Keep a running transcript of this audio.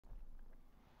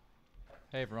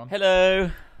Hey everyone. Hello.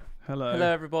 Hello. Hello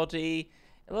everybody.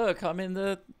 Look, I'm in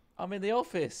the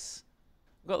office.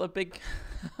 I've got the big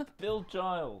Bill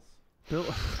Giles. Bill.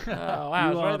 Oh wow,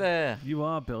 it's right there. You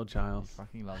are Bill Giles.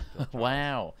 Fucking love Bill Giles.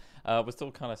 Wow. We're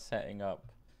still kind of setting up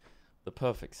the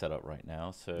perfect setup right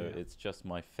now, so it's just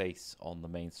my face on the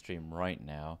mainstream right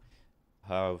now.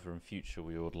 However, in future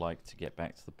we would like to get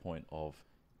back to the point of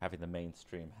having the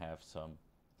mainstream have some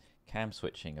cam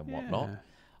switching and whatnot.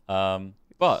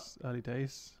 But It's early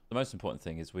days. the most important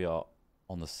thing is we are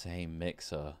on the same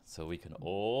mixer, so we can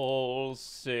all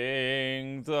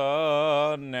sing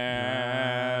the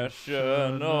national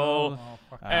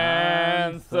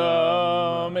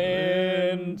anthem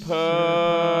in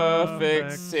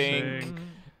perfect sync.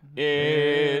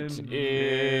 It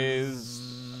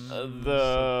is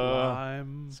the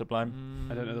sublime.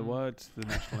 I don't know the words to the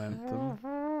national anthem,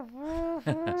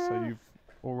 so you've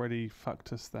already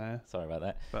fucked us there. Sorry about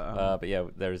that. But, But yeah,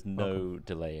 there is no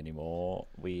delay anymore.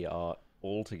 We are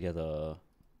all together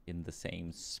in the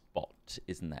same spot.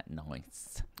 Isn't that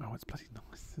nice? oh, it's bloody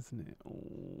nice, isn't it?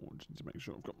 Oh, just to make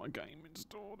sure I've got my game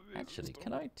installed. Actually,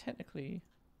 can I technically?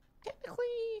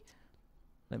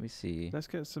 Let me see. Let's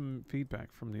get some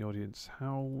feedback from the audience.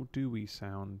 How do we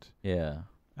sound? Yeah.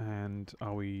 And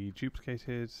are we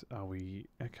duplicated? Are we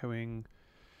echoing?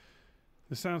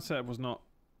 The sound setup was not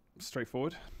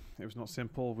straightforward. It was not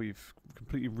simple. We've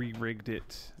completely re-rigged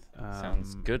it.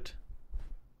 Sounds good.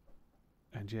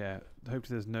 And yeah,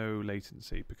 hopefully there's no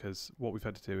latency, because what we've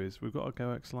had to do is we've got our Go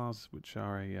XLRs, which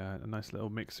are a nice little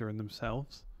mixer in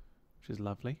themselves, which is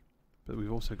lovely. But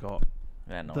we've also got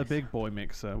Yeah, nice. the big boy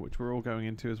mixer, which we're all going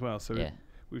into as well. So Yeah.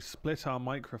 we've split our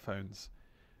microphones.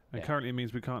 And Yeah. currently it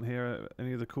means we can't hear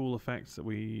any of the cool effects that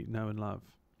we know and love.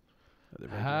 At the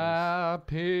radio.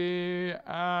 Happy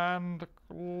and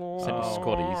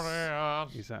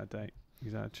glorious. He's out of date.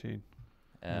 He's out of tune.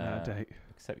 Out of date.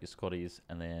 Accept your squaddies,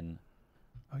 and then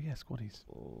Oh yeah, squaddies.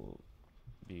 we'll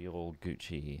be all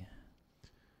Gucci.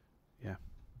 Yeah.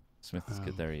 Smith is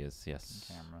good. There he is.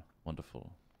 Yes. Camera.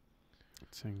 Wonderful.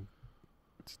 It's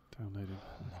downloading.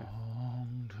 Okay.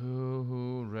 Long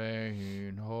to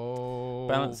reign over.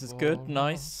 Balance is good.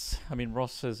 Nice. I mean,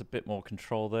 Ross has a bit more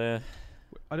control there.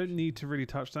 I don't need to really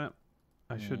touch that.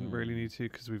 I shouldn't really need to,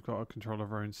 because we've got a control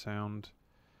of our own sound.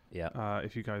 Yeah.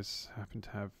 If you guys happen to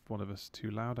have one of us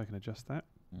too loud, I can adjust that.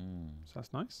 So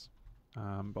that's nice.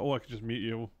 Or I could just mute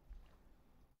you.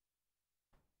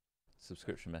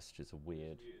 Subscription messages are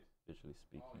weird, visually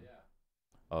speaking.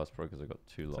 Oh, it's probably because I got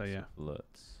two lots yeah. of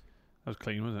alerts. That was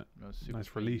clean, wasn't it? That was super Nice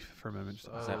clean. relief for a moment.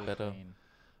 Is that better?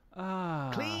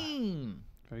 Clean. Clean.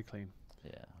 Very clean.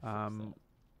 Yeah.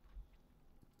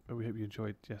 But we hope you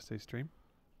enjoyed yesterday's stream,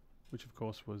 which of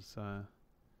course was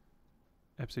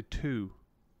episode 2,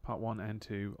 part 1 and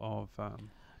 2 of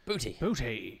Booty.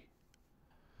 Booty.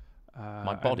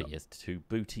 My body is too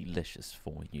bootylicious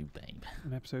for you, babe.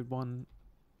 And episode 1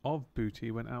 of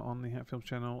Booty went out on the Hat Films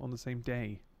channel on the same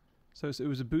day. So it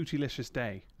was a bootylicious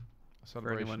day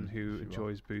for anyone who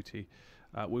enjoys Booty.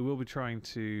 We will be trying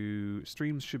to...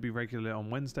 Streams should be regular on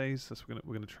Wednesdays. That's we're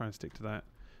gonna try and stick to that.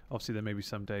 Obviously, there may be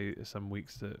some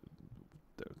weeks that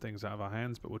things out of our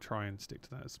hands, but we'll try and stick to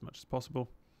that as much as possible.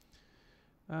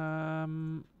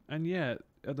 And yeah,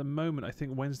 at the moment, I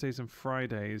think Wednesdays and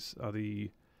Fridays are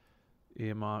the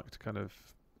earmarked kind of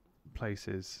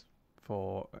places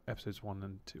for episodes 1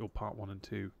 and 2, or part 1 and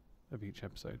 2 of each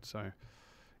episode. So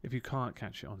if you can't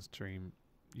catch it on stream,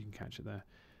 you can catch it there.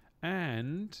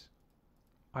 And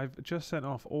I've just sent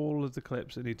off all of the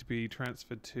clips that need to be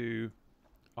transferred to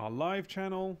our live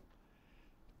channel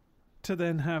to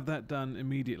then have that done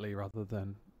immediately rather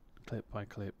than clip by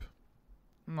clip.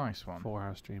 Nice one.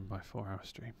 4-hour stream by 4-hour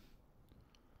stream,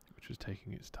 which was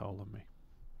taking its toll on me.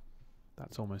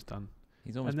 That's almost done.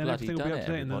 He's almost And then bloody everything will done be it, up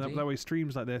to date, and then everybody. that way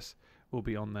streams like this will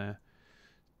be on there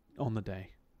on the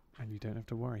day, and you don't have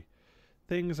to worry.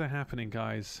 Things are happening,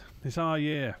 guys. It's our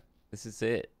year. This is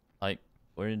it. Like,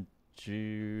 we're in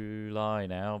July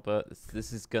now, but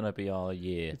this is going to be our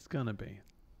year. It's gonna be.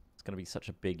 It's going to be such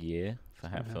a big year for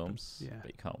It's Hat gonna Films. happen, yeah.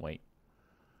 But you can't wait.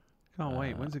 Can't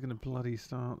wait. When's it gonna bloody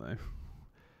start though?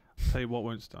 I'll tell you what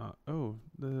won't start. Oh,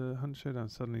 the Hunt Showdown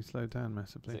suddenly slowed down Is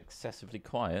massively. it excessively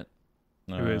quiet?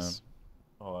 Who is?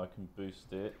 Oh, I can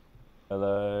boost it.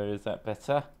 Hello, is that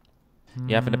better?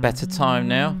 You having a better time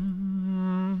now?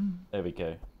 There we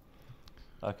go.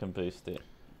 I can boost it.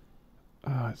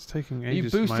 Oh, it's taking Are you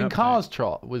ages. for my boosting update. cars,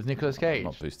 Trott, with Nicolas I'm Cage?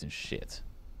 not boosting shit.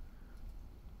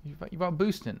 You are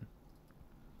boosting.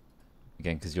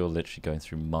 Again, because you're literally going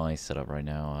through my setup right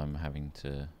now, I'm having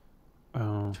to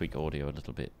Oh, tweak audio a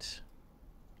little bit.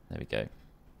 There we go.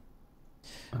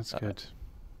 that's good.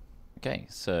 Okay,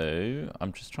 so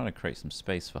I'm just trying to create some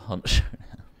space for Hunt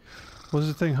Showdown. What's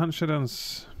the thing? Hunt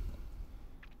Showdown's...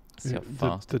 See how the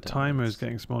fast it timer is downloads.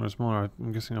 getting smaller and smaller.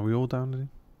 I'm guessing, are we all downloading?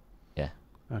 Yeah.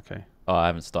 Okay. Oh, I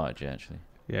haven't started yet, actually.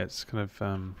 Yeah, it's kind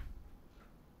of...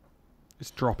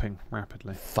 it's dropping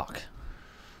rapidly. Fuck.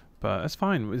 But it's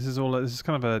fine. This is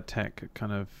kind of a tech,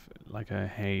 kind of like a,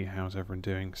 hey, how's everyone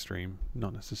doing stream.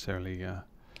 Not necessarily,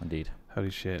 Indeed.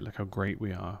 holy shit, look how great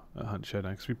we are at Hunt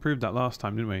Showdown. Because we proved that last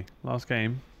time, didn't we? Last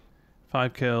game.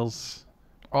 5 kills.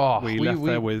 Oh, We left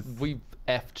there with- we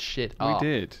effed shit We up.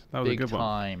 did. That was a Big good one.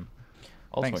 time.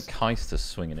 Ultimate Thanks. Keister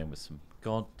swinging in with some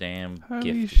goddamn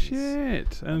Holy gifties.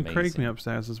 shit. And Craig's Amazing. me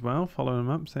upstairs as well, following him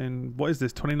up, saying, what is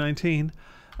this, 2019?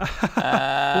 Well,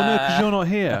 no, because you're not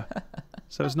here.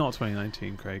 So it's not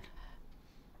 2019, Craig.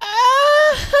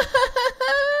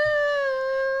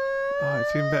 Oh,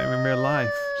 it's even better in real life.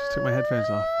 Just took my headphones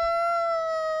off.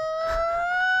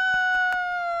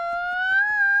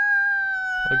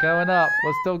 We're going up.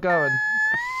 We're still going.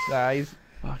 Guys,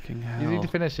 Fucking you need hell. to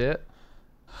finish it.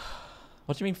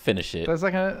 What do you mean finish it? There's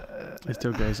like a... It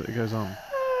still goes. It goes on.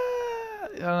 I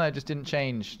don't know, it just didn't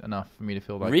change enough for me to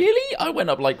feel like... Really? I went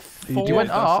up like You 4. You went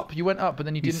that's- up, but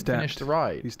then you you didn't finish stepped. the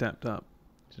ride. He stepped up.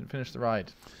 Didn't finish the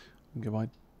ride. Goodbye.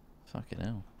 Fucking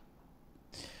hell.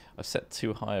 I've set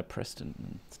too high a precedent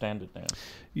and standard now.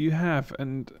 You have,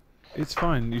 and it's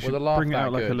fine. You Was should the laugh bring it that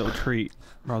out like a good? little treat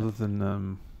rather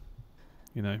than,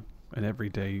 you know, an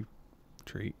everyday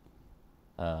treat.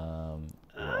 Right.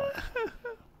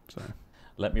 So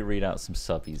Let me read out some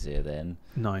subbies here then.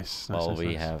 nice. While we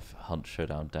nice. have Hunt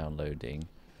Showdown downloading.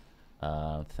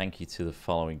 Thank you to the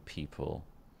following people.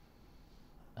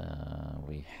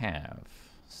 We have,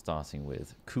 starting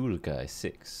with Cool Guy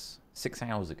 6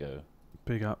 hours ago.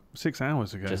 Big up. 6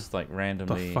 hours ago. Just like the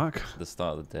randomly fuck. at the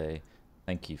start of the day.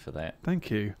 Thank you for that.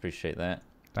 Thank you. Appreciate that.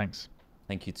 Thanks.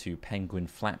 Thank you to Penguin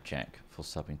Flapjack for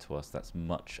subbing to us. That's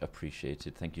much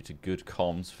appreciated. Thank you to Good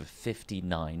Comms for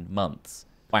 59 months.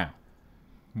 Wow.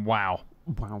 Wow.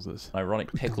 Wowzers.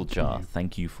 Ironic Pickle Jar,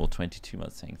 thank you for 22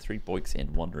 months, saying 3 boiks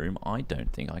in 1 room. I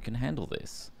don't think I can handle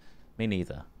this. Me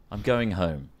neither. I'm going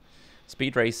home.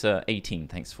 Speed Racer 18,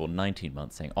 thanks for 19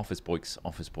 months, saying Office boiks,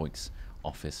 Office boiks,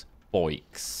 Office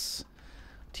boiks.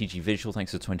 TG Visual,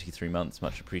 thanks for 23 months,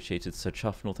 much appreciated. Sir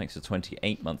Chuffnell, thanks for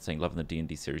 28 months, saying loving the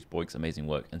D&D series, boiks, amazing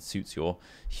work, and suits your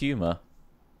humour.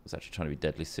 I was actually trying to be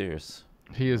deadly serious.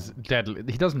 He is deadly.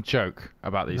 He doesn't joke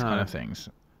about these kind No. of things.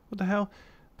 What the hell?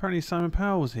 Apparently Simon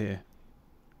Powell was here.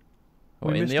 Oh,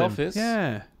 We in missed the him. office?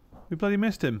 Yeah. We bloody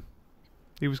missed him.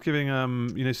 He was giving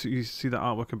you know, so you see that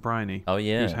artwork of Bryony. Oh,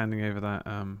 He was yeah. handing over that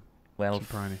Well, to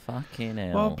Bryony. fucking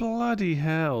hell. Well, bloody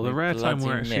hell! The We rare time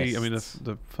we're bloody actually, I mean, missed.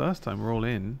 the first time we're all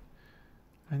in,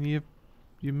 and you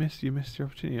missed your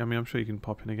opportunity. I mean, I'm sure you can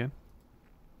pop in again.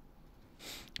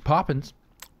 Poppins.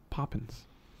 Poppins.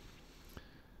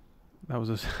 That was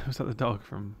was that the dog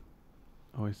from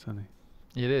Always Sunny?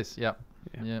 It is. Yep.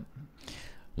 Yeah. Yep.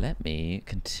 Let me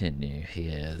continue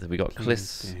here. We got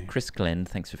Please do. Chris Glenn,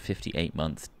 thanks for 58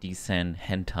 months. Dsen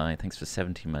Hentai, thanks for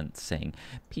 17 months, saying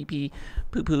pee pee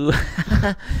poo poo.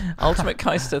 Ultimate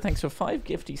Keister, thanks for 5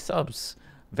 gifty subs.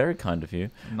 Very kind of you.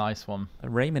 Nice one.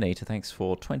 Rayminator, thanks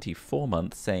for 24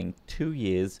 months, saying 2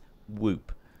 years,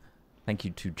 whoop. Thank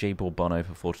you to J-Ball Bono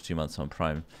for 42 months on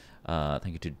Prime. Thank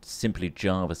you to Simply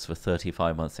Jarvis for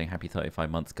 35 months, saying happy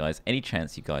 35 months, guys. Any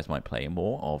chance you guys might play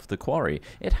more of The Quarry?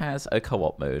 It has a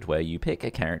co-op mode where you pick a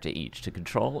character each to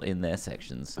control in their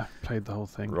sections. I've played the whole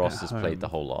thing. Ross at has home, played the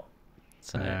whole lot.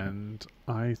 So and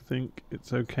I think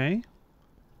it's okay.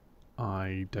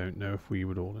 I don't know if we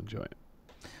would all enjoy it,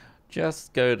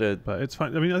 just go to but it's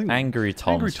fine. I mean, I think Angry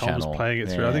Tom's Angry Tom channel. was playing it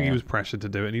through. I think he Yeah. was pressured to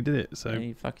do it, and he did it. So Yeah,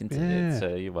 you fucking did yeah, it,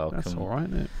 so you're welcome. that's all right,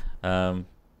 isn't it?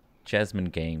 Jasmine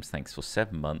Games, thanks for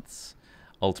 7 months.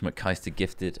 Ultimate Keister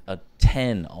gifted a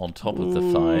 10 on top of the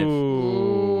 5.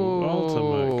 Ooh,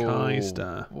 Ultimate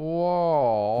Keister.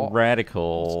 Whoa.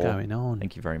 Radical. What's going on?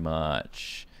 Thank you very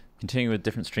much. Continuing with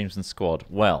different streams and squad.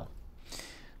 Well,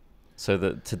 so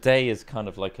today is kind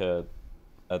of like a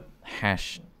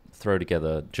hash throw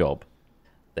together job.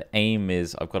 The aim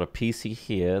is I've got a PC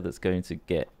here that's going to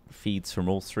get feeds from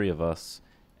all 3 of us,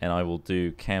 and I will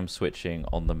do cam switching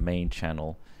on the main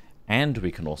channel, and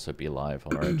we can also be live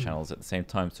on our own channels at the same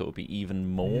time, so it'll be even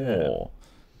more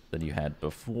than you had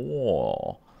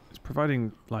before. It's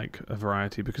providing like a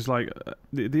variety because like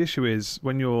the issue is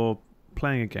when you're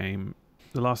playing a game,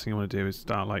 the last thing you want to do is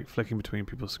start like flicking between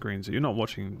people's screens. You're not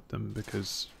watching them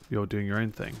because you're doing your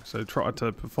own thing. So Trott had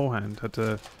to beforehand had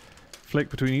to flick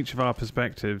between each of our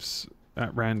perspectives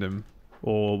at random,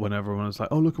 or when everyone was like,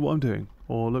 "Oh, look at what I'm doing,"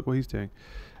 or "Look what he's doing,"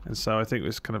 And so I think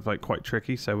it's kind of like quite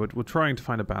tricky. So we're trying to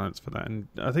find a balance for that. And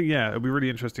I think, yeah, it'll be really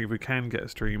interesting if we can get a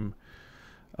stream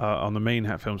on the main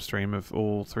Hat Film stream of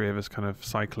all three of us kind of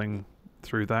cycling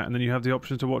through that. And then you have the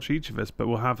option to watch each of us. But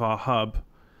we'll have our hub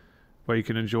where you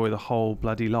can enjoy the whole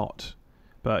bloody lot.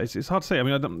 But it's hard to say. I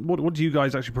mean, what do you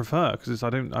guys actually prefer? Because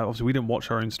obviously we don't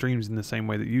watch our own streams in the same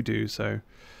way that you do. So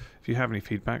if you have any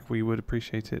feedback, we would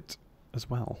appreciate it as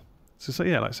well. So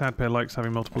yeah, like Sadpair likes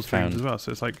having multiple streams as well.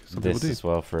 So it's like some people do. This as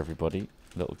well for everybody.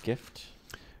 Little gift.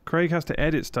 Craig has to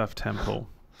edit stuff, Temple.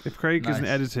 If Craig isn't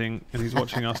editing and he's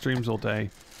watching our streams all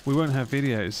day, we won't have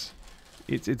videos.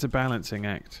 It's a balancing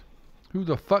act. Who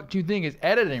the fuck do you think is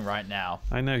editing right now?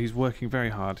 I know, he's working very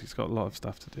hard. He's got a lot of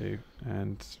stuff to do.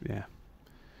 And yeah.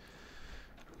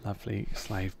 Lovely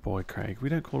slave boy Craig. We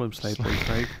don't call him slave boy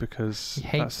Craig because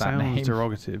that sounds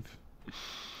derogative.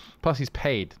 Plus he's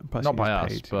paid. Not by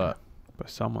us, but by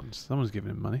someone. Someone's giving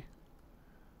him money.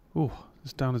 Oh,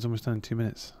 this down is almost done in 2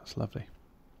 minutes. That's lovely.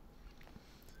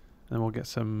 And then we'll get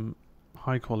some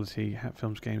high quality Hat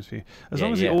Films games for you. As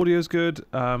long as the audio's good,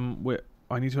 I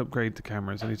need to upgrade the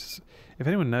cameras. If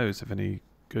anyone knows of any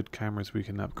good cameras we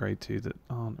can upgrade to that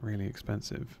aren't really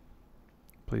expensive,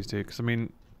 please do. Because I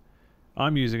mean,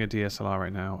 I'm using a DSLR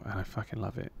right now and I fucking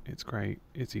love it. It's great.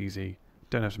 It's easy.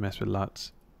 Don't have to mess with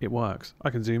LUTs. It works.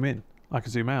 I can zoom in. I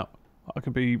can zoom out. I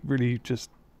can be really just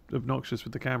obnoxious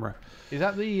with the camera. Is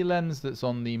that the lens that's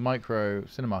on the micro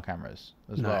cinema cameras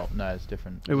as well? No, it's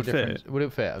different. It would fit. Would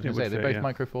it fit? I was going to say, they're both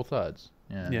micro 4/3.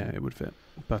 Yeah. Yeah, it would fit.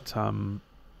 But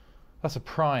that's a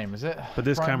prime, is it? But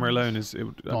this camera alone is, I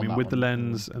mean, with the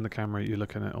lens and the camera, you're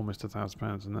looking at almost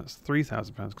 £1,000, and that's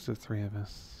 £3,000 because there's three of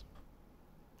us.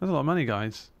 That's a lot of money,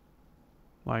 guys.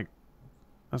 Like,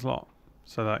 that's a lot.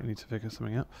 So that you need to figure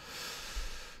something out.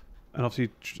 And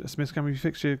obviously, Smith's camera, you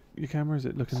fixed your camera? Is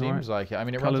it looking alright? Seems like it. I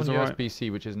mean, it runs on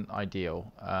USB-C, which isn't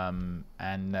ideal.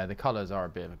 And the colours are a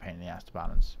bit of a pain in the ass to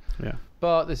balance. Yeah.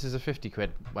 But this is a 50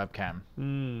 quid webcam.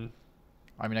 Mm.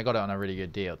 I mean, I got it on a really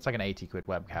good deal. It's like an 80 quid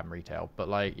webcam retail. But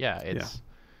like, yeah, it's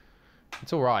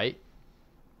alright.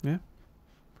 Yeah.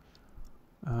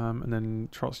 And then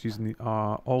Trott's using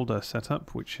our older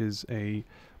setup, which is a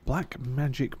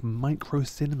Blackmagic micro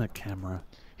cinema camera.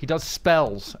 He does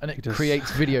spells and it creates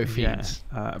video feeds.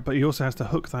 Yeah. But he also has to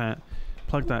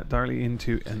plug that directly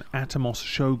into an Atomos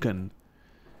Shogun,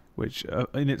 which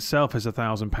in itself is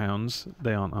 £1,000.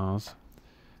 They aren't ours.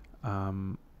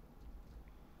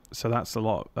 So that's a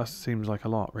lot. That seems like a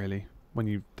lot, really, when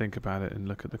you think about it and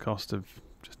look at the cost of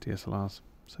just DSLRs.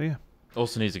 So yeah.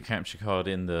 Also needs a capture card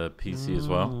in the PC as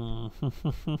well.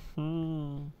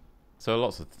 So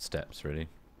lots of steps, really.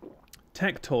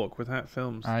 Tech talk with Hat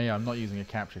Films. Yeah, I'm not using a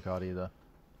capture card either.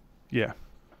 Yeah.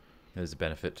 There's a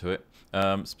benefit to it.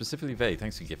 Specifically, Vey,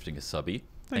 thanks for gifting a subby.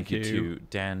 Thank you to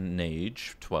Dan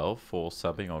Nage, 12, for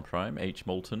subbing on Prime. H.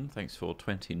 Moulton, thanks for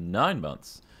 29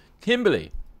 months.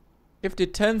 Kimberly,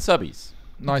 gifted 10 subbies.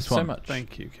 Nice one. So much.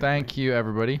 Thank you, Kimberly. Thank you,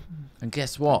 everybody. And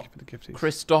guess what?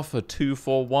 Christopher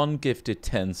 241 gifted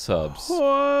 10 subs.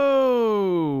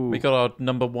 Whoa! We got our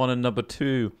number 1 and number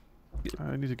 2.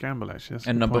 I need to gamble, actually. That's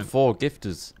and number 4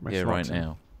 gifters here right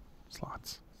now.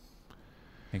 Slots.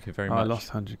 Thank you very much. I lost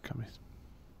 100 commies.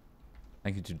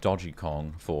 Thank you to Dodgy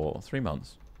Kong for 3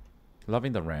 months.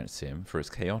 Loving the Rant Sim for its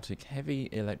chaotic, heavy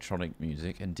electronic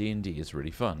music, and D&D is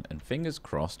really fun. And fingers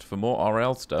crossed for more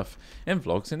RL stuff and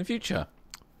vlogs in the future.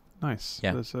 Nice.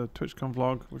 Yeah. There's a TwitchCon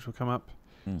vlog which will come up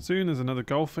soon. There's another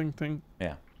golfing thing.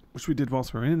 Yeah. Which we did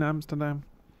whilst we were in Amsterdam.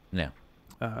 Yeah.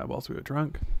 Whilst we were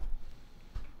drunk.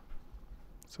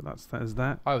 So that is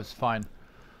that. I was fine.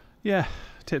 Yeah.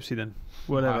 Tipsy then.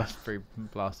 Whatever. I was pretty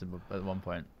blasted at one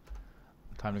point.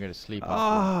 Time to go to sleep.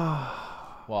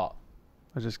 What?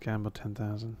 I just gambled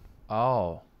 10,000.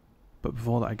 Oh. But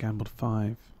before that I gambled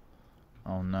 5.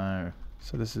 Oh no.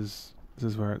 So this is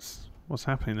where what's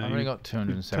happening there. I've only got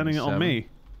 277. Turning it on me.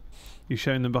 You're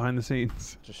showing them behind the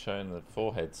scenes. Just showing the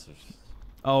foreheads.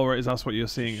 Oh, right. That's what you're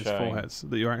seeing is foreheads.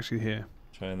 That you're actually here.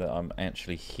 Showing that I'm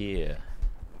actually here.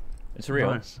 It's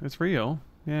real. Nice. It's real.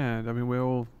 Yeah. I mean, we're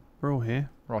all here.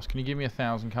 Ross, can you give me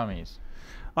 1,000 cummies?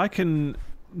 I can.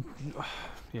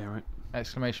 Yeah. Right.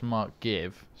 Exclamation mark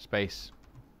give space.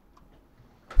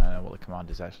 I don't know what the command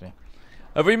is actually.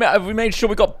 Have we made sure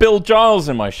we got Bill Giles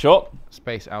in my shot?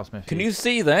 Space Al Smith. Can you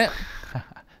see that?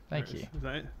 Thank you. Is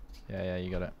that it? Yeah, you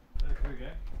got it. There we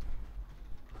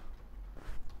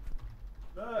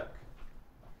go. Look.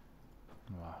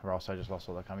 Oh, Ross, I just lost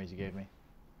all the cummies you gave me.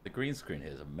 The green screen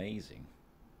here is amazing.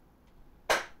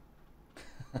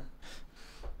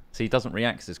 See, he doesn't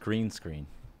react because it's green screen.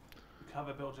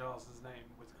 Cover Bill Giles' name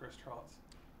with Chris Trott.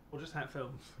 Or just Hat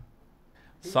Films.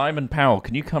 Simon Powell,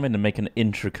 can you come in and make an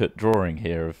intricate drawing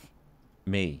here of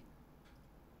me?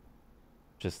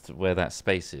 Just where that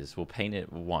space is. We'll paint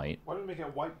it white. Why don't we make it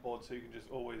a whiteboard so you can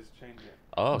just always change it?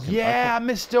 Oh, Yeah,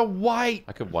 Mr. White.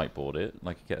 I could whiteboard it.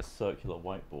 I could get a circular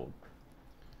whiteboard.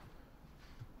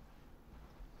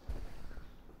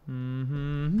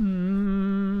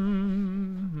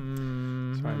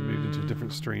 Sorry, I moved into a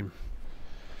different stream.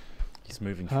 He's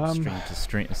moving from stream to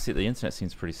stream. See, the internet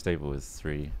seems pretty stable with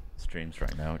 3 streams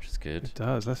right now, which is good. It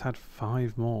does. Let's add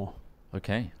 5 more.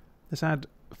 Okay. Let's add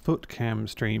foot cam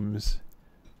streams.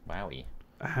 Wowie.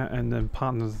 And then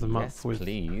partners them Yes, up with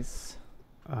please.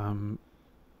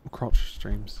 crotch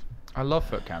streams. I love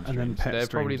foot cam And then streams. pet They're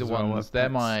probably the streams as well, ones. with They're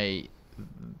pets.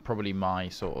 probably my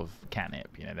sort of catnip.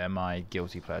 You know, they're my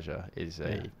guilty pleasure. Is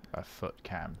a foot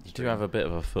cam. You do have a bit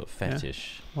of a foot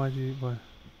fetish. Why do you?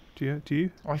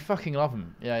 I fucking love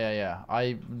them. Yeah.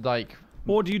 I like.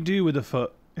 What do you do with a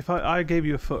foot? If I gave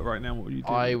you a foot right now, what would you do?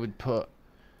 I would put.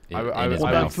 I In his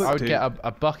would mouth. get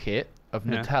a bucket of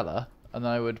Yeah. Nutella, and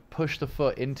then I would push the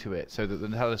foot into it so that the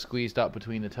Nutella squeezed up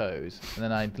between the toes, and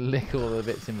then I'd lick all the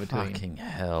bits in between. Fucking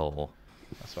hell.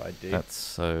 That's what I do. That's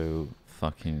so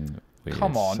fucking weird.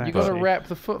 Come on, you Sexy. got to rep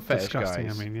the foot fetish, Disgusting.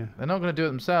 guys. I mean, yeah. They're not going to do it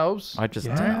themselves. I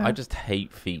Yeah. just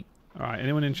hate feet. All right.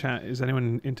 Anyone in chat? Is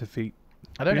anyone into feet?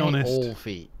 I don't be hate honest. all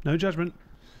feet. No judgment.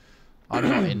 I'm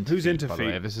not into Who's feet, into by the way.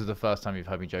 feet? If this is the first time you've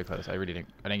heard me joke like this, I really don't.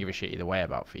 I don't give a shit either way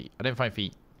about feet. I don't find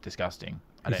feet disgusting.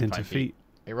 I He's don't into find feet.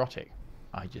 erotic.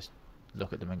 I just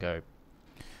look at them and go,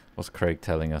 What's Craig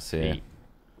telling us here? feet.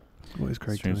 What is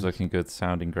Craig Stream's doing? looking good,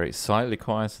 sounding great. Slightly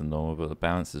quieter than normal, but the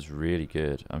balance is really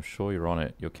good. I'm sure you're on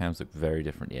it. Your cams look very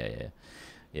different.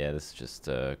 Yeah, this is just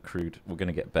crude. We're going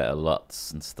to get better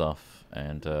LUTs and stuff.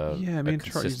 And Yeah, me a and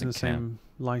Trott using the consistent cam. same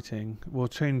lighting. We'll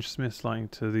change Smith's lighting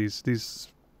to these. These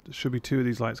should be 2 of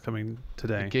these lights coming The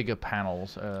today. Giga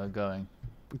panels going.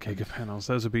 Giga panels.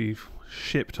 Those will be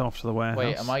shipped off to the warehouse.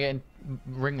 Wait, am I getting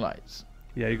ring lights?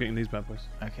 Yeah, you're getting these bad boys.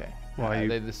 Okay. Why are you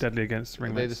they the, deadly against are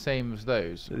ring they the lights? same as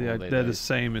those? Or Yeah, are they they're the those?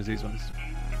 same as these ones.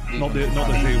 These Not ones the are not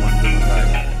the funny. 2 ones.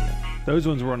 Right. Those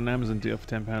ones were on an Amazon deal for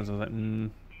 £10. I was like,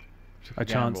 Took a I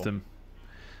chanced gamble. them.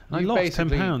 And I You've lost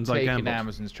basically £10. I taken gambled.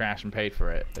 Amazon's trash and paid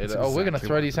for it. They're That's like, oh, we're going to exactly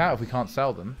throw what these out if we can't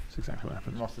sell them. That's exactly what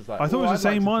happened. Ross is like, I thought it was "Oh, the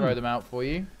I'd like same to one." Throw them out for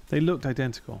you. They looked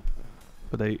identical,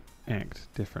 but they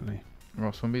act differently.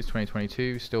 Ross Wimby's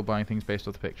 2022, still buying things based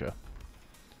off the picture.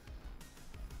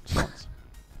 Slots.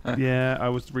 Yeah, I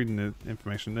was reading the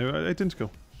information. They were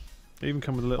identical. They even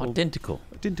come with a little Identical.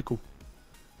 identical.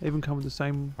 They even come with the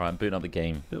same Right, I'm booting up the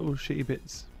game. little shitty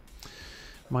bits.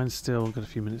 Mine's still got a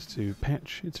few minutes to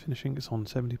patch. It's finishing. It's on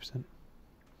 70%.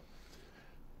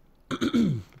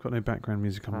 I've got no background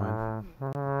music on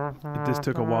mine. This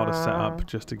took a while to set up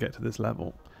just to get to this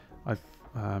level.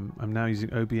 I'm now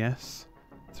using OBS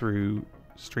through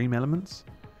Stream Elements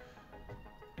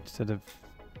instead of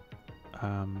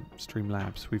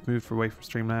Streamlabs. We've moved away from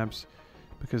Streamlabs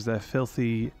because they're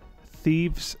filthy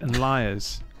thieves and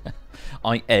liars.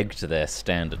 I egged their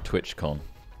stand at TwitchCon.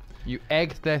 You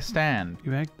egged their stand.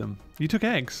 You egged them. You took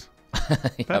eggs. Yeah,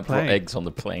 I brought play. eggs on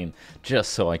the plane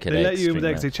just so I could They egg let you in with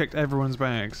eggs. They Streamlabs. checked everyone's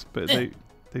bags, but they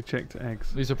checked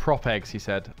eggs. These are prop eggs, he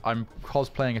said. I'm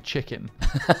cosplaying a chicken.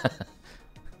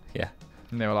 Yeah.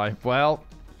 And they were like, well,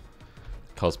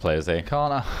 Cosplayers, eh?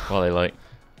 can't I? What are they like?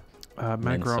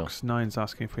 Magrox9's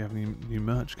asking if we have any new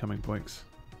merch coming, boys.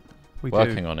 We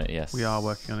Working do. on it, yes. We are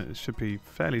working on it. It should be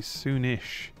fairly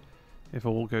soonish if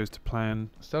all goes to plan.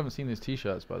 Still haven't seen these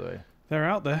t-shirts, by the way. They're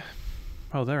out there.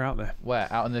 Oh, they're out there. Where?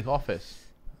 Out in the office?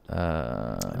 me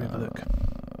have a look.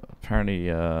 Apparently,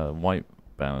 white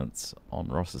balance on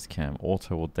Ross's cam,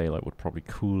 auto or daylight would probably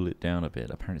cool it down a bit.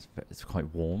 Apparently, it's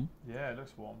quite warm. Yeah, it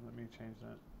looks warm. Let me change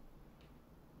that.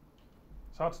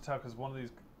 It's hard to tell because one of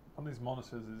these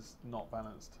monitors is not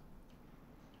balanced.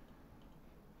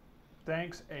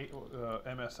 Thanks,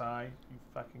 MSI, you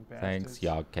fucking bastards. Thanks,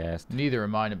 Yogcast. Neither are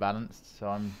mine are balanced, so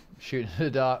I'm shooting in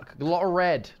the dark. A lot of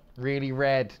red. Really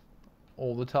red.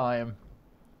 All the time.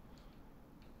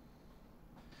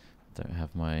 Don't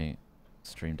have my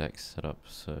Stream Deck set up,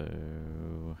 so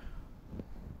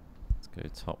let's go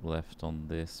top left on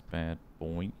this bad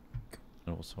boy.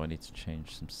 And also, I need to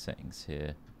change some settings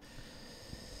here.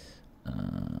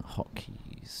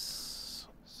 Hotkeys.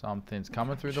 Something's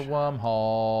coming through the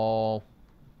wormhole.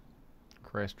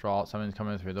 Chris Trott, something's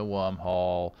coming through the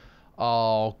wormhole.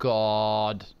 Oh,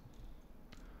 God.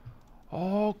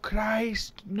 Oh,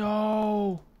 Christ,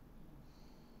 no.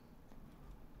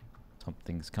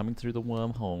 Something's coming through the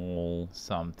wormhole.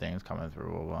 Something's coming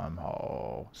through a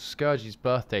wormhole. Scourge's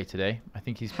birthday today. I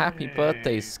think he's... Happy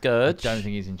birthday, I Scourge. don't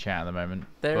think he's in chat at the moment.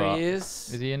 There but he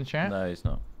is. Is he in chat? No, he's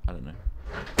not. I don't know.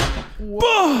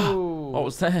 Whoa! What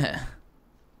was that?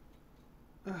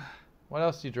 What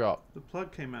else did you drop? The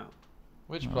plug came out.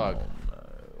 Which plug? Oh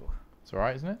no. It's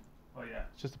alright, isn't it? Oh yeah.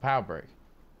 It's just a power brick.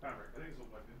 Fabric. I think it's all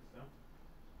plugged in still.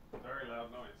 Very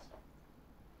loud noise.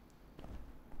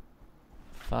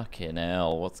 Fucking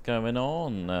hell, what's going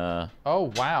on?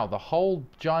 Oh wow, the whole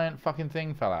giant fucking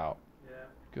thing fell out. Yeah.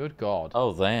 Good God.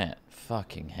 Oh, that.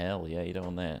 Fucking hell, yeah, you don't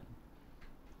want that.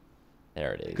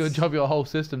 There it is. Good job your whole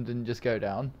system didn't just go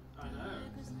down. I know.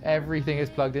 Everything is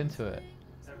plugged into it.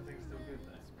 Everything's still good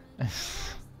though.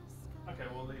 Okay,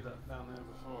 we'll leave that down there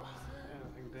before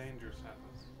anything dangerous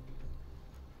happens.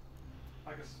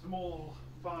 Like a small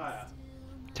fire.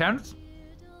 Terrence?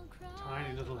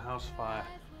 Tiny little house fire.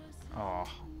 Oh.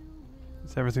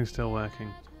 Is everything still working?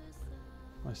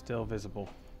 Am I still visible?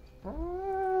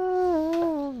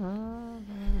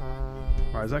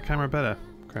 Right, is that camera better,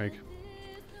 Craig?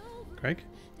 Craig?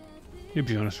 You'd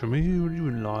be honest with me, you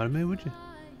wouldn't lie to me, would you?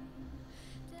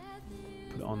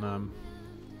 Put it on manual.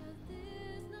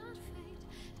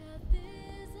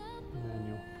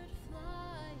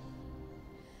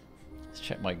 Let's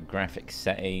check my graphic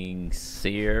settings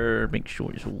here. Make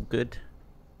sure it's all good.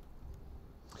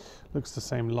 Looks the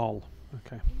same, lol.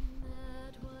 Okay.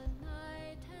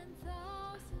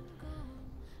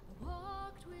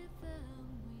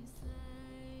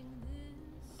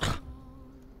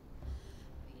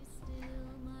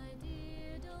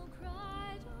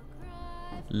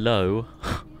 Low.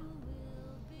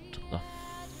 What the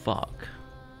fuck?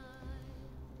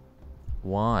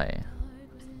 Why?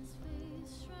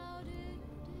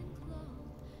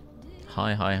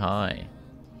 Hi, hi, hi.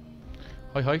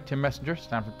 Hi, hi, Tim Messenger,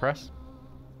 Stanford Press.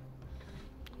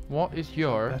 What is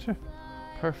your Better?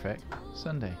 perfect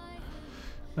Sunday?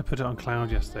 I put it on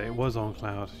cloud yesterday. It was on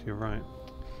cloud, you're right.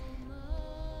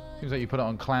 Seems like you put it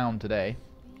on Clown today.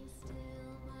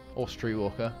 Or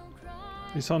Streetwalker.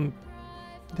 It's on...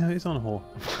 No, it's on Whore.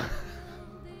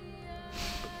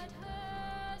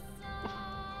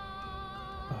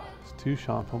 Oh, it's too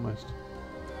sharp almost.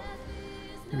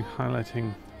 Maybe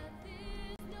highlighting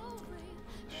the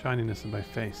shininess of my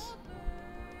face.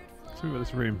 Something about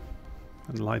this room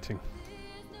and lighting.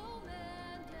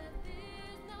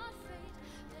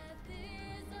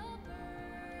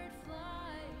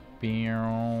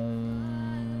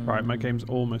 Right, my game's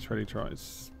almost ready to try.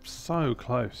 It's so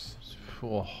close.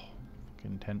 Oh,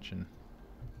 fucking tension.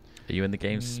 Are you in the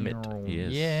game, Smit? He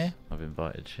is. Yeah. I've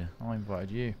invited you. I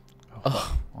invited you.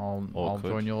 Oh, I'll awkward.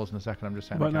 join yours in a second. I'm just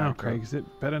saying. What now, Craig? Is it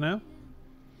better now?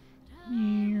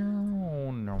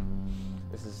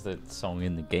 This is the song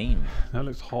in the game. That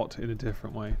looks hot in a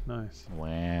different way. Nice.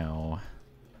 Wow.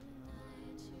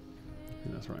 I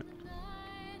think that's right.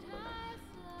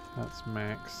 That's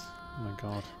Max. Oh my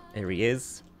god. There he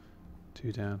is.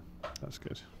 2 down. That's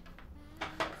good.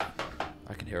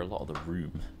 I can hear a lot of the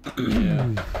room.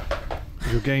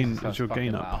 Your gain That's is your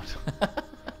gain fucking up.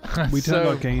 loud. We turned So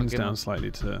our gains fucking- down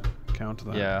slightly to counter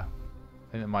that. Yeah.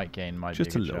 I think the mic gain might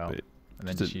Just be a a good little shout. bit. And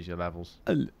then Just just use your levels.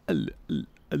 A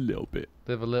little bit.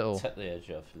 Live a little. Take the edge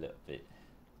off a little bit.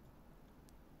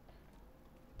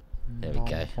 There we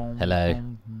go. Hello.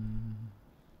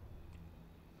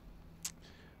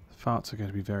 The farts are going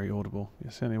to be very audible.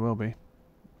 Yes, certainly will be.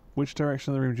 Which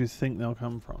direction of the room do you think they'll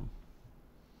come from?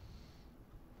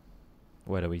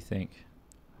 Where do we think?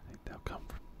 I think they'll come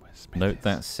from where Smith Note is.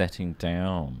 that setting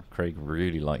down. Craig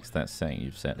really likes that setting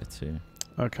you've set it to.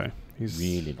 Okay. He's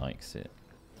Really likes it.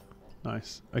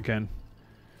 nice. Again,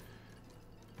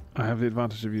 I have the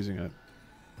advantage of using a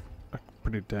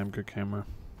pretty damn good camera.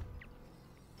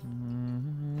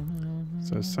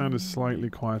 So sound is slightly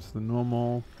quieter than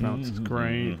normal. Balance is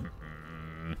great.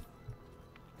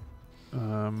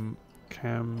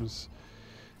 Cams.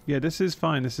 Yeah, this is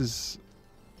fine. This is...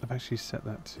 I've actually set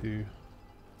that to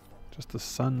just the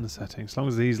sun setting. As long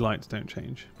as these lights don't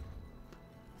change.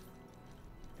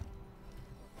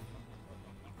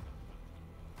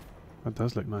 That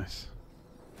does look nice.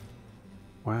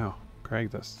 Wow. Craig,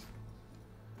 that's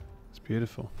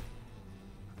beautiful.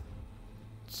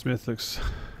 Smith looks...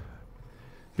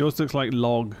 Yours looks like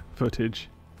log footage.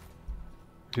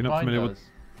 If you're not Mine familiar does. with...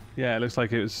 Yeah, it looks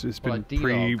like it's been Like pre...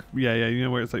 D-log. Yeah, you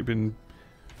know where it's like been...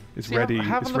 It's See, ready.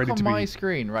 Have It's a look ready on to my be...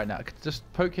 screen right now.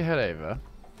 Just poke your head over.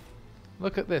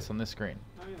 Look at this on this screen.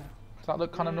 Oh, yeah. Does that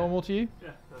look kind of Yeah. normal to you? Yeah.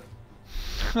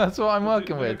 That's what I'm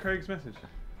working Look at with. Craig's message.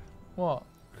 What?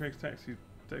 Craig's text. He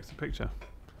texted a picture.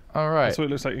 All right. That's what it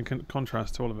looks like in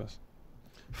contrast to all of us.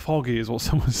 Foggy is what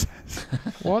someone says.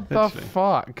 What the Literally.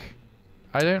 fuck?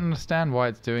 I don't understand why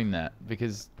it's doing that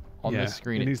because on Yeah, this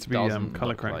screen it needs to be, doesn't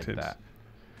colour look like corrected. that.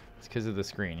 It's because of the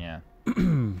screen, yeah.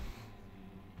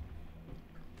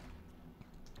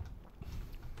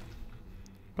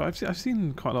 But I've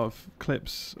seen quite a lot of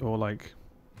clips or like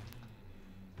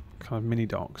kind of mini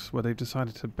docs where they've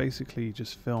decided to basically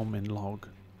just film in log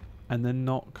and then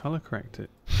not color correct it.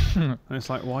 And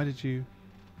it's like, why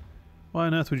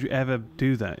on earth would you ever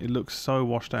do that? It looks so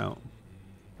washed out.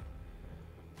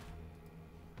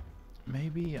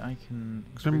 Maybe I can...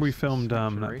 Because remember we filmed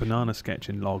that banana sketch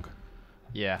in log?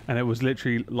 Yeah. And it was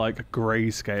literally like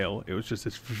grayscale. It was just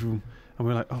this... And we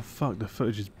were like, oh fuck, the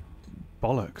footage is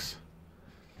bollocks.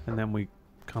 And then we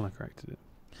color corrected it.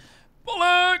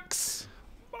 Bollocks!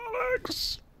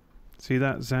 Bollocks! See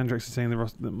that? Xandrex is saying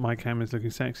that my cam is looking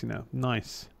sexy now.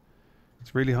 Nice.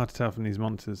 It's really hard to tell from these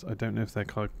monitors. I don't know if they're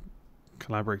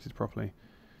collaborated properly.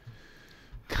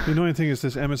 The annoying thing is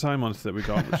this MSI monitor that we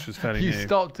got, which was fairly You new.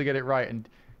 stopped to get it right, and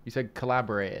you said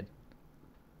collaborated.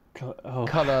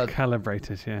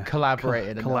 Calibrated, yeah.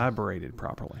 Collaborated. Collaborated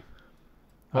properly.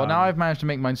 Well, now I've managed to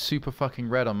make mine super fucking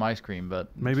red on my screen, but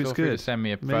maybe it's feel free good. to send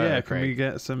me a photo. Yeah, can we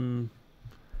get some...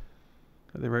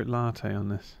 They wrote latte on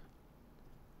this.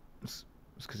 It's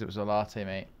because it was a latte,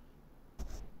 mate.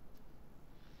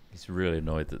 He's really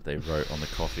annoyed that they wrote on the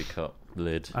coffee cup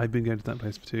lid. I've been going to that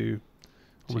place for almost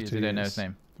 2 Jeez, I years. don't know his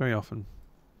name. Very often.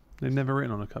 They've never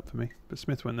written on a cup for me. But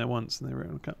Smith went there once and they wrote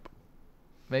on a cup.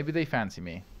 Maybe they fancy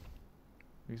me.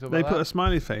 They put a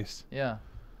smiley face. Yeah.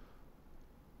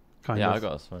 Kind of. I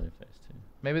got a smiley face too.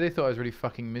 Maybe they thought I was really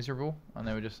fucking miserable, and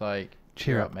they were just like,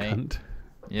 Cheer up, mate. cunt.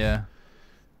 Yeah.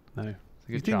 No. It's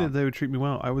a You good think chance. that they would treat me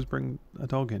well? I always bring a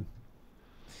dog in.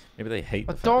 Maybe they hate A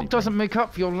the fact dog they doesn't bring- make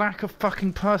up for your lack of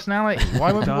fucking personality.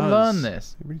 Why won't people does. learn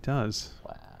this? It really does.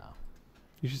 Wow.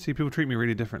 You should see people treat me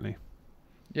really differently.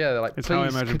 Yeah, they're like, It's how I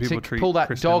please imagine people treat pull that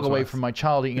Chris dog away Hemsworth from my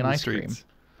child eating in an the ice cream. streets.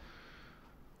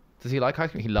 Does he like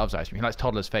ice cream? He loves ice cream. He likes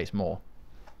toddler's face more.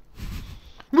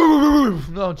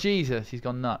 Oh, Jesus. He's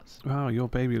gone nuts. Wow, your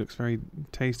baby looks very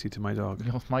tasty to my dog.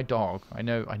 You're my dog. I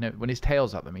know. When his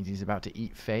tail's up, that means he's about to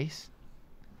eat face.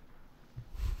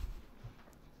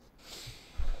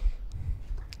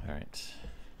 All right.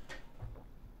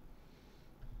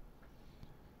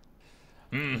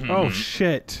 Oh,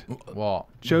 shit. What?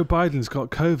 Joe Biden's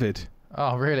got COVID.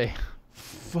 Oh, really?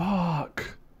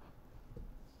 Fuck.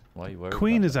 Why are you worried?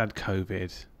 Queen about has had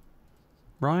COVID.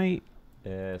 Right? that?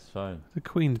 Yeah, it's fine. The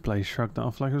Queen's Blaze shrugged that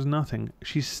off like it was nothing.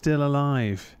 She's still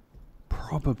alive.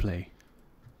 Probably.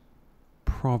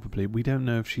 Probably. We don't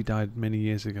know if she died many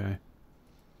years ago.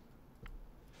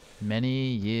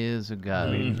 Many years ago.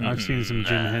 I mean, I've seen some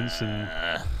Jim Henson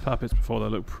puppets before that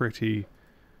look pretty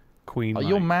Queen-like. Oh,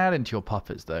 you're mad into your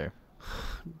puppets, though.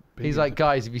 He's like,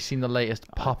 guys, have you seen the latest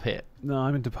puppet? No,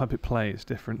 I'm into puppet play. It's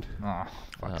different. Oh,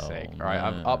 fuck's Oh, sake. All right,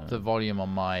 I've upped the no. volume on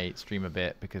my stream a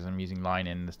bit because I'm using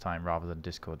line-in this time rather than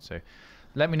Discord. So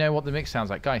let me know what the mix sounds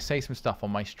like. Guys, say some stuff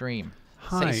on my stream.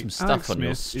 Hi, some stuff Alex on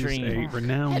your Smith stream. is a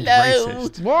renowned Hello.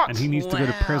 racist. What? And he needs to go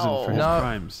to prison for his No.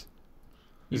 crimes. Is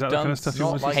You've that the done kind of stuff you not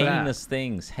want to like say? that. heinous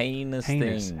things. Heinous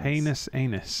Heinous. things. Heinous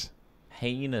anus.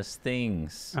 Heinous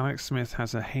things. Alex Smith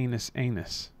has a heinous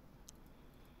anus.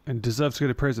 And deserves to go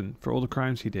to prison for all the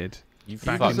crimes he did. You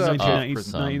Back fucked in up,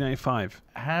 1995.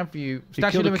 Have you... He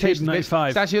Statute killed of a kid in limitations. bitch.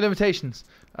 95. Statute of limitations.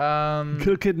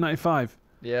 Killed a kid in 95.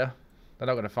 Yeah. They're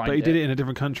not going to find But he did it in a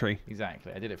different country.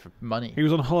 Exactly. I did it for money. He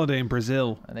was on holiday in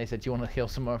Brazil. And they said, do you want to kill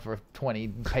someone for 20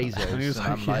 pesos? And he was like,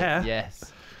 I'm yeah.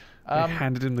 yes. They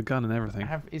handed him the gun and everything.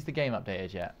 Is the game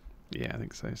updated yet? Yeah, I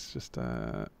think so. It's just...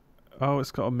 Oh,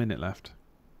 it's got a minute left.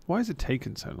 Why has it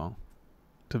taken so long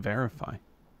to verify?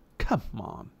 Come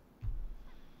on.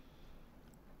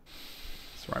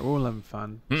 That's right, we're all having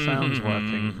fun. Sound's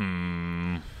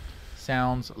working.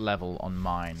 Sounds level on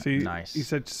mine. See, Nice. he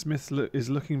said Smith is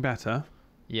looking better,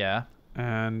 Yeah.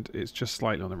 and it's just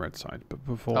slightly on the red side. But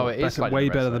before, Oh, it is slightly on way the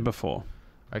red better side. than before.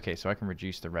 Okay, so I can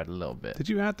reduce the red a little bit. Did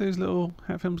you add those little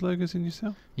Hat Films logos in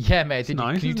yourself? Yeah, mate. Did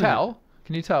nice, can you isn't it? tell?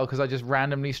 Can you tell? Because I just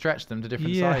randomly stretched them to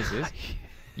different sizes.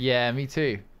 Yeah, me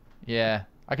too. Yeah.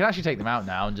 I can actually take them out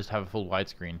now and just have a full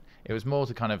widescreen. It was more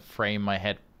to kind of frame my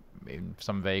head in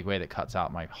some vague way that cuts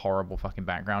out my horrible fucking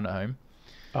background at home.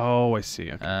 Oh, I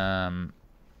see. Okay.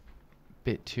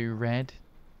 Bit too red.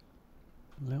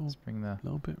 little Let's bring the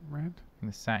bit red.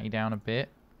 satty down a bit.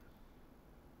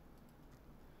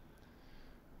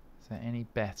 Is that any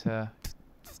better?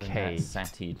 Bring Okay. that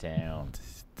satty down.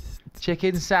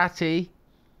 Chicken satty.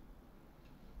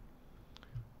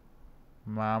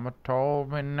 Mama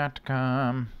told me not to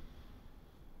come.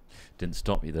 Didn't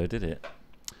stop you though, did it?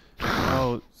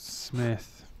 Oh,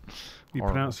 Smith. You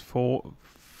Horrible. pronounced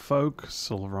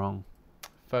Folksel wrong.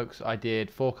 Folks, I did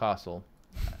forecastle.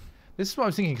 This is what I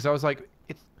was thinking because I was like,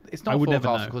 it's not I would never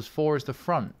forecastle know. because fore is the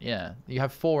front. Yeah, you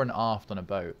have fore and aft on a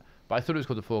boat, but I thought it was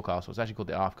called the forecastle. It's actually called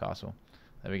the aft castle.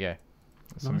 There we go.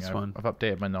 That's something Nice one. I've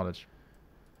updated my knowledge.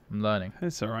 I'm learning.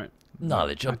 It's all right.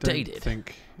 Knowledge I don't updated.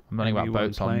 think I'm learning about anyone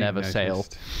boats I'll playing never sail.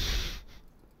 noticed.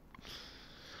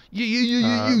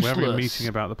 You We're having a meeting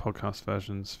about the podcast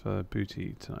versions for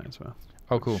Booty tonight as well.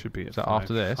 Oh, cool. Should be at Is that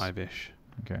after this? 5-ish.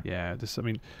 Okay. Yeah. I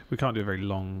mean, we can't do a very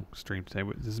long stream today.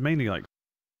 This is mainly like.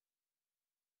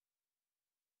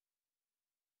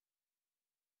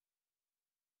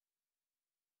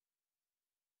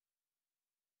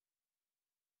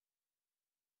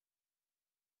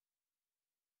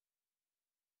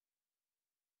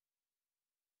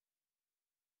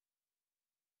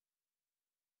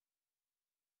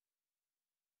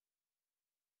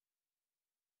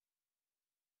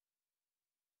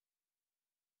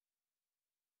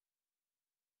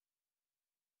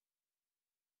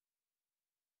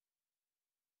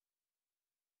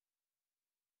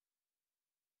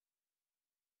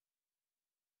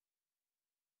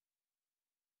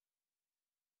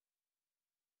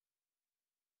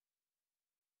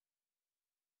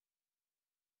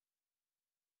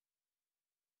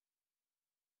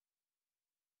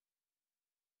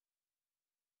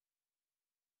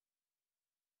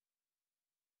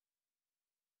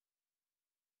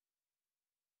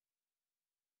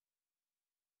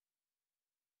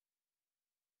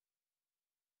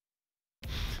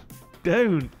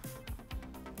 Don't.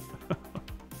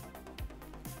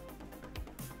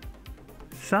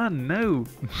 Son, no.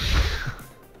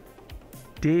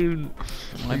 Don't.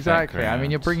 Exactly. I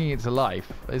mean, you're bringing it to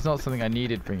life. It's not something I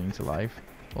needed bringing to life.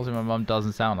 Also, my mum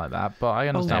doesn't sound like that, but I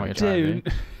understand what you're trying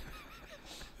to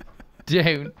do.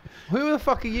 Don't. Who the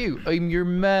fuck are you? I'm your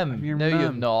mum. I'm your no, you're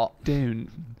mum. not.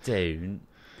 Don't.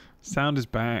 Sound is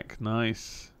back.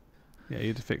 Nice. Yeah, you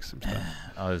had to fix some stuff.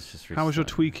 I was just. How was your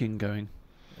restarting. tweaking going?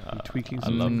 You tweaking I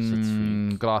some love things? to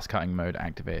tweak. Glass cutting mode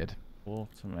activated.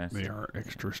 Automatic. They are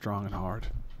extra strong and hard.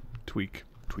 Tweak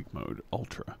mode,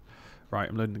 ultra. Right,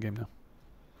 I'm loading the game now.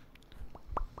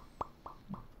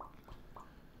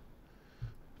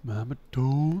 Mama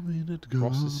told me not to go.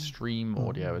 Ross's stream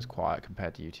audio is quiet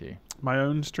compared to you two. My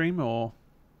own stream or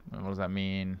What does that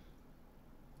mean?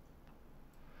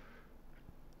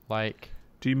 Like,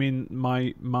 do you mean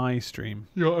my stream?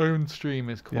 your own stream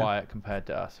is quiet compared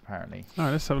to us, apparently. All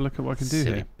right, let's have a look at what I can do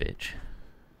Silly here. bitch.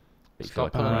 Big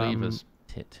Stop fella pulling levers.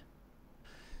 tit.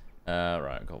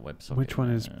 Right, I've got WebSocket. Which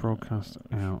one is broadcast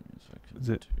out? Is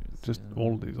it just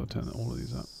all of these? I'll turn all of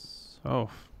these up. Oh,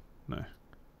 no.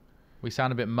 We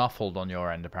sound a bit muffled on your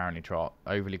end, apparently, Trott.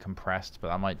 Overly compressed, but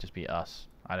that might just be us.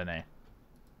 I don't know.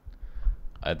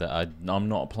 I'm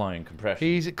not applying compression.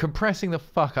 He's compressing the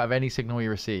fuck out of any signal he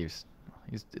receives.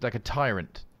 He's like a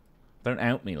tyrant. Don't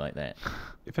out me like that.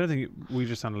 If anything, we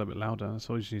just sound a little bit louder.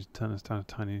 So we just need to turn this down a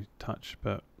tiny touch,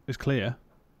 but it's clear.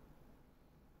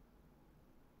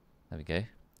 There we go.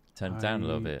 Turn it down a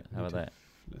little bit. How about that?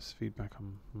 Let's feedback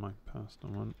on my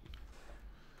personal one.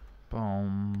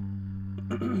 Boom,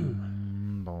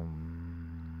 boom,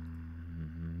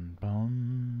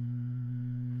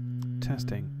 boom.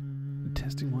 Testing.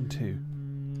 Testing 1 2.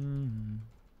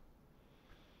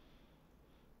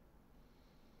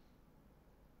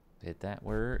 Did that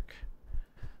work?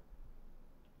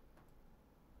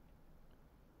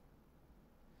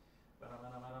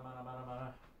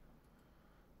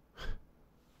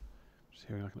 Just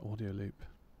hearing like an audio loop.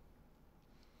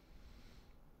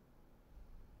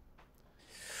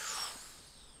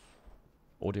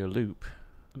 Audio loop.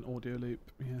 An audio loop,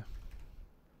 yeah.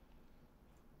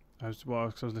 Cause I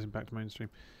was listening back to mainstream.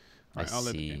 Right, I'll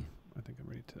load the game. I think I'm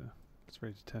ready to. It's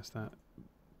ready to test that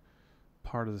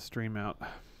part of the stream out.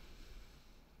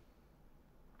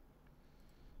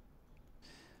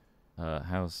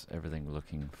 How's everything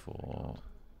looking for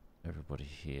everybody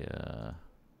here?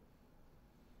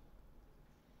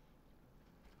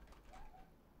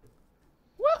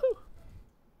 Woohoo!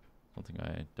 Something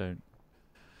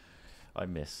I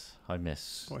miss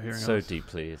What, hearing so us?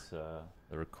 deeply is the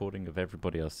recording of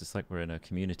everybody else. It's like we're in a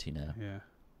community now. Yeah.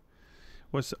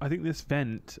 Well, I think this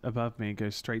vent above me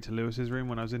goes straight to Lewis's room.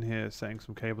 When I was in here setting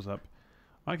some cables up,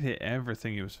 I could hear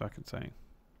everything he was fucking saying.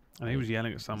 And he was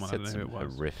yelling at someone. I don't know who it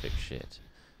was. Horrific shit.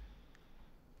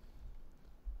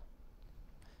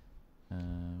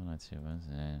 Let's see.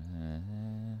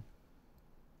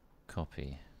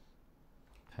 Copy.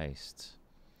 Paste.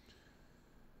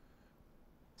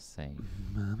 Save.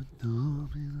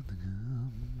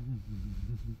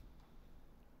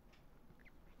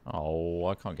 Oh,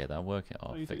 I can't get that working.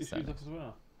 I'll you took fix your shoes that. off as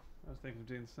well. I was thinking of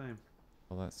doing the same.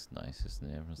 Well, that's nice, isn't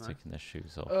it? Everyone's No. taking their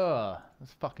shoes off. Ugh,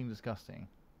 that's fucking disgusting.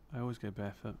 I always go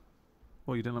barefoot.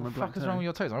 Well, you don't like What my the black fuck toe? is wrong with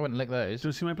your toes? I wouldn't lick those. Do you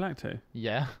want to see my black toe?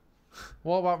 Yeah.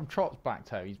 What about Trott's black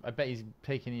toe? I bet he's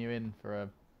taking you in for a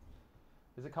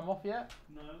Has it come off yet?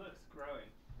 No, it looks growing.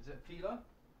 Is it a peeler?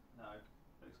 No,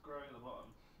 it's growing at the bottom.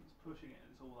 It's pushing it,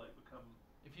 and it's all like become.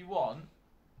 If you want,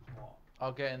 What?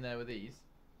 I'll get in there with these.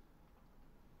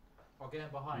 I'll get in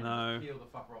behind No. and just peel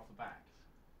the fucker off the back.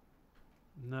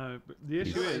 No, but the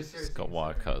issue Seriously, is, It's got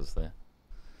wire cutters there.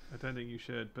 I don't think you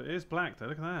should, but it is black though.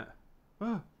 Look at that.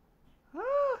 Oh.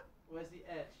 Ah. Where's the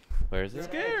edge? Where is Is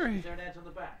it? there an Scary. edge? Is there an edge on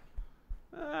the back?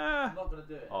 Ah. I'm not gonna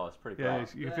do it. Oh, it's pretty Yeah,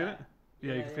 black. you can feel it.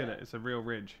 Yeah, you can feel yeah. it. It's a real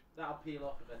ridge. That'll peel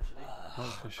off eventually.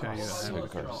 I'll just show Oh, you. so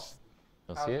that. gross. gross.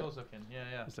 You'll How's see it? yours looking? Yeah,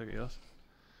 yeah. Let's look at yours.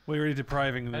 We're really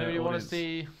depriving the Anybody want to audience.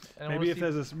 see? Maybe if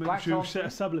there's a black should we tone set a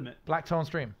sublimate. black toe on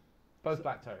stream. Both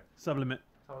black toe. Sublimate.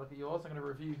 So I'll look at yours. I'm going to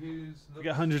review who's. If we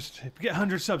get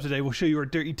 100 subs today, we'll show you our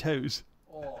dirty toes.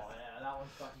 Oh yeah, that one's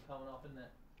fucking coming off, isn't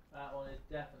it? That one is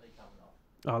definitely coming off.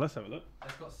 Oh, let's have a look.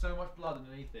 It's got so much blood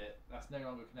underneath it. That's no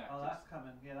longer connected. Oh, that's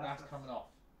coming. Yeah, that's coming off.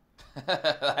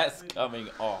 That's coming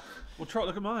off. Well, Trott,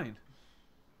 look at mine.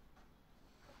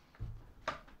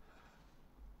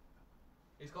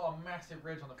 It's got a massive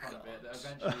ridge on the front of it that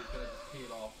eventually is going to just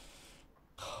peel off.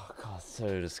 Oh god,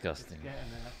 so disgusting.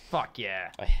 Getting there. Fuck yeah.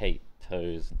 I hate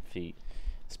toes and feet,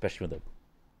 especially when they're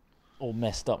all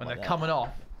messed up When like they're that. coming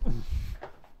off.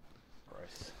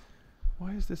 Gross.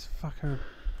 Why has this fucker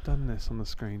done this on the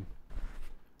screen?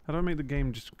 How do I make the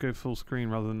game just go full screen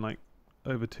rather than like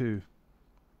over 2?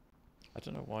 I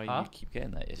don't know why Huh? you keep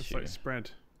getting that It's issue. like spread.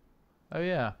 Oh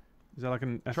yeah. Is that like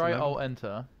an Try F11? Alt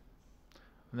Enter.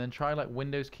 And then try like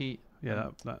Windows key. Yeah,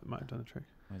 that might have done the trick.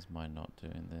 Why is mine not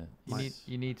doing the?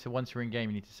 You need to, once you're in game,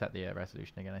 you need to set the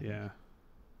resolution again. I think. Yeah.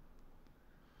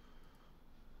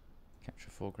 Capture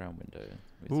foreground window.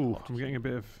 with Ooh, Alt I'm getting a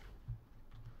bit of.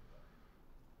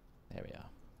 There we are.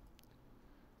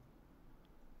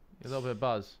 A little bit of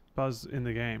buzz. Buzz in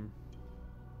the game.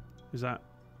 Is that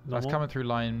normal? That's coming through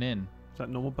line in. Is that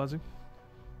normal buzzing?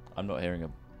 I'm not hearing a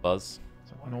buzz.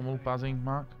 Is that normal buzzing,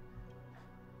 Mark?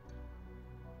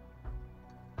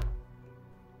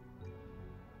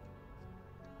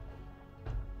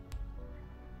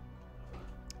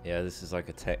 Yeah, this is like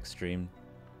a tech stream.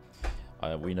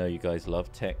 We know you guys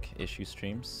love tech issue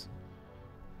streams,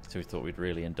 so we thought we'd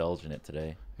really indulge in it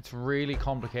today. It's really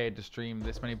complicated to stream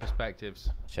this many perspectives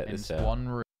Check in this out. one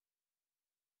room.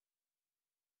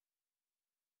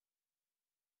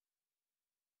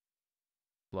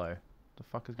 Slow. The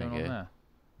fuck is going Okay. on there?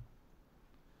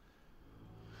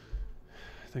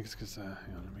 I think it's because. Hang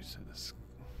on, let me set this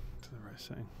to the right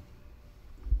setting.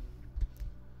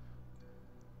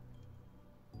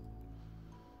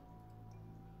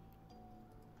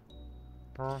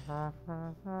 Right,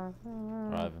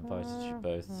 I've invited you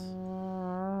both.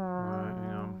 Right,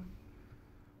 hang on.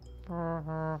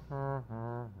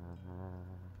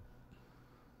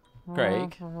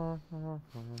 Craig?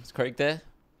 Is Craig there?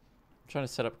 I'm trying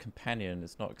to set up companion.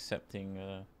 It's not accepting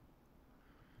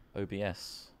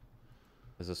OBS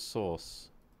as a source.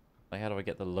 Like, how do I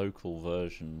get the local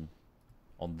version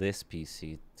on this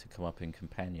PC to come up in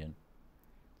companion?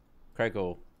 Craig,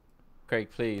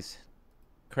 please.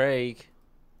 Craig.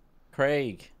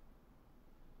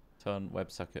 Turn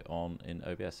WebSocket on in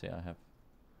OBS. Yeah, I have.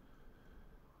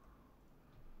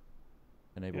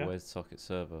 Enable Yeah. WebSocket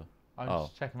server. I'm Oh.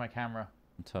 just checking my camera.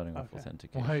 I'm turning off Okay.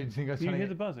 authentication. Why do you think I was Can you trying hear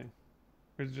to the buzzing?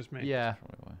 Or is it just me? Yeah. That's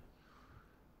probably why.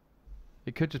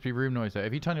 It could just be room noise though.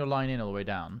 If you turn your line in all the way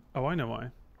down, Oh, I know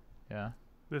why. yeah.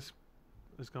 This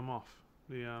has come off.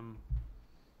 The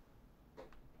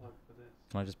plug for this.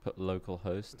 Can I just put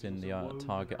localhost in the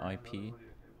target IP?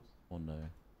 Or no?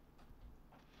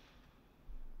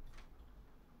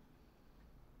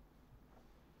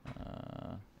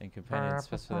 In companion,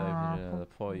 specify the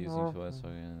port using for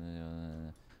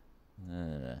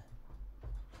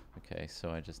okay,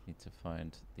 so I just need to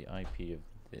find the IP of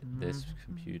this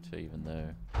computer, even though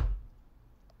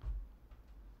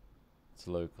it's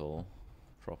local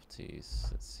properties.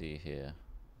 Let's see here.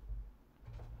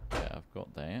 Yeah, I've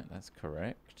got that. That's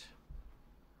correct.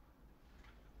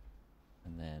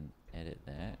 And then edit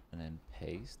that, and then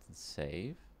paste and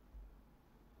save.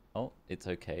 Oh, it's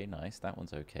okay. Nice. That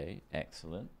one's okay.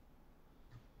 Excellent.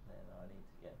 Then I need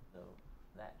to get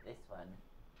this one.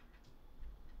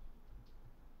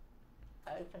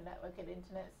 Open network and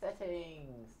internet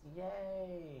settings.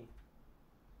 Yay!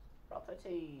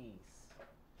 Properties.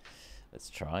 Let's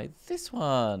try this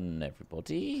one,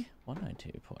 everybody.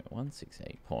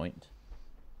 192.168.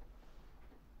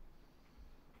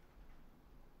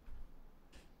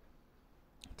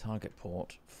 Target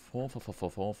port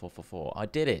 4444444. I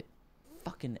did it.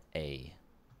 Fucking A.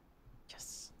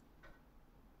 Yes.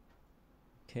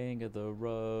 King of the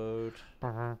road.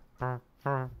 Has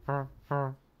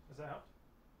that helped?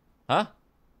 Huh?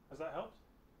 Has that helped?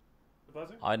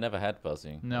 Buzzing? I never had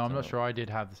buzzing. No, I'm not sure I did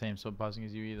have the same sort of buzzing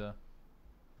as you either.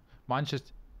 Mine's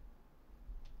just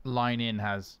line in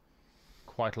has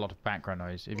quite a lot of background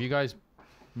noise. If you guys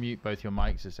mute both your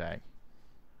mics a sec.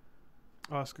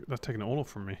 Oh, that's taking it all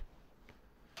from me.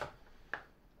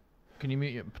 Can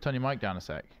you turn your mic down a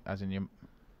sec? As in your...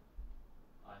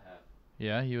 I have.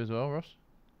 Yeah, you as well, Ross?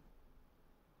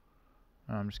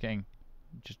 Oh, I'm just getting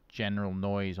just general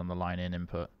noise on the line in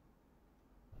input.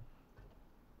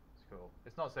 It's cool.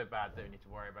 It's not so bad that we need to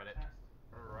worry about it.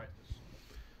 Alright.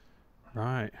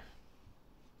 Right.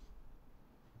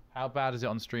 How bad is it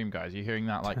on stream, guys? Are you hearing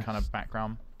that like kind of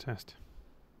background? Test.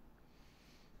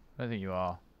 I don't think you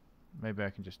are. Maybe I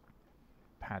can just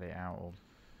pad it out or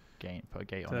put a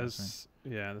gate on it.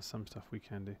 There's some stuff we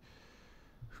can do.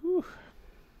 Whew.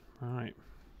 Right.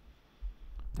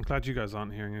 I'm glad you guys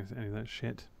aren't hearing any of that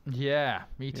shit. Yeah,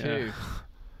 me too. Yeah.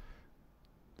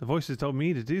 The voices told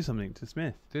me to do something to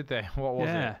Smith. Did they? What was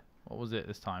Yeah. it? What was it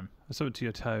this time? Something to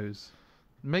your toes.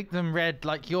 Make them red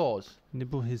like yours.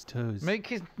 Nibble his toes. Make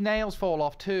his nails fall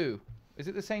off too. Is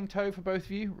it the same toe for both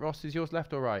of you? Ross, is yours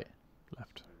left or right?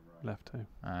 Left. Left toe.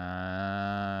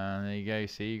 There you go.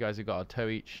 See, you guys have got a toe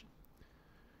each.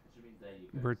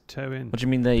 We're toe in. What do you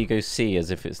mean there you go see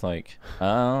as if it's like,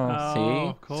 Oh, see?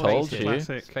 of course. Told Fated. you.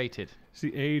 Classic. It's fated. It's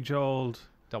the age-old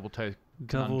Double toe.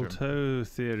 double conundrum. toe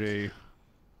theory.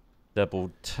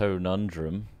 Double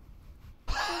toe-nundrum.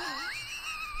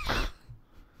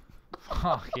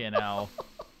 Fucking hell.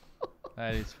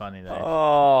 That is funny though.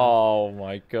 Oh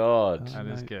my god. That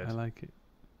is good. I like it.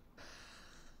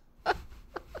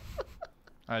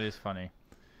 That is funny.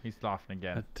 He's laughing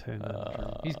again. A toe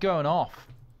nundrum. He's going off.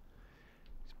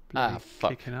 Bloody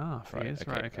fuck. Kicking off. Right, He is.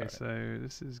 okay, Right. Okay. alright. So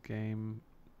this is game.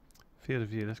 Field of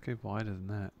view. Let's go wider than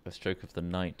that. The stroke of the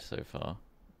night so far.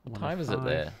 What 1 time of is it 5.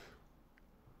 there?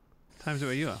 Time is it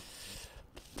where you are?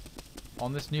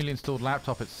 On this newly installed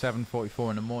laptop, it's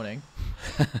 7:44 in the morning.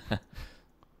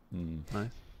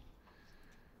 Nice.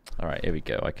 Alright, here we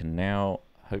go. I can now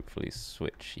hopefully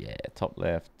switch. Yeah, top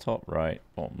left, top right,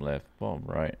 bottom left, bottom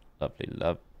right. Lovely,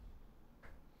 love.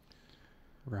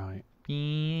 Right.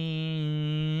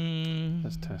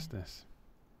 Let's test this.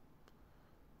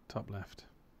 Top left.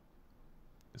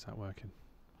 Is that working?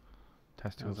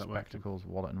 Testicles, How's that working? spectacles,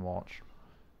 wallet and watch.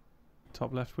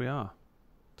 Top left we are.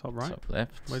 Top right? Top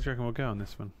left. Where do you reckon we'll go on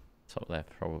this one? Top left,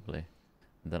 probably.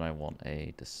 And then I want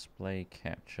a display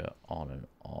capture on and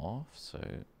off. So,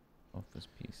 Office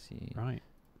PC. Right.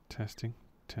 Testing.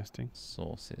 Testing.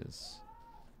 Sources.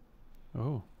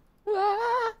 Oh.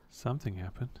 Something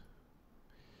happened.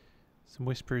 Some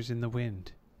whispers in the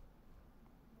wind.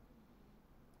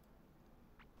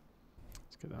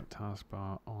 Let's get that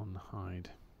taskbar on hide.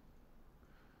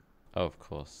 Oh, of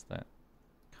course, that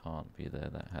can't be there.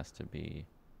 That has to be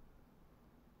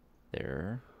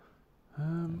there.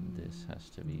 And this has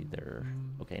to be there.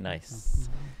 Okay, nice.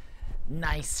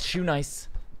 Nice. Shoe nice.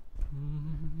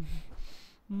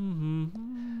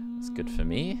 It's good for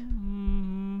me.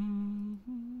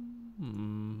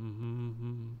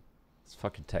 It's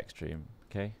fucking tech stream,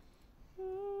 okay?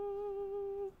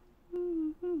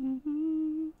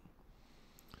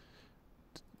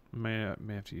 May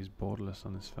have to use borderless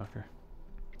on this fucker.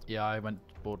 Yeah, I went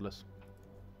borderless.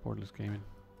 Borderless gaming.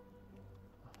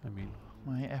 I mean,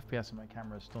 My FPS on my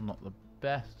camera is still not the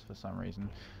best for some reason,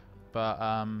 but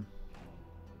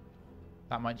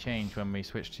that might change when we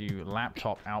switch to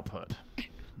laptop output.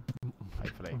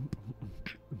 Hopefully.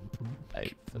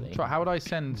 Hopefully. Trott, how would I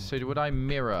send? So would I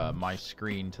mirror my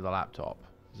screen to the laptop?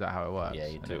 Is that how it works? Yeah,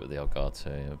 you do it with the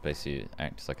Elgato. It basically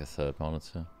acts like a third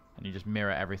monitor. And you just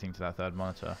mirror everything to that third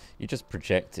monitor. You just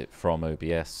project it from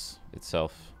OBS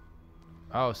itself.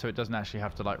 Oh, so it doesn't actually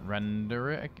have to like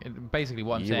render it. Basically,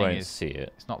 what I'm You saying won't is, see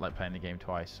it. it's not like playing the game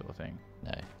twice, sort of thing,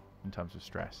 No. in terms of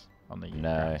stress on the No.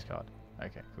 graphics card.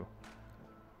 Okay, cool.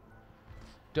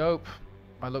 Dope.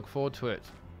 I look forward to it.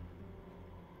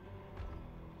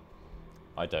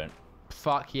 I don't.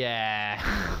 Fuck yeah.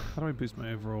 how do I boost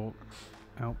my overall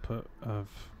output of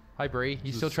Hi, Bree.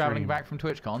 You The still traveling stream. back from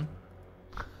TwitchCon?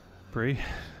 Bree?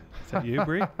 Is that you,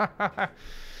 Bree?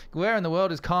 Where in the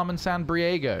world is Carmen San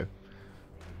Briego?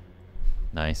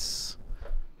 Nice.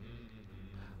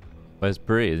 Where's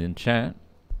Bree? In chat?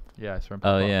 Yeah, it's from.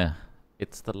 Oh, yeah.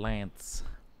 It's the Lance.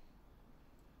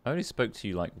 I only spoke to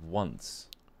you like once.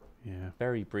 Yeah.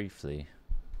 Very briefly.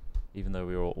 Even though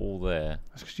we were all there.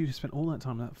 That's because you spent all that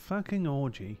time in that fucking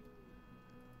orgy.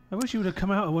 I wish you would have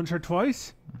come out once or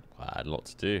twice. Well, I had a lot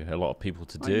to do. A lot of people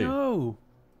to I do. know.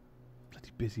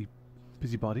 Bloody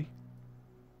busybody.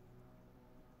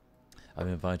 I've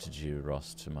invited you,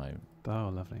 Ross, to my... Oh,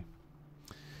 lovely.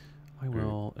 I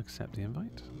will accept the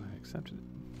invite. I accepted it.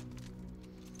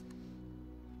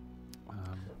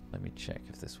 Let me check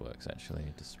if this works actually.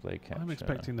 Display capture. I'm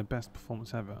expecting the best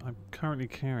performance ever. I'm currently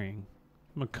carrying...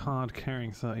 I'm a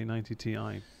card-carrying 3090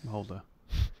 Ti holder.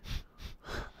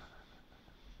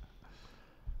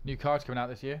 New cards coming out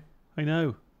this year. I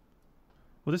know.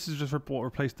 Well, this is just what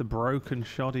replaced the broken,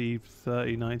 shoddy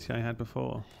 3090 I had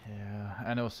before. Yeah,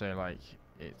 and also like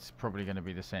it's probably going to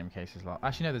be the same case as last.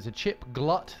 Actually, no, there's a chip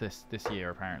glut this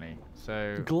year apparently.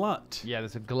 So Glut. yeah,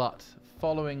 there's a glut.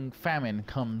 Following famine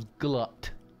comes glut.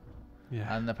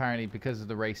 Yeah. And apparently, because of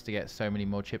the race to get so many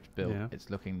more chips built, Yeah. it's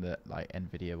looking that like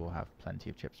Nvidia will have plenty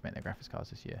of chips to make their graphics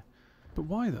cards this year. But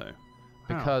why though?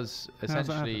 How? Because How's that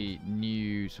essentially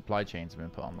new supply chains have been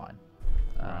put online.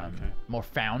 Right, okay. More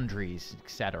foundries,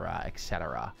 etc.,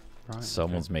 etc. Right.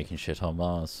 Someone's making shit on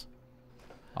Mars,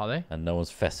 Are they? and no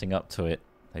one's fessing up to it.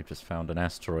 They've just found an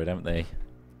asteroid, haven't they?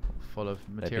 Full of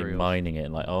They've materials. been mining it,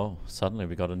 and like, oh, suddenly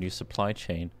we got a new supply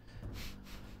chain.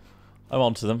 I'm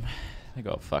onto them. They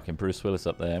got fucking Bruce Willis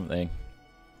up there, haven't they?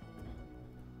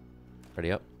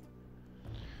 Ready up?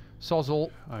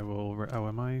 Sozzle. I will. Oh,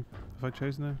 am I? Have I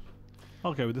chosen a?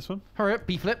 I'll go with this one. Hurry up,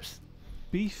 beef lips.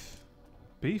 Beef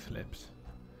lips.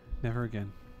 Never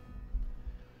again.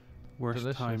 Worst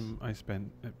Delicious. time I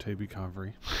spent at Toby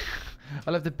Carvery.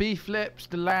 I love the beef lips,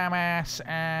 the lamb ass,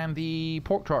 and the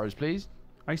pork trotters, please.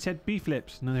 I said beef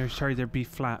lips. No, they're beef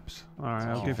flaps. All right,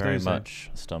 I'll Thank you give very those a-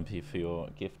 much, Stumpy, for your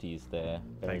gifties there.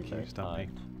 Very, Thank you, very Stumpy.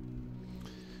 kind.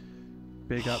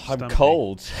 Big up. I'm Stumpy.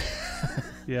 cold.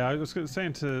 Yeah, I was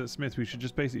saying to Smith we should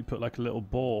just basically put like a little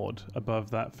board above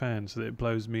that fan so that it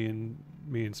blows me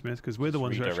and Smith because we're the Just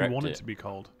ones who actually redirect want it it. to be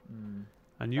cold. Mm.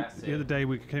 And you, That's the other it. day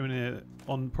we came in here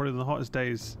on probably the hottest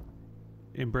days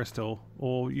in Bristol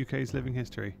or UK's living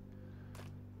history,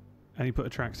 and he put a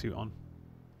tracksuit on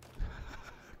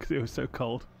because it was so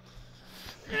cold.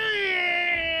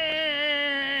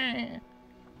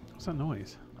 What's that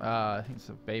noise? I think it's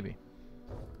a baby.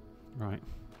 Right.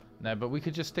 No, but we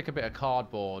could just stick a bit of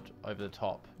cardboard over the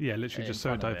top. Yeah, literally In just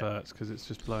so it front of it. diverts because it's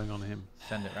just blowing on him.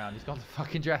 Send it round. He's got the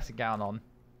fucking dressing gown on.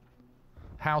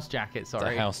 House jacket,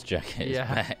 sorry. The house jacket is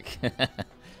Yeah. back.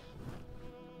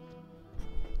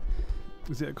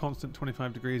 Is it a constant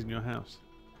 25 degrees in your house?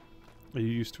 Are you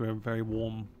used to a very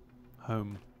warm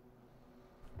home?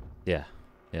 Yeah,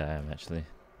 I am actually.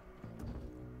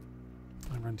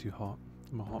 I run too hot.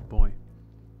 I'm a hot boy.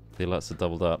 The alerts are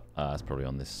doubled up. Ah, it's probably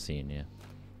on this scene, yeah.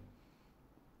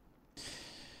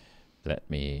 Let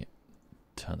me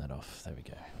turn that off. There we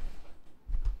go.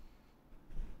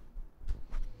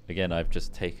 Again, I've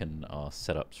just taken our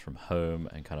setups from home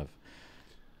and kind of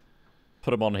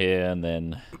put them on here, and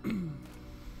then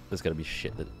there's going to be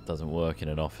shit that doesn't work in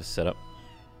an office setup.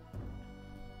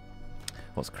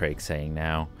 What's Craig saying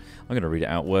now? I'm going to read it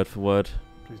out word for word.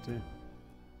 Please do.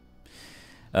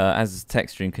 As a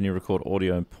text stream, can you record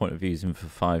audio and point of views in for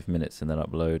 5 minutes and then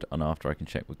upload? And after I can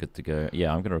check we're good to go.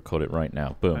 Yeah, I'm going to record it right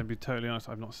now. Boom. I'd be totally honest,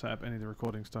 I've not set up any of the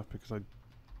recording stuff because I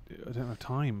don't have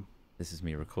time. This is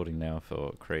me recording now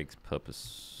for Craig's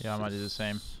purpose. Yeah, I might do the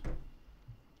same.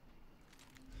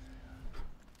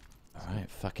 Alright,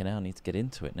 fucking hell, I need to get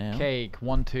into it now. Cake,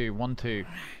 1 2 1 2.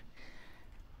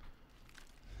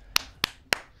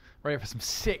 Ready for some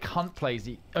sick hunt plays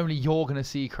that only you're gonna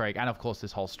see, Craig, and of course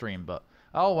this whole stream. But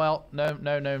oh well, no,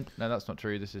 that's not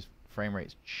true. This is frame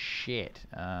rate's shit.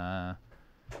 Okay,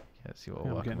 let's see what Yeah, we're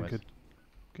we're working getting with.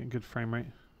 getting good frame rate.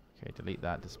 Okay, delete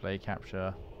that display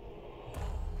capture.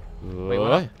 Wait,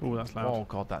 what? Oh, that's loud. Oh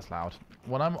god, that's loud.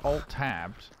 When I'm alt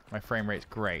tabbed, my frame rate's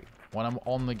great. When I'm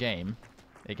on the game,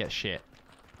 it gets shit.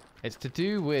 It's to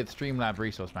do with Streamlab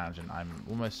Resource Management. I'm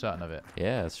almost certain of it.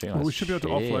 Yeah, Streamlabs. Well, we should be able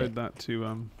to offload that to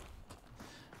laptop.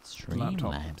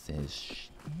 Streamlabs is shit.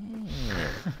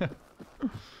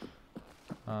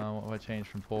 What have I changed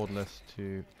from borderless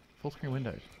to full screen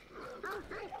Windows?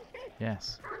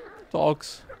 Yes.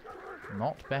 Dogs.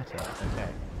 Not better. Okay.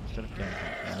 Instead of game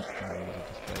capture, I'm going to use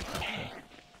a display capture.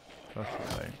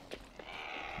 Percival way.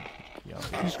 You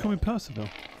just call me Percival.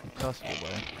 Percival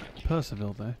way.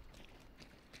 Percival there.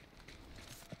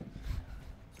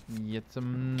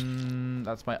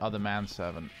 That's my other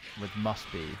manservant with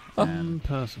must be. And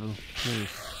Percival, please.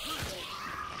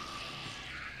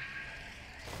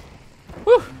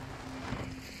 Woo!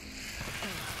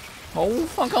 Oh,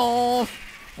 fuck off!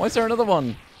 Why is there another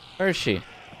one? Where is she?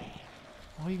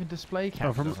 oh, even display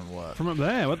capture doesn't work. From up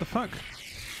there, what the fuck?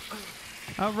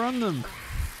 Outrun them!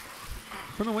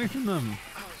 Run away from them!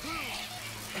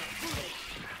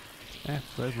 F,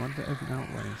 those run to open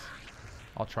outways.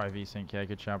 I'll try VSync. Yeah,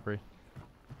 good shout, Bree.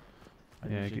 I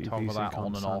Yeah, usually get your toggle that VSync on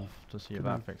on, and son. off to see if Get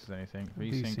that that fixes anything.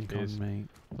 VSync VSync is. on, mate.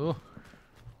 Oh,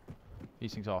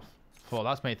 V-Sync's off. Oh,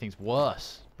 that's made things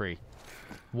worse, Bree.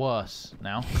 Worse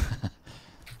now.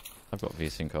 I've got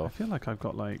V-Sync I off. feel like I've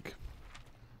got like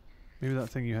maybe that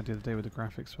thing you had the other day with the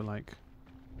graphics were like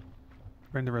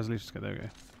render resolution. There we go.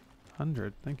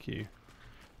 100. Thank you.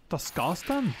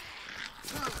 Disgusting.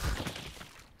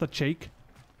 The cheek.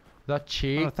 The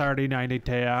cheek. A 3090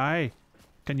 Ti.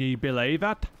 Can you believe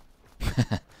it?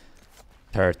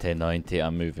 3090.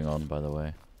 I'm moving on, by the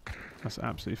way. That's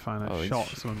absolutely fine. I Oh, shot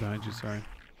someone behind you. Sorry.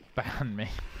 Ban me.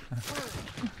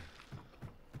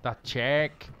 The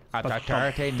cheek. At the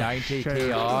 3090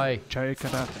 Ti. Check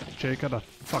of that. Check of the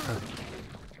fucker.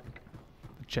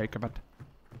 Check of it.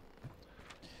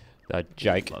 The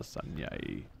Jake.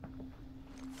 Lasagna.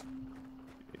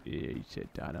 You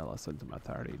sit down and listen to my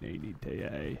 3090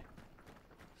 Ti.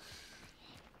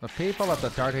 The people at the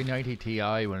 3090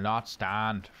 Ti will not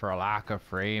stand for a lack of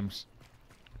frames.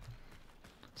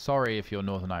 Sorry if you're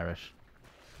Northern Irish.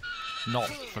 Not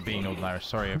for being Northern Irish.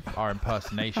 Sorry if our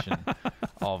impersonation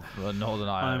of Northern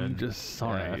Ireland. I'm just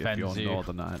sorry if offends you're you.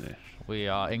 Northern Irish. We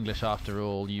are English after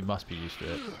all. You must be used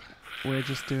to it. We're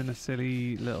just doing a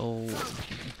silly little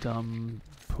dumb,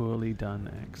 poorly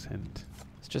done accent.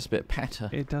 It's just a bit patter.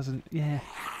 It doesn't. Yeah.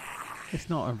 It's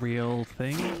not a real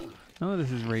thing. None of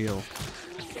this is real.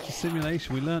 It's a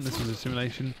simulation. We learned this was a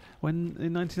simulation when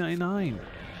in 1999,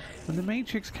 when The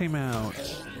Matrix came out.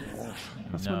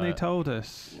 That's when they told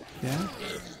us. Yeah.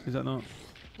 Is that not?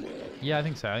 Yeah, I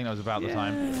think so. I think that was about the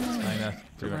time. I think that's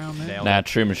pretty Around much there. nailed Nah, it.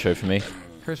 Truman Show for me.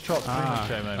 Chris Trott's Truman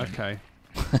Show moment. Okay.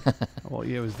 What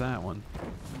year was that one?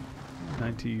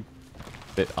 90.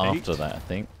 Bit after that, I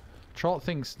think. Trott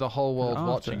thinks the whole world's after.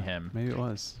 watching him. Maybe it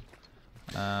was.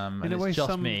 And In a it's way,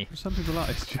 just me. some people are.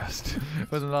 It's just.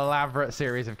 With an elaborate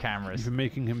series of cameras. You've been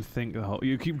making him think the whole.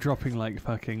 You keep dropping like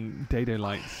fucking dado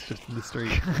lights just in the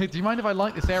street. Do you mind if I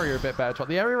light this area a bit better, Trott?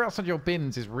 The area outside your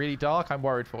bins is really dark. I'm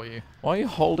worried for you. Why are you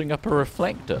holding up a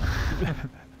reflector?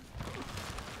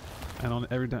 And on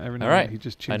every night Alright, he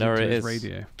just I tunes know into where it his is.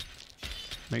 radio.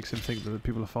 Makes him think that the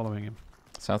people are following him.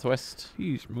 Southwest.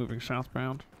 He's moving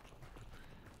southbound.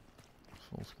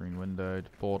 Full screen windowed,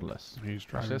 borderless. He's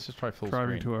Actually, driving, let's just try full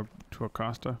driving screen. to a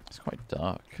Costa. It's quite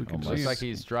dark. We can almost. see Looks it. like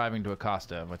he's driving to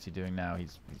Acosta. What's he doing now?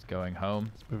 He's going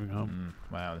home. He's moving home.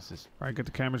 Wow, this is. Right, get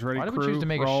the cameras ready. Why did crew, we choose to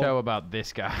make roll. a show about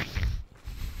this guy?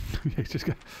 Yeah, he's just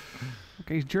got.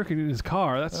 Okay, he's jerking in his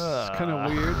car. That's kind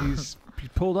of weird. He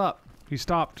pulled up. He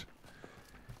stopped.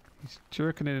 He's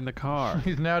jerking it in the car.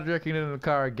 He's now jerking it in the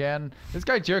car again. This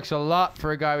guy jerks a lot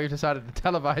for a guy we've decided to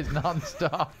televise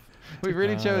non-stop. We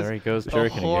really chose There he goes a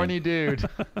jerking horny again. dude.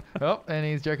 Oh, and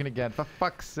he's jerking again. For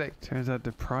fuck's sake. Turns out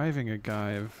depriving a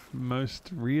guy of most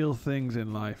real things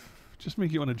in life just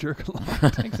make you want to jerk a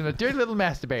lot. Makes him a dirty little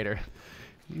masturbator.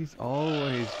 He's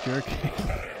always jerking.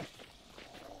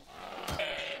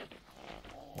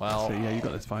 Well, So yeah, you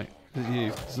got this fight. This is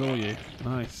you. This is all you.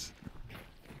 Nice.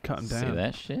 Cut him down. See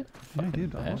that shit? Yeah, I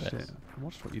did. I Fucking watched badass. it. I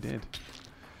watched what you did.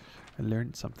 I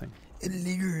learned something.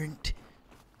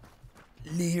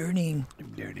 Learning.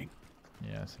 I'm learning.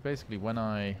 yeah, so basically when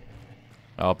I...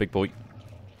 Oh, big boy.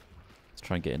 Let's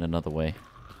try and get in another way.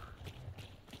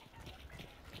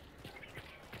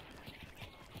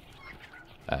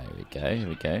 Here we go. Here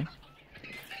we go.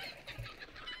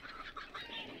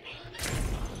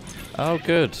 Oh,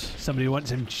 good. Somebody want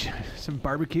some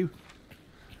barbecue?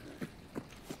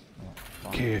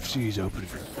 KFC's open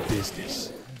for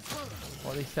business.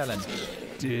 What are they selling?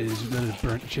 There's those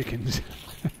burnt chickens.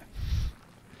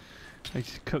 I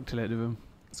just cooked a lot of them.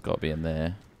 It's got to be in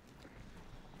there.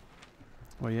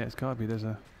 Well, yeah, it's gotta be. There's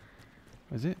a.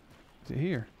 Is it? Is it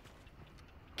here?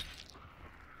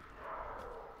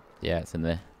 Yeah, it's in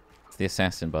there. It's the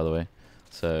assassin, by the way.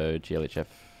 So, GLHF.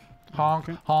 Honk,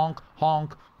 Okay. honk,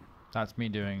 honk. That's me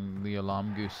doing the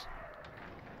alarm goose.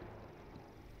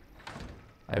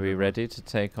 Are we ready to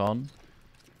take on?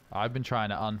 I've been trying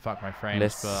to unfuck my frames,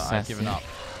 Let's but I've given up.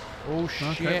 Oh, shit.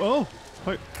 Okay. Oh!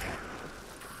 Wait.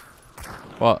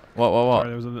 What? Sorry,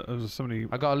 there was somebody.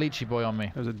 I got a lychee boy on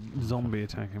me. There was a zombie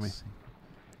attacking me.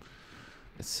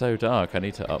 It's so dark. I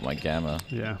need to up my gamma.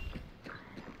 Yeah.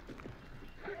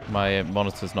 My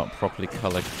monitor's not properly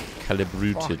calibrated.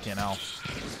 Fucking hell.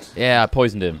 Yeah, I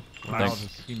poisoned him. Wow, Thanks.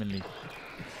 just humanly.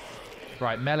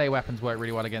 Right, melee weapons work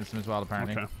really well against him as well,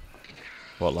 apparently. Okay.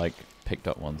 What, like picked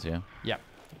up ones? Yeah.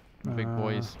 The big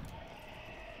boys.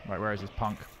 Right, where is this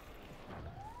punk?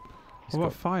 He's What about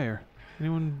got- fire?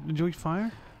 Anyone enjoy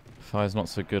fire? Fire's not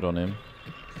so good on him.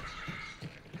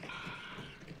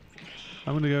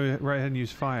 I'm gonna go right ahead and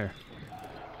use fire.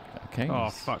 Okay. Oh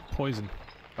fuck! Poison.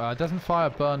 Doesn't fire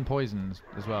burn poisons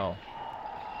as well?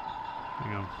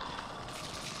 Hang on.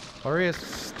 Or he is.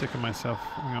 Sticking myself.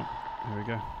 Hang on. Here we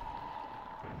go.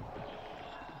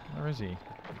 Where is he?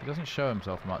 He doesn't show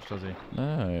himself much, does he?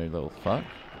 No, little fuck.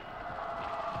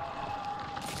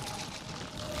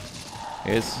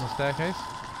 Here's On the staircase?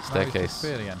 No, he's staircase.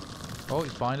 disappeared again. Oh,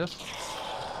 he's behind us.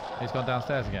 He's gone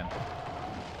downstairs again.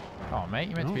 Oh, mate,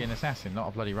 you're meant to be an assassin, not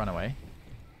a bloody runaway.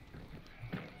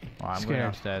 Alright, I'm going Scared.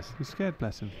 downstairs. He's scared,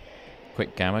 bless him.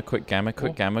 Quick gamma, quick gamma,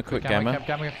 quick gamma, quick gamma.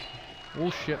 Gamma.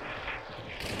 Oh, shit.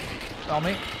 Oh,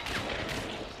 me.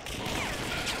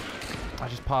 I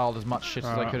just piled as much shit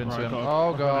as I could into him.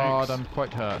 Oh, God, I'm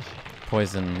quite hurt.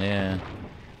 Poison, yeah.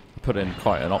 Put it in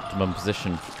quite an optimum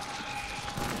position.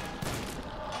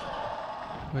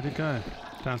 Where'd it go?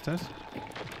 Downstairs?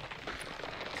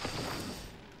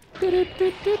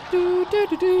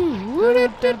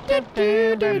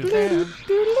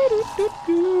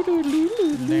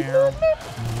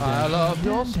 I love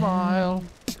your smile.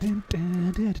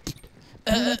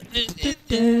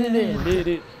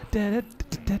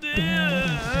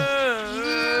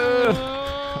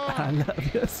 I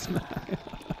love your smile.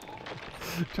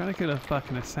 Trying to kill a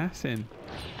fucking assassin.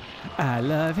 I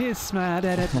love his smile.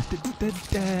 Body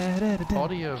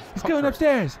of He's going cockroach.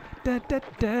 upstairs. Got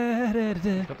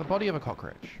the body of a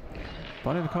cockroach.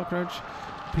 Body of a cockroach.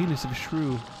 Penis of a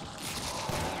shrew.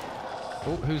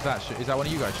 Oh, who's that? Is that one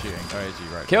of you guys shooting? Oh, is he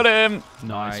right? Killed him!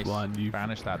 Nice one. You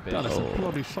Banish that bitch. done us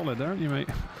bloody solid there, aren't you, mate?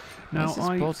 Now Where's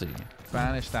his body?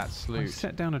 Banish that I sloot.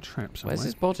 set down a trap somewhere. Where's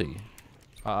his body?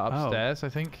 Upstairs, I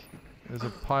think. There's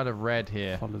a pile of red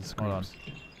here. Follow the Hold on.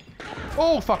 screams.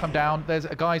 Oh, fuck, I'm down. There's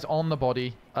a guy's on the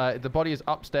body. The body is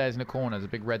upstairs in the corner. There's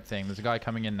a big red thing. There's a guy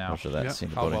coming in now. Roger that, Yep. seen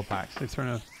the Oh, body. well packed. They've thrown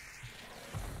a...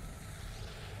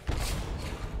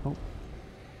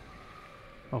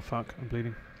 Oh, fuck. I'm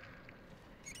bleeding.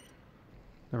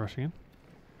 They're rushing in.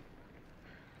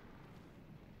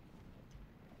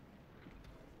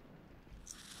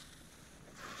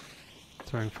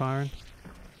 Throwing fire in.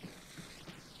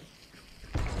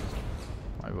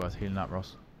 Might be worth healing up,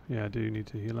 Ross. Yeah, I do need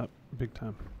to heal up big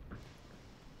time.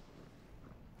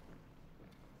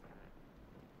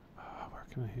 Where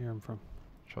can I hear him from?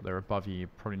 Shot they're above you. You're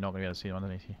probably not going to be able to see them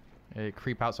underneath you.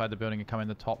 Creep outside the building and come in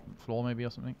the top floor maybe or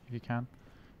something, if you can.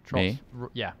 Me?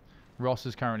 Yeah. Ross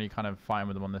is currently kind of fighting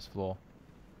with them on this floor.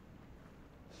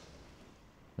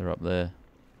 They're up there.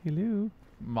 Hello.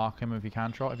 Mark him if you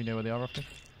can, Trott, if you know where they are roughly.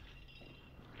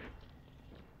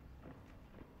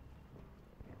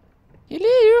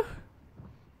 Hello!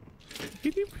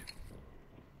 Philip.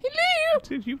 Hello!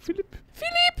 Did you, Philip?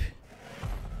 Philip!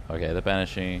 Okay, they're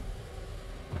banishing.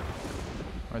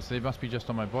 Right, so they must be just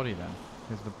on my body then.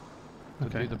 Because to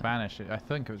Okay. do the banish, I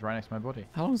think it was right next to my body.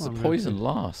 How long does Well, the I'm poison gonna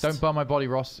last? Don't burn my body,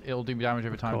 Ross. It'll do damage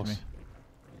over time to me.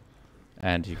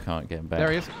 And you can't get him back.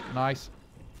 There he is. Nice.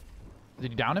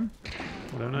 Did you down him?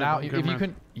 I don't know. Now, I'm if going you round.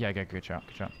 can... Yeah, good shot.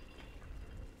 Good shot.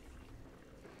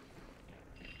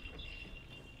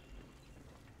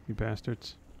 You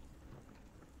bastards.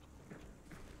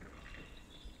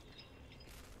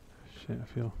 Shit, I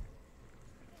feel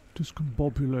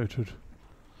discombobulated.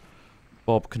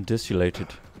 Bob condisulated.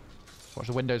 Watch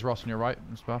the windows, Ross, on your right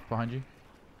and stuff behind you.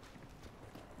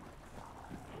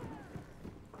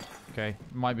 Okay,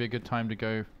 might be a good time to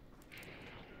go.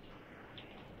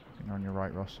 I think you're on your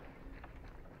right, Ross.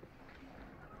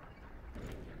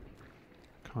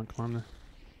 Can't climb there.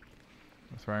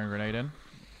 I'm throwing a grenade in.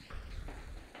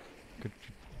 Good.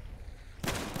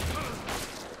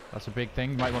 That's a big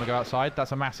thing. You might want to go outside.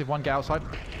 That's a massive one. Get outside.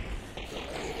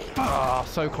 Ah,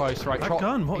 so close. Right, That Trott,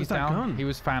 gun? What he's was that down. gun? He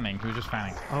was fanning. He was just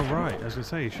fanning. Oh, right. I was going to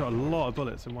say, he shot a lot of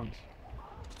bullets at once.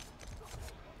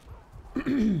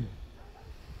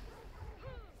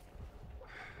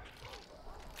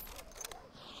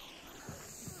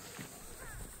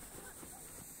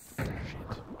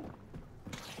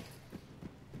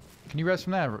 Can you res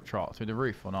from there, Trott, through the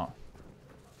roof or not?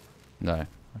 No.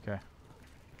 Okay.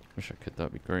 Wish I could.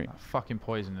 That'd be great. That fucking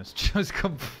poison has just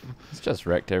come. It's just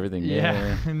wrecked everything.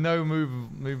 Yeah, no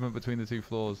movement between the two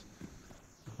floors,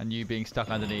 and you being stuck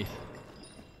underneath.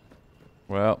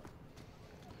 Well.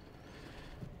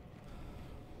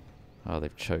 Oh,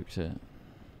 they've choked it.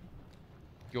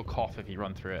 You'll cough if you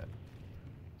run through it.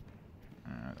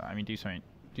 I mean, do something.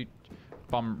 Do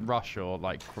bum rush or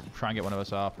like try and get one of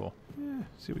us up or. Yeah,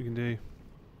 see what we can do.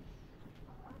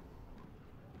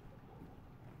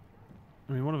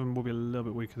 I mean, one of them will be a little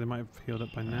bit weaker. They might have healed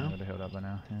up by now. They're healed up by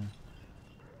now. Yeah.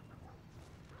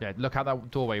 Yeah. Look out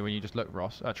that doorway when you just look,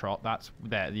 Ross. Trott. That's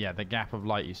there. Yeah, the gap of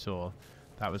light you saw.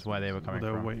 That was where they were coming They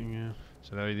were from. waiting, yeah.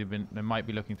 So they might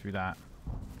be looking through that.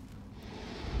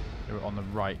 They were on the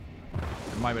right.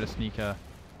 They might be able to sneak a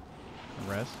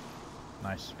res.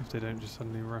 Nice. If they don't just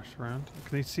suddenly rush around.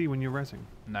 Can they see when you're rezzing?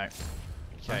 No. Okay.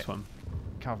 Nice one.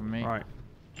 Cover me. Right.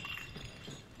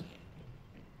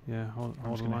 Yeah, hold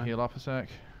I'm just the gonna line. heal up a sec.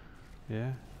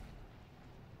 Yeah.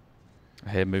 I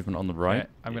hear movement on the right. Okay,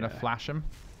 I'm gonna flash him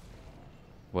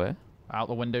Where? out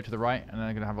the window to the right, and then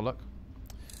I'm gonna have a look.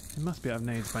 It must be out of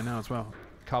nades by now as well.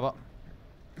 Cover.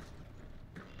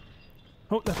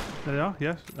 Oh, there they are.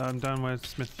 Yes, down where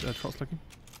Smith Trott's looking.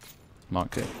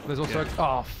 Mark it. There's also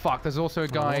oh fuck. There's also a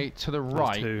guy to the There's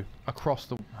right two. across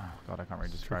the. Oh god, I can't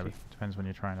really describe it. Tricky. Depends when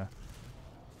you're trying to.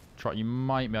 Trot, you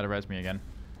might be able to res me again.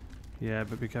 Yeah,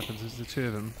 but be careful. There's the two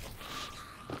of them.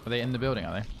 Are they in the building?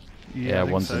 Are they? Yeah, I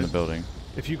think one's so. in the building.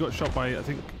 If you got shot by, I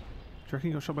think. Do you reckon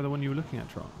you got shot by the one you were looking at,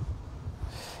 Trot?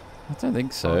 I don't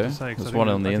think so. Hard to say, 'cause I There's think one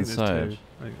on the I think there's inside. two.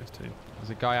 I think there's two. There's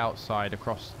a guy outside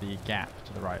across the gap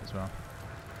to the right as well.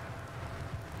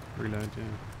 Reload, yeah.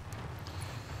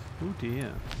 Oh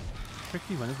dear.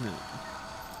 Tricky one, isn't it?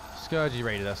 Scourgy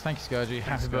raided us. Thank you, Scourgy.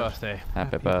 Happy Scourge. birthday.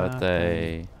 Happy Happy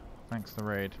birthday. Thanks for the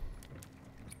raid.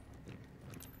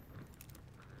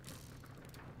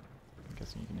 I'm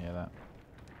guessing you can hear that.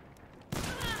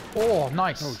 Oh,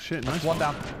 nice. Oh shit, nice One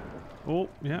down. Oh,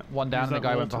 yeah. One down, Use and the that guy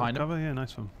wall went to behind him. cover. Yeah,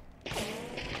 nice one.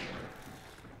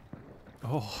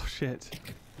 Oh shit.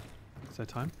 Is there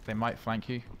time? They might flank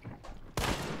you.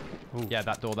 Ooh. Yeah,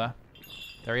 that door there.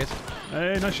 There he is.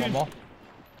 Hey, nice One shoot. more.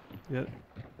 Yeah.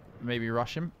 Maybe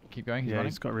rush him. Keep going. He's Yeah,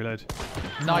 running. he's got to reload.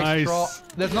 Nice, Trot.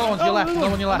 There's no one to your Oh, left. no, No no.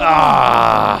 one on your left.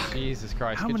 Ah! Jesus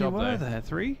Christ. How Good many job, were though. there?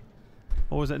 3?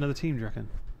 Or was it another team, do you reckon?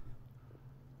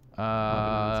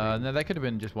 No, they could have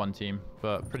been just one team,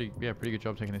 but pretty good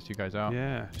job taking those two guys out.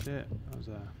 Yeah, shit. That was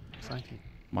exciting.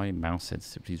 My mouse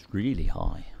sensitivity is really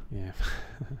high. Yeah.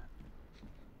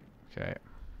 Okay.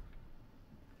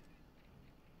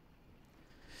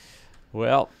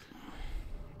 Well,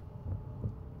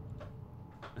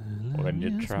 when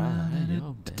you try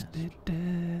your best.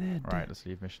 Alright, let's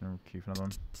leave mission and queue for another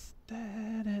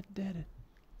one.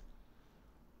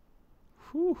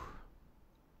 Whew.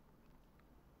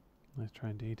 Nice try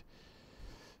indeed.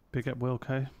 Big up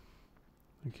Wilco.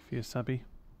 Thank you for your subby.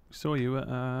 Saw you at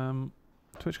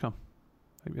TwitchCon. Hope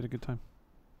you had a good time.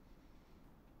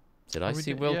 Did I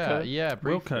see Yeah, Wilco? yeah,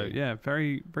 briefly. Wilco, yeah,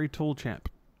 very, very tall chap.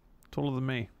 Taller than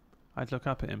me. I'd look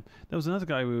up at him. There was another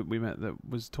guy we met that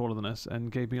was taller than us and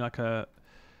gave me like a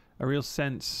real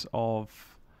sense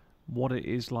of what it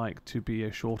is like to be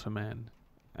a shorter man.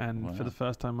 And for Wow. the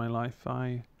first time in my life,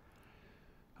 I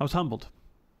was humbled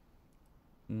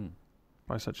Mm.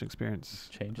 by such an experience.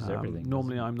 Changes everything.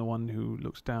 Normally, doesn't it? I'm the one who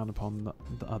looks down upon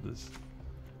the others,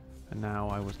 and now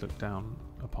I was looked down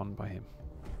upon by him.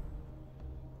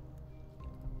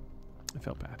 I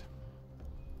felt bad.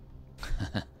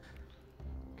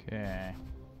 Okay.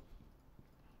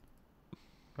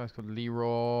 Guy's called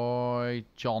Leroy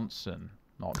Johnson,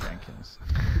 not Jenkins.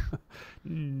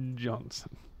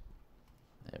 Johnson.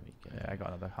 There we go. Yeah, I got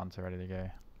another hunter ready to go.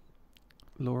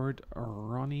 Lord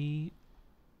Ronnie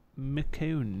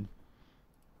McCoon.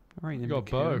 All right, You then, got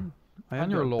a bow. McCoon. I And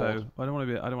have you're got a lord. bow. I don't want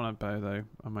to be. I don't want a bow though.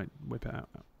 I might whip it out,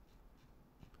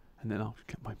 and then I'll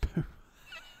get my bow.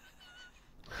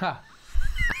 Ha!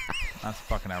 That's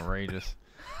fucking outrageous.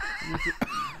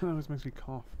 That always makes me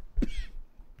cough.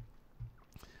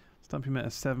 Stumpy met a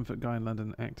 7-foot guy in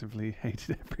London. Actively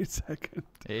hated every second.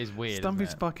 It is weird. Stumpy's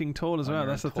isn't it? fucking tall as When well. you're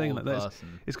a That's the thing. tall Like,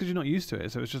 person. it's because you're not used to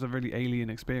it, so it's just a really alien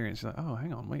experience. You're like, oh,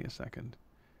 hang on, wait a second.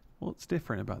 What's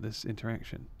different about this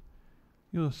interaction?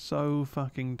 You're so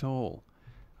fucking tall.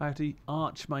 I have to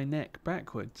arch my neck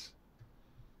backwards.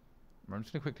 I'm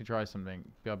just gonna quickly try something.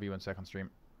 BRB 1 sec on stream.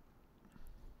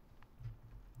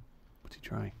 What's he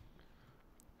trying?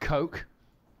 Coke.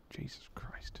 Jesus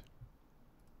Christ.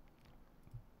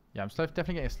 Yeah, I'm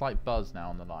definitely getting a slight buzz now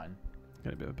on the line.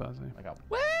 Get a bit of a buzz, eh? Like up.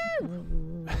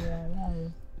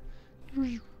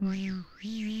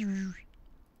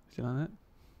 Still on it?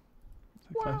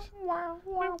 So close.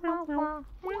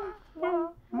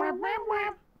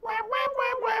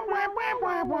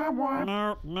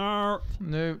 No, no.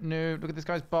 No, no. Look at this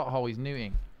guy's butthole. He's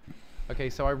newting. Okay,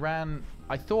 so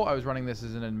I thought I was running this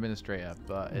as an administrator,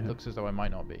 but it Yeah. looks as though I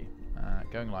might not be.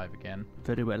 Going live again.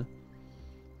 Very well.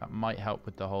 That might help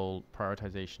with the whole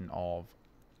prioritization of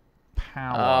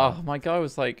power. Oh, my guy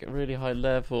was like really high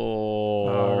level.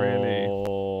 Oh, really?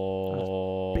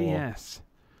 BS.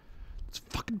 It's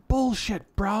fucking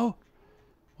bullshit, bro.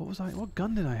 What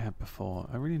gun did I have before?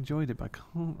 I really enjoyed it, but I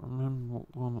can't remember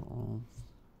what one it was.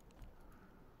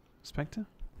 Spectre?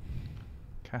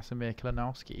 Kasimir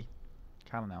Kalinowski.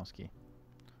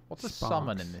 What's a Sparks.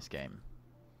 summon in this game?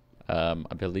 I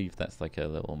believe that's like a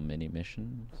little mini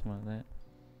mission, something like that.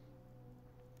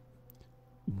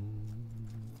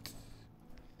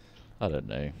 I don't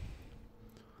know.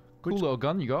 Cool little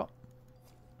gun you got.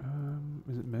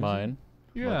 Is it Mosin? Mine.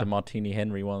 Yeah. Like the Martini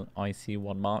Henry one,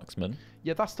 IC1 Marksman.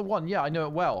 Yeah, that's the one. Yeah, I know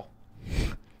it well.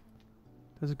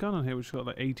 There's a gun on here which got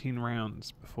like 18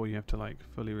 rounds before you have to like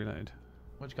fully reload.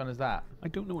 Which gun is that? I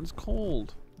don't know what it's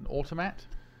called. An automat?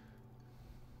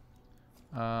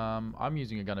 I'm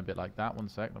using a gun a bit like that. One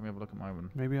sec. Let me have a look at my one.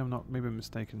 Maybe I'm not. Maybe I'm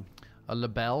mistaken. A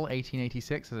Lebel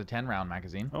 1886 has a 10-round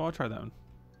magazine. Oh, I'll try that one.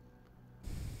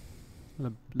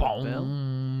 Lebel?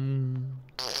 Boom.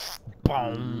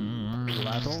 Boom.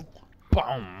 Label?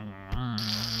 Boom.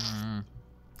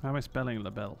 How am I spelling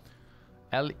Lebel?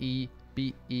 Lebel.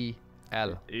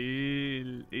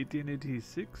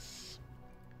 1886.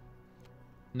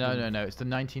 No. It's the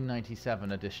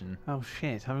 1997 edition. Oh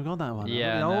shit! Haven't got that one.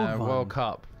 Yeah, the old one. World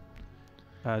Cup.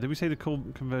 Did we say the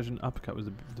conversion uppercut was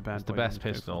the bad? It's the boy best one to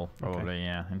go pistol, for? Okay. probably,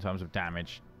 yeah, in terms of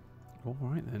damage. All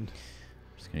right then.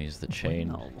 Just gonna use the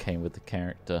chain. Well. Came with the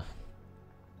character.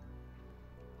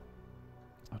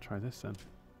 I'll try this then.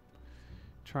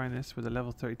 Trying this with a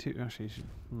level 32. Actually,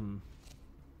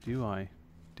 do I?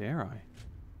 Dare I?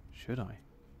 Should I?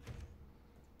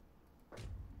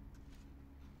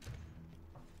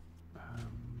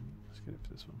 Let's get it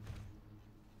for this one.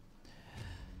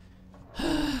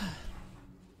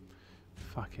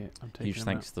 Fuck it. I'm taking Huge them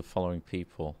thanks to the following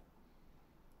people: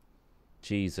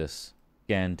 Jesus,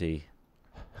 Gandhi.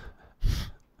 out.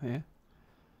 Yeah,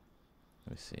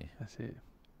 Let me see. that's it.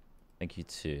 Thank you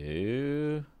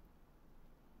to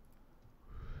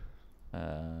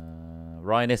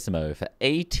Ryanissimo for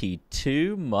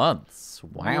 82 months.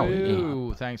 Wow.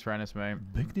 Ooh, thanks, Rannismo.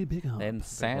 Big up. Then one.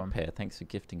 Sad Pair, thanks for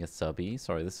gifting a subby.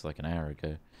 Sorry, this is like an hour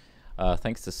ago.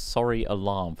 Thanks to Sorry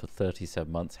Alarm for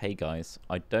 37 months. Hey guys,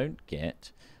 I don't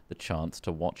get the chance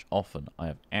to watch often. I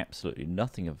have absolutely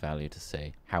nothing of value to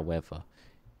say. However,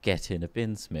 get in a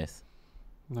bin, Smith.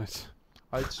 Nice.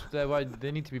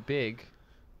 They need to be big.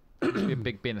 There needs to be a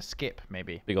big bin, a skip,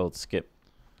 maybe. Big old skip.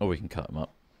 Or we can cut them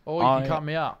up. Or you can cut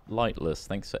me up. Lightless,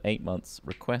 thanks for 8 months.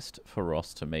 Request for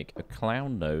Ross to make a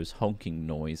clown nose honking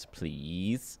noise,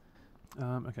 please.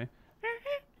 Okay.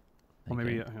 Or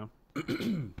maybe hang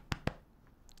on.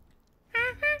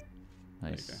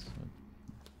 Nice.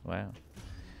 Wow.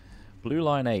 Blue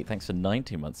Line 8, thanks for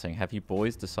 90 months, saying, have you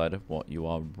boys decided what you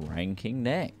are ranking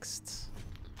next?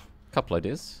 Couple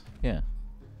ideas, yeah.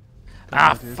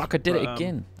 Ideas, Fuck, I did it but,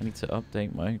 again. I need to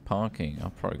update my parking.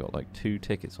 I've probably got like 2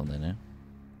 tickets on there now.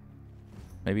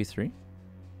 Maybe 3?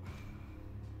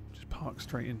 Just park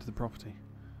straight into the property.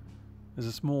 There's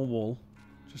a small wall.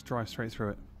 Just drive straight through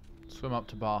it. Swim up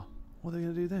to bar. What are they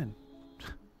going to do then?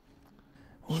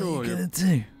 What Sure, are you you're- going to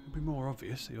do? It'll be more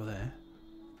obvious that you're there.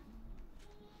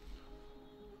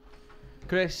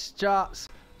 Chris Charts,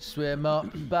 swim up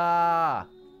bar.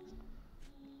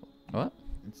 What?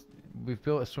 We've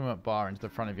built a swim up bar into the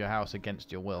front of your house against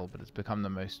your will, but it's become the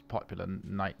most popular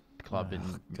nightclub in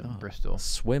Bristol.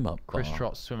 Swim up Chris bar.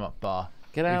 Trott's swim up bar.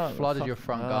 Get We've out. flooded your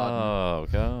front garden. Oh,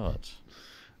 God.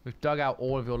 We've dug out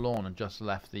all of your lawn and just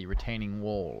left the retaining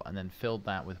wall and then filled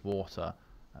that with water.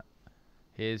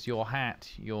 Here's your hat,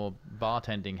 your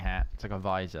bartending hat. It's like a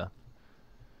visor.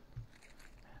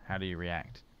 How do you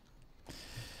react?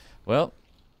 Well,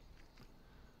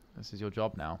 This is your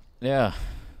job now. yeah.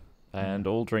 And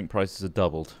all drink prices are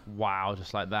doubled. Wow,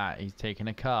 just like that. He's taking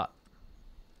a cut.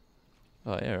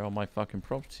 Oh, yeah, on my fucking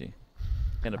property.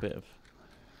 Getting a bit of...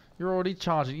 You're already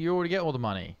charging. You already get all the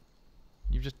money.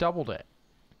 You've just doubled it.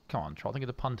 Come on, Trott. Think of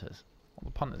the punters. What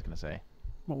are the punters going to say?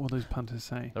 What will those punters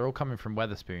say? They're all coming from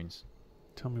Weatherspoons.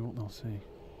 Tell me what they'll say.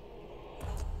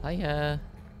 Hiya.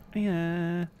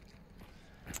 Yeah.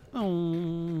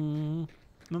 Oh,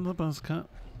 another buzz cut.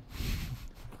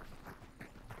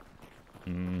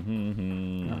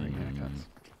 Mm-hmm. Oh, yeah, cuts.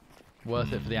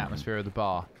 Worth it for the atmosphere of the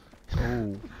bar.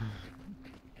 Oh.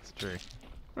 It's true.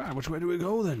 Right, which way do we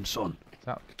go then, son? Is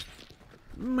that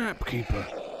Map keeper.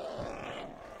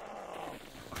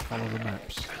 Follow the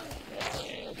maps.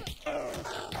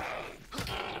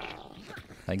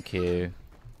 Thank you.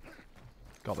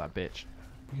 got that bitch?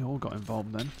 We all got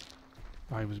involved then.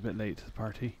 I was a bit late to the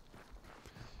party.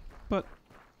 But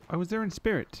I was there in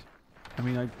spirit. I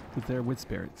mean, I was there with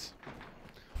spirits.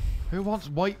 Who wants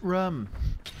white rum?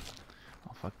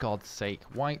 Oh, for God's sake,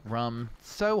 white rum.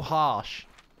 So harsh.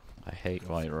 I hate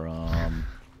white rum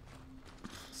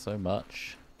so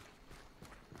much.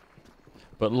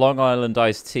 But Long Island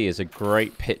iced tea is a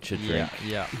great pitcher drink.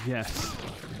 Yeah. Yes.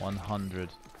 100.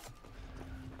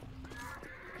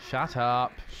 Shut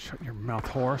up. Shut your mouth,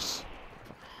 horse.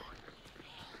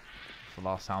 It's the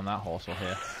last sound that horse will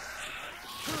hear.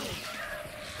 Well,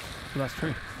 that's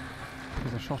true.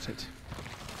 Because I shot it.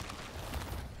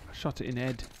 I Shot it in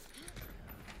head.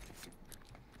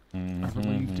 Mm-hmm. I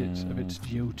relieved it of its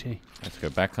duty. Let's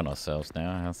go back on ourselves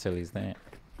now. How silly is that?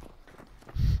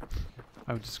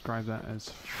 I would describe that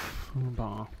as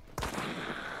bar.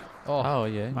 Oh,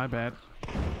 yeah. My bad.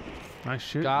 Nice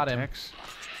shit. Got him. Tex.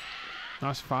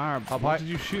 Nice fire. Up What high. did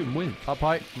you shoot him with? up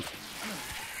high.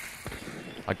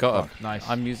 I got Oh, him. nice.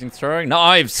 I'm using throwing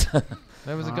knives.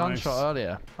 There was a Nice. gunshot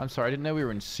earlier. I'm sorry, I didn't know we were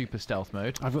in super stealth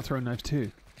mode. I've got throwing knives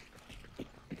too.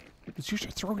 Let's use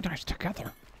our throwing knives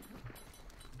together.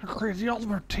 I create the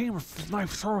ultimate team of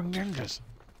knife throwing ninjas.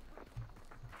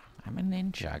 I'm a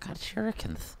ninja. I got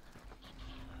shurikens.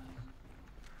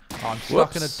 Oh, I'm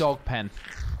stuck in a Whoops. dog pen.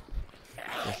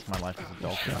 Yes, my life is a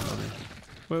dog pen.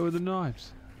 Where were the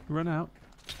knives? Run out.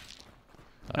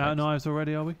 Out of knives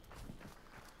already, are we?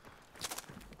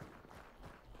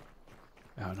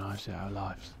 Our knives, our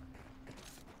lives.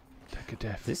 Take a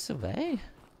death. This away?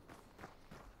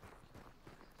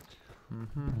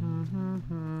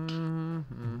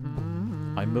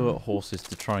 I moo at horses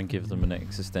to try and give them an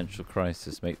existential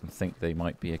crisis, make them think they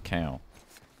might be a cow.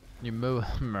 You moo.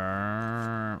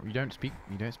 You don't speak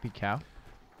cow.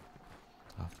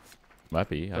 Might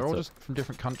be. They're all just from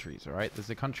different countries, all right? There's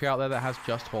a country out there that has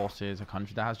just horses, a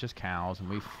country that has just cows, and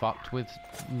we fucked with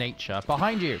nature.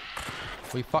 Behind you!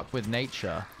 We fucked with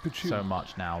nature Good shoot. so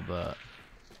much now that...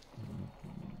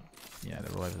 Yeah,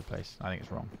 they're all over the place. I think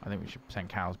it's wrong. I think we should send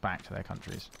cows back to their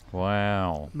countries.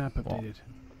 Wow. Map What? updated.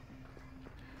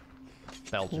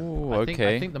 Belgium. Ooh, I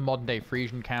okay. think the modern day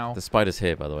Frisian cow The spider's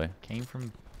here, by the way. came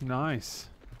from Nice.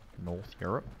 North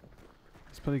Europe.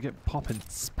 Let's better get popping.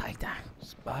 Spider.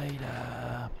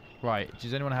 Spider. Right.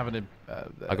 Does anyone have an?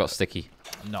 I got sticky.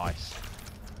 Nice.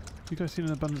 You guys seen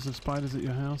an abundance of spiders at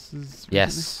your houses?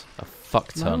 Yes. A fuck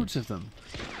recently? ton. Loads of them.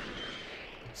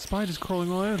 Spiders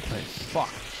crawling all over the place. Fuck.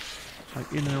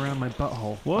 Like in and around my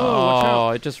butthole. Whoa, watch out.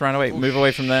 Oh, it just ran away. Move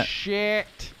away from that.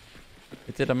 Shit.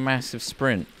 It did a massive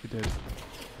sprint. We did.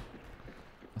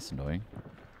 That's annoying.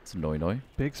 It's annoying.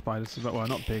 Big spiders. Well,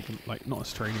 not big, like not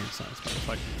Australian size spiders.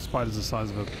 Like spiders the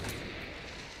size of a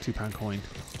 £2 coin.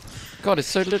 God, it's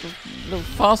so little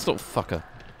fast little fucker.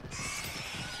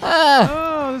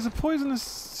 Ah! Oh, there's a poisonous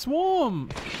swarm.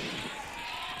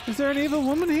 Is there an evil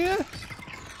woman here?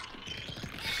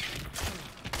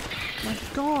 My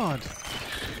God.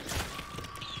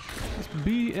 That's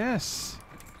BS.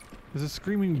 There's a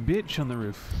screaming bitch on the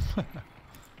roof.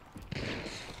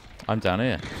 I'm down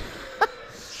here.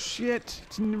 Shit.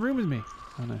 It's in the room with me.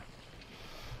 Oh no.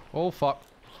 Oh fuck.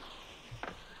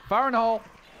 Fire in the hole.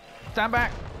 Stand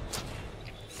back.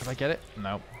 Did I get it?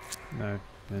 No. No.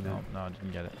 No, I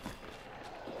didn't get it.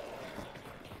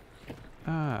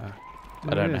 Ah. I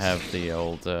there don't it is. have the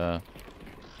old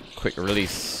quick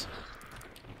release.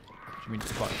 Do you mean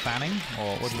just like fanning,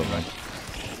 or what do you mean?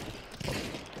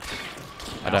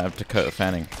 I don't have Dakota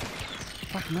fanning.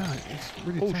 Fuck no. It's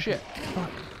really Oh tough. shit.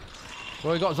 Fuck.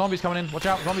 Well, we got zombies coming in. Watch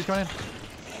out, zombies coming in.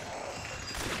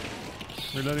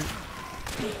 Reloading.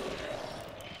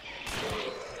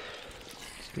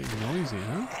 It's getting noisy,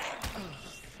 huh?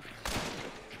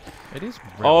 It is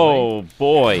Oh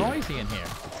boy, noisy in here.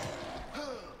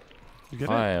 You get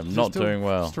I it? am Is it not still doing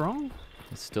well. Strong?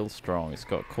 it's still strong. It's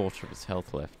got a quarter of its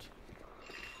health left.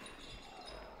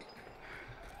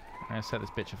 I'm gonna set this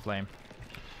bitch aflame.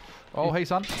 Oh, hey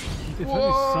son. If Whoa,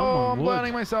 only someone I'm would.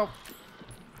 burning myself.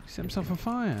 He set himself on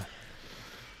fire.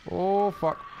 Oh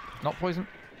fuck. Not poison.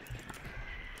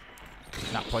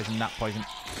 Not poison, not poison.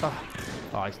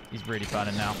 Oh, he's really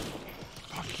burning now.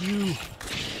 Fuck you.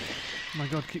 Oh my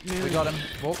God, keep near We me. got him.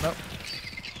 Oh, no.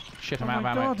 Shit, I'm Oh out of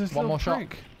my ammo. God, this One more little shot.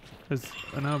 prick. There's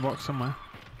an ammo box somewhere.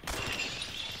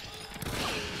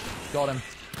 Got him.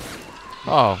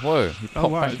 Oh, whoa! He Oh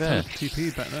popped wow, back it's there.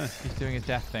 TP back there. He's doing his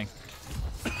death thing.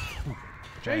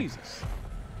 Okay. Jesus.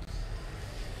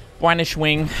 Wanish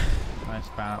wing. Nice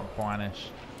battle, Boinish.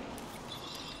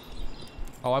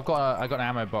 Oh, I got an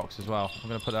ammo box as well. I'm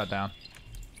gonna put that down.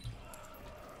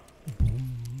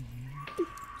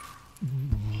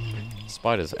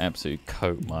 Spiders absolutely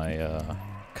coat my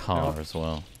car as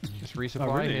well. Just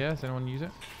resupply really? here. Does anyone use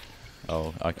it?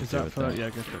 Oh, I could Is do that with for that. Yeah,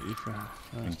 go for it. You for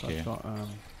Thank you. I've got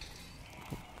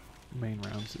main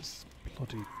rounds. It's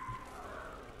bloody.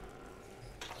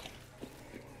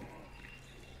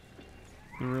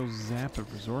 The real zap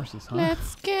of resources, huh?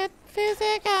 Let's get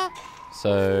physical.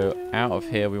 So out of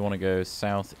here we want to go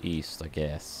southeast, I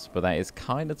guess. But that is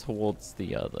kind of towards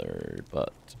the other,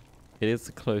 but it is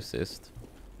the closest.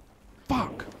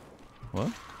 Fuck! What?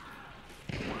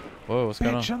 Whoa, what's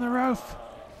going on? Bitch on the roof!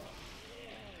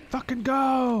 Fucking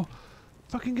go!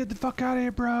 Fucking get the fuck out of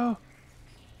here, bro!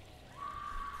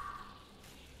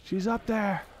 She's up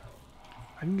there!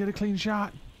 I can get a clean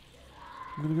shot.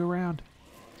 I'm gonna go around.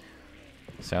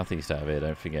 Southeast out of here,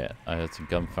 don't forget. I heard some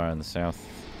gunfire in the south.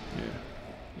 Yeah.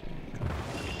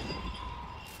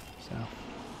 South.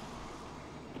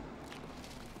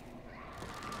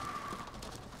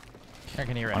 I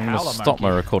can hear a I'm going to howler stop my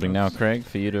monkey. recording now, Craig,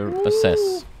 for you to assess.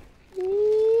 Is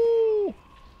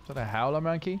that a howler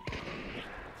monkey?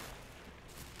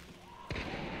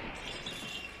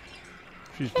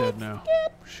 She's dead now.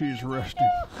 She's resting.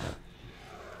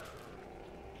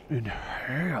 In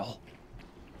hell.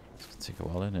 It's going to take a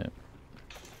while, isn't it?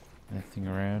 Anything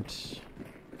around?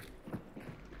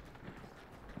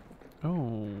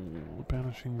 Oh, the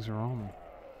banishings are on.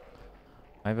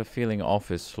 I have a feeling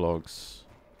office logs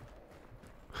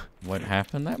won't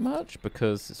happen that much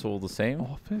because it's all the same.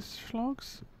 Office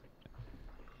slogs?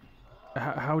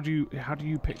 How do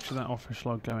you picture that office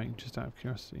slog going? Just out of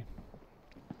curiosity.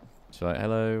 So like,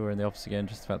 hello, we're in the office again,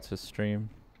 just about to stream.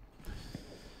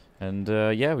 And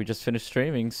yeah, we just finished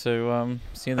streaming, so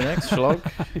see you in the next vlog.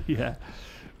 Yeah,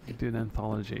 we do an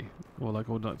anthology, or like,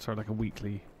 like a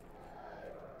weekly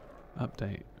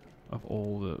update of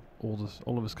all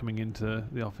of us coming into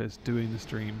the office, doing the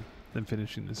stream, then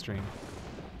finishing the stream.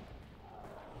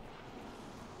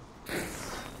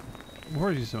 We'll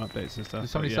probably do some updates and stuff. Did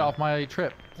somebody set off my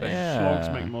trip? Slogs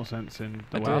make more sense in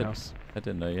the warehouse. I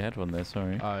didn't know you had one there,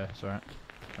 sorry. Oh, yeah, sorry.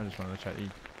 I just wanted to check you.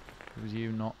 It was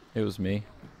you, not It was me.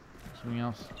 something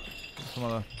else. Some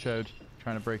other chode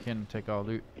trying to break in and take our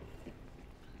loot.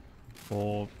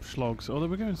 For slogs. Although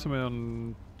we're going somewhere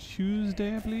on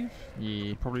Tuesday, I believe.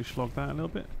 Yeah. Probably slog that a little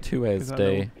bit.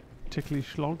 Tuesday.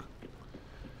 Ticklish slog.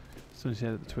 As soon as you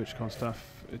had the TwitchCon stuff,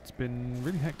 it's been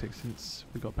really hectic since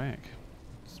we got back.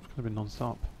 It's kind of been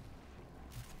non-stop.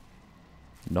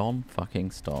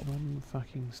 Non-fucking stop.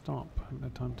 Non-fucking stop. I haven't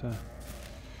had time to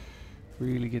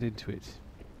really get into it.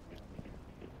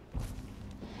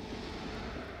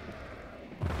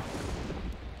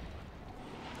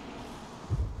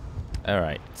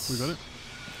 Alright. We got it?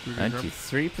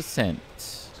 93%.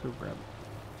 Let's go grab it.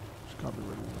 Just can't be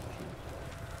ready.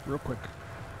 Real quick.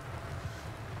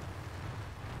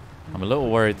 I'm a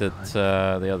little worried that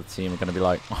the other team are going to be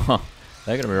like,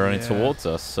 they're going to be running towards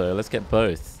us, so let's get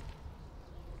both.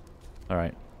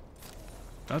 Alright.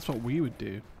 That's what we would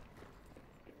do.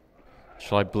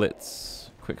 Shall I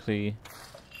blitz quickly?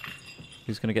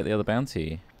 Who's going to get the other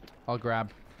bounty? I'll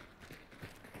grab.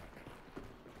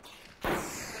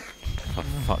 For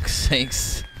fuck's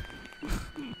sakes.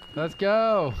 Let's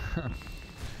go.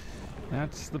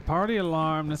 That's the party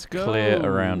alarm. Let's go. Clear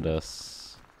around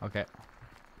us. Okay.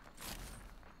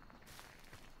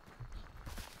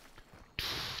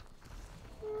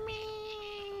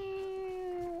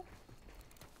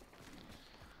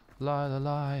 Lie, lie,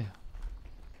 lie.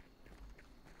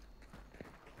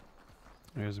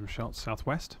 There's some shots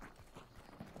southwest.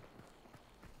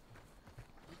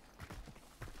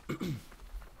 Popping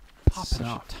Such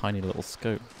off. a tiny little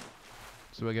scope.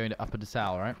 So we're going to Upper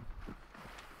DeSalle, right?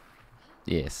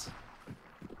 Yes.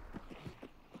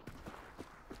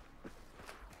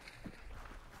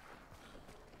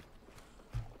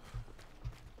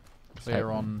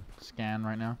 Clear on scan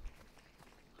right now.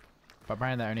 But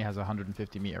apparently that only has a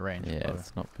 150 meter range. Yeah, so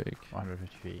it's not big.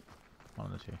 150 feet.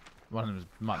 One of the two. One of them is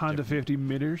much 150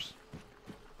 meters.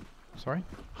 Sorry?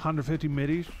 150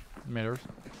 meters. Meters.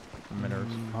 Meters.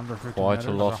 150 Quite meters.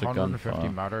 a lot of 150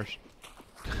 gunfire. meters.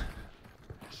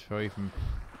 So you can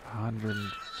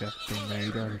 150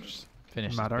 meters.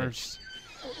 finish Meters.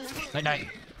 this bitch. Night night.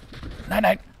 Night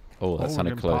night. Oh, that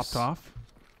sounded getting close. popped off.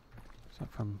 Is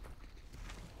that from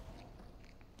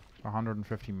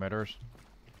 150 meters.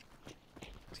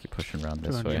 Let's keep pushing around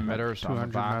this 200 way. Emitters on the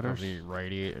 200 back meters. of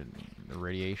the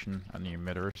radiation and the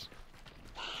emitters.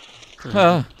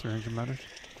 300, 300 meters?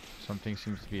 Something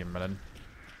seems to be emitting.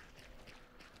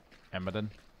 Emitting.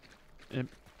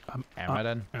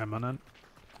 Emitting. Eminent.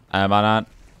 Eminent.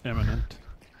 Eminent.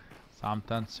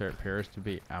 Something so it appears to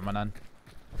be eminent.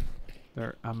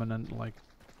 They're eminent like...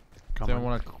 Does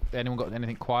anyone got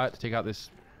anything quiet to take out this?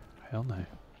 Hell no.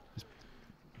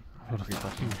 What a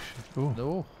fucking shit. Oh.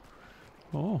 No.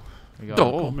 Oh. We got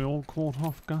Got me all caught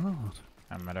off guard.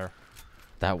 emitter.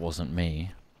 That wasn't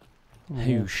me.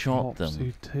 Who shot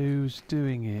them? Who's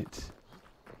doing it?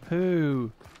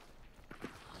 Who?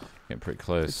 Getting pretty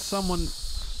close. It's someone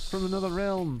from another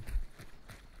realm.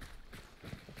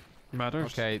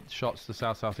 Matters. Okay, shots to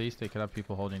south-southeast. They could have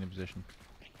people holding a position.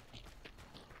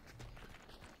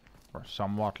 We're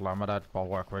somewhat limited, but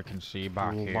what we can see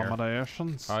back here.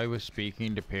 Limitations. I was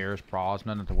speaking to Piers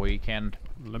Brosnan at the weekend.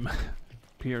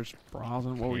 Piers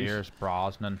Brosnan. What were you? Piers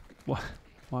Brosnan. Why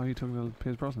are you talking about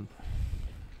Piers Brosnan?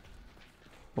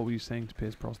 What were you saying to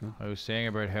Pierce Brosnan? I was saying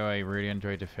about how I really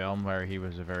enjoyed the film where he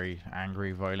was a very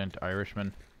angry, violent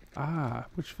Irishman. Ah,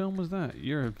 which film was that?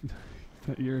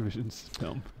 Eurovision's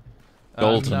film.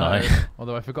 GoldenEye. No,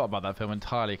 although I forgot about that film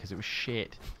entirely because it was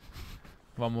shit.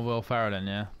 One with Will Ferrell in,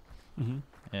 yeah? Mm-hmm.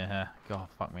 Yeah. God,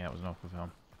 fuck me, that was an awful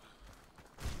film.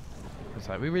 It's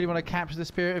like, we really want to capture the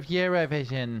spirit of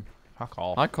Eurovision. Fuck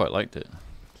off. I quite liked it.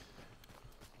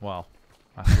 Well,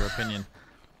 that's your opinion.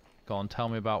 Go on, tell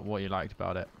me about what you liked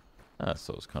about it. I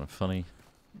thought it was kind of funny.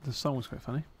 The song was quite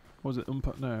funny. What was it?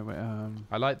 No, wait.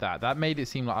 I like that. That made it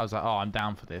seem like I was like, oh, I'm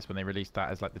down for this when they released that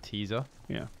as like the teaser.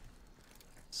 Yeah.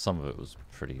 Some of it was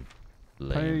pretty Hey,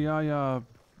 lame. ya.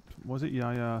 Was it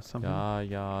ya something?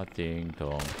 Ya ding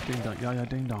dong. Ding dong. Ya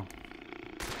ding dong.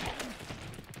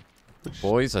 Which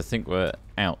Boys, I think we're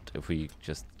out if we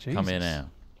just come in Jesus. now.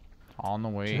 On the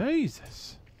way.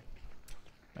 Jesus.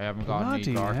 I haven't got any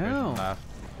Bloody dark hell. vision left.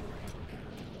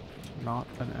 Not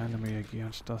an enemy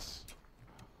against us.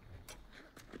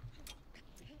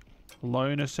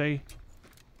 Lunacy.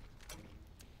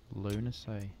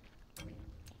 Lunacy.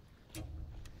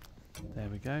 There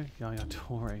we go. Yaya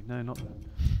Toure. No, not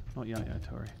Yaya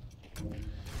Toure.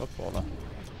 Footballer.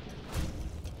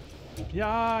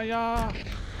 Yaya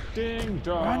ding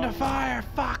dong. We're under fire!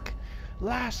 Fuck!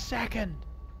 Last second!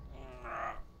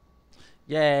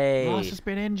 Yay! Ross has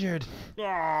been injured.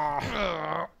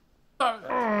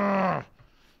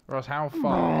 Ross, how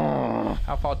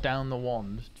far down the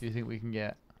wand do you think we can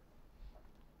get?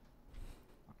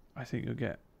 I think you'll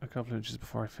get a couple of inches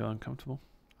before I feel uncomfortable.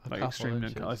 A Like couple extremely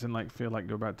inches. as in like feel like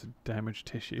you're about to damage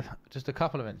tissue. Just a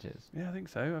couple of inches. Yeah, I think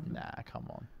so. Nah, come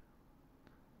on.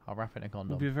 I'll wrap it in a It'll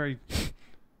condom. be a very.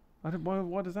 I don't.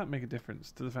 Why does that make a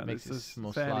difference to the fact Makes that it it's more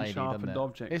a fairly slidey, sharpened doesn't it?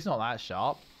 object? It's not that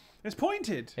sharp. It's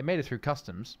pointed. It made it through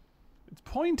customs. It's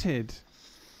pointed.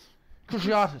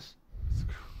 Cruciatus.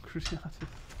 Cruciatus.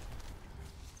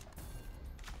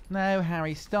 No,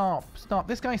 Harry, stop. Stop.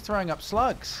 This guy's throwing up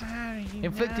slugs. Harry,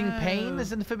 Inflicting pain no.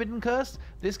 is in the forbidden curse.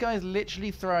 This guy's literally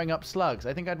throwing up slugs.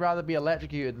 I think I'd rather be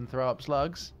electrocuted than throw up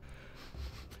slugs.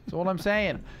 That's all I'm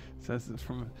saying. Says it's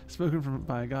spoken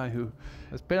by a guy who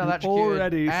Has been who electrocuted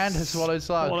already and has swallowed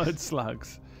slugs. Swallowed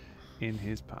slugs in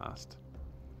his past.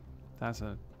 That's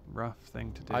a rough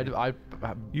thing to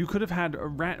do. You could have had a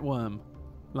lungworm.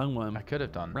 I could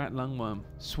have done. Rat lungworm.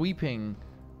 Sweeping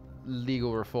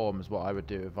legal reform is what I would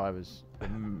do if I was the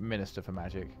Minister for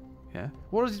Magic. Yeah.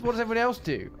 What does everybody else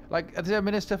do? Like, is there a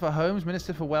Minister for Homes,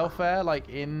 Minister for Welfare, like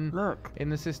in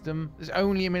the system? There's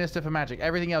only a Minister for Magic.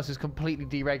 Everything else is completely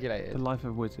deregulated. The life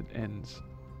of a wizard ends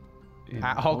in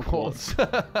At Hogwarts.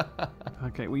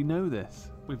 Okay, we know this.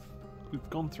 We've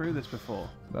gone through this before.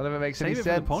 None of it makes Save any it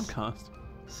sense. for the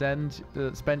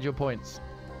podcast. Spend your points.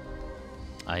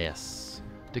 Ah, yes.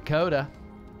 Dakota.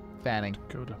 Fanning.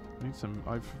 Good. I need some.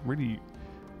 I've really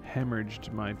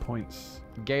hemorrhaged my points.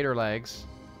 Gator legs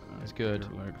is good.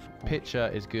 Gator legs.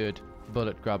 Pitcher is good.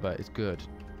 Bullet grubber is good.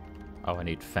 Oh, I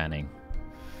need fanning.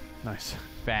 Nice.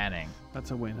 Fanning.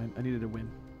 That's a win. I needed a win.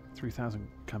 3,000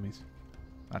 cummies.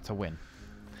 That's a win.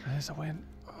 There's a win.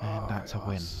 And that's a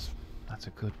win. That's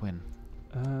a good win.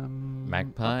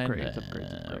 Magpie.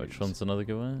 Upgrades. Which one's another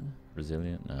good one?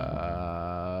 Resilient.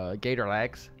 No. Gator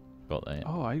legs. Got that.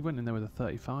 Oh, I went in there with a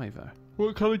 35 though.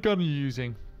 What kind of gun are you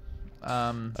using?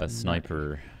 A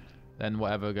sniper. Then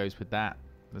whatever goes with that.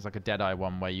 There's like a Deadeye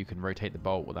one where you can rotate the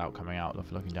bolt without coming out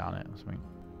of looking down it or something.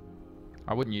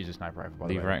 I wouldn't use a sniper rifle, by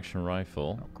the way. Lever action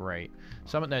rifle. Not great.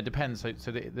 No, it depends.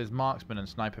 There's marksman and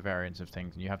sniper variants of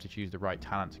things, and you have to choose the right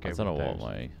talent to go I with don't know those.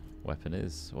 what my weapon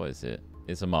is. What is it?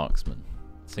 It's a marksman.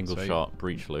 Single So- shot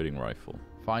breech loading rifle.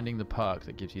 Finding the perk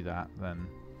that gives you that, then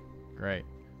great.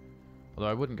 Although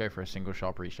I wouldn't go for a single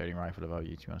shot breech loading rifle if I were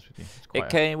you, to be honest with you. It's quite It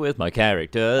came with my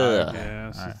character. Yeah,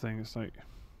 that's the Alright. thing. It's like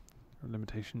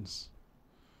limitations.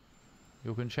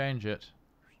 You can change it.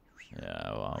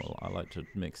 Yeah, well, I like to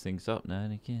mix things up now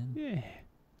and again. Yeah.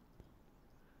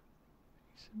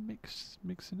 He's a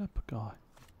mixing up a guy.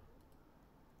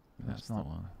 That's the not-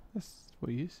 one. That's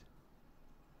what he is.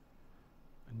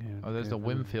 Oh, there's the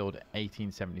Winfield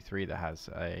 1873 that has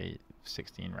a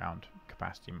 16 round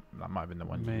capacity. That might have been the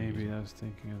one. you were Maybe using. I was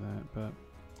thinking of that, but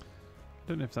I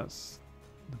don't know if that's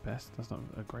the best. That's not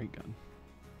a great gun.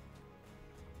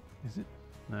 Is it?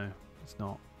 No, it's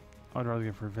not. I'd rather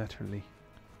go for a Veterally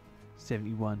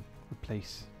 71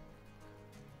 replace.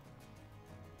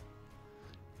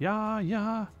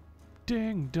 Yeah,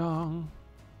 ding dong.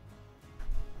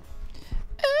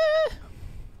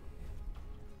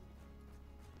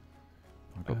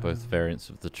 I've got both variants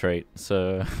of the trait,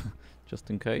 so just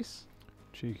in case.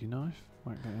 Cheeky knife.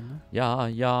 Whack that in there. Yeah,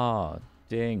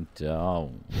 Ding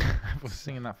dong. We're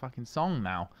singing that fucking song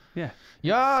now. Yeah.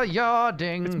 Yeah, yeah,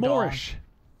 ding It's dong. Moorish.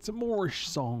 It's a Moorish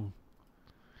song.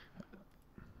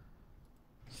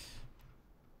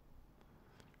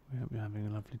 We hope you're having a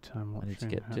lovely time I watching. need to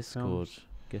get Hat Discord. Films.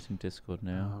 Getting Discord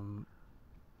now.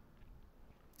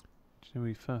 Do you know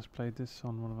we first played this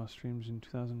on one of our streams in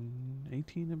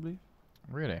 2018, I believe?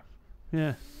 Really?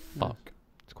 Yeah. Fuck.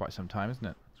 It's quite some time, isn't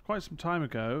it? It's quite some time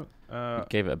ago. We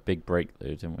gave it a big break though,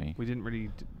 didn't we? We didn't really.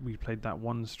 We played that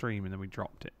one stream and then we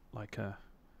dropped it like a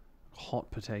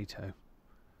hot potato.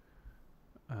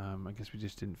 I guess we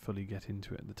just didn't fully get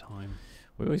into it at the time.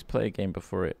 We always play a game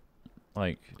before it,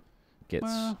 like, gets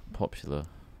Well, popular.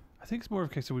 I think it's more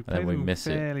of a case of we And then played we them miss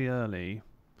it. fairly early,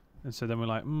 and so then we're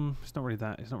like, it's not really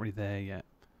that. It's not really there yet.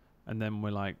 And then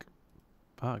we're like,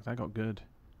 fuck, that got good.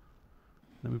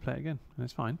 Then we play it again, and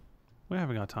it's fine. We're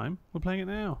having our time. We're playing it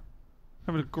now.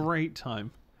 Having a great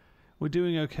time. We're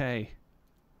doing okay.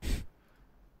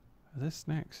 Are there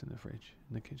snacks in the fridge,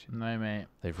 in the kitchen? No, mate.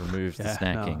 They've removed the Yeah,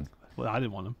 no. snacking. Well, I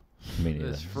didn't want them. Me neither.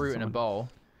 There's fruit in a bowl.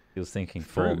 He was thinking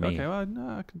for Fruit? me. Okay, well, no,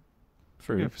 I can go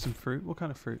Fruit. for some fruit. What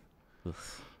kind of fruit? Ugh.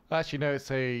 Actually, no,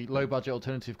 it's a low-budget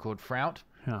alternative called Trott.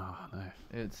 Oh, no.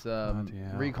 It's Bloody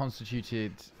hell.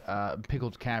 reconstituted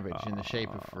pickled cabbage in the shape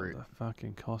of fruit. The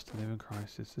fucking cost of living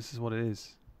crisis. This is what it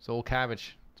is. It's all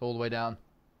cabbage. It's all the way down.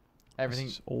 Everything.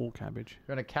 This is all cabbage.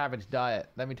 You're on a cabbage diet.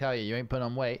 Let me tell you, you ain't putting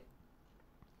on weight.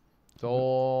 It's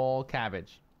all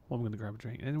cabbage. Well, I'm going to grab a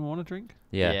drink. Anyone want a drink?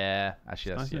 Yeah.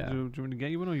 Actually, Nice. that's yeah. Do you want me to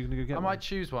get you one, or are you going to go get I one? might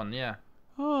choose one. Yeah.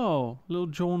 Oh, little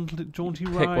jaunty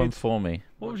Pick ride. one for me.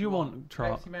 What would you want,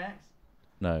 Trott? Pepsi Max.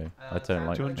 No, I don't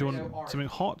like. Do you want something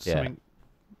hot? Yeah. Something...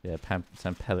 Yeah,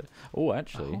 Sam Pellet. Oh,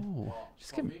 actually, Oh,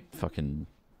 just give me fucking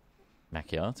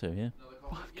macchiato. Yeah.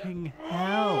 fucking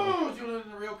hell. Do you want it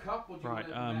in a real cup or do you Right,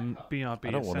 want it in that cup? BRB,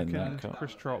 I don't a want it in that second. cup.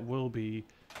 Chris Trott will be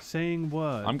saying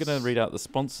words. I'm gonna read out the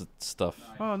sponsored stuff.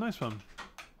 Oh, nice one.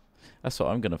 That's what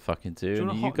I'm gonna fucking do. Do you And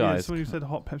want a you hot, yeah, guys, so when you said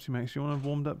hot Pepsi Max, do you want a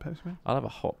warmed up Pepsi Max? I'll have a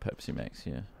hot Pepsi Max.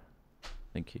 Yeah.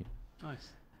 Thank you. Nice.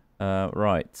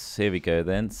 Right, here we go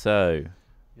then. So,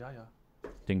 Yeah.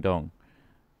 ding dong.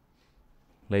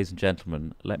 Ladies and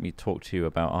gentlemen, let me talk to you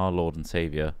about our Lord and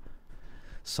Saviour,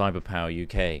 Cyberpower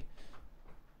UK.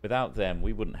 Without them,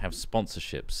 we wouldn't have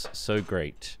sponsorships so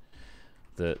great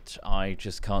that I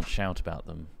just can't shout about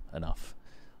them enough.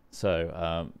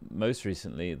 So, most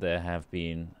recently, there have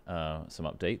been some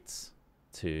updates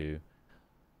to...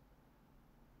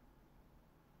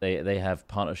 They have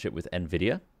partnership with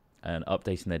NVIDIA and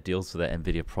updating their deals for their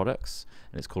NVIDIA products,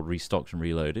 and it's called Restocked and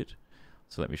Reloaded.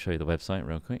 So let me show you the website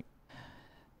real quick.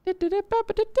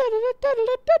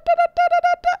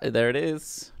 There it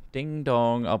is. Ding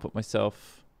dong. I'll put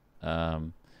myself.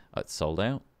 It's sold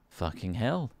out. Fucking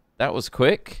hell. That was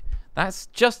quick. That's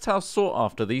just how sought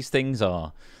after these things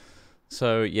are.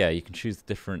 So yeah, you can choose the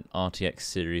different RTX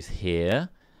series here.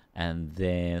 And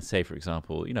then say, for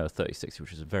example, you know, a 3060,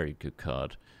 which is a very good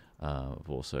card.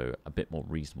 Also a bit more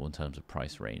reasonable in terms of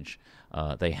price range.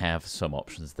 They have some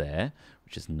options there,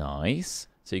 which is nice.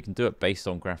 So you can do it based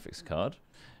on graphics card.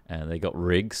 And they got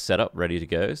rigs set up, ready to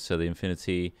go. So the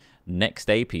Infinity next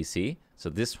day PC. So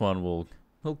this one will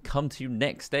come to you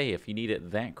next day if you need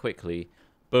it that quickly.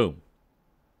 Boom.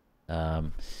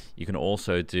 You can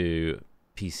also do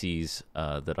PCs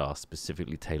that are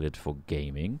specifically tailored for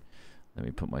gaming. Let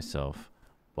me put myself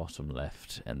bottom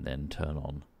left and then turn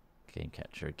on Game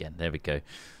Catcher again. There we go.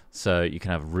 So you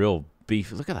can have real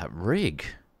beef. Look at that rig.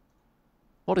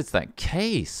 What is that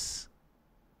case?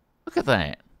 Look at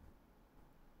that.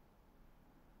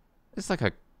 It's like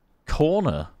a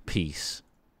corner piece.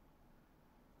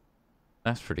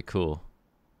 That's pretty cool.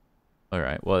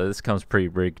 Alright, well, this comes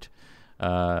pre-rigged.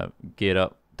 Geared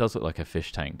up. Does look like a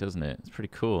fish tank, doesn't it? It's pretty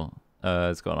cool.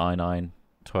 It's got an i9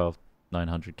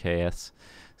 12900KS,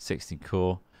 16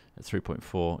 core at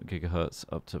 3.4 gigahertz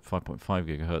up to 5.5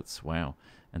 gigahertz. Wow.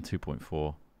 And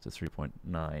 2.4 to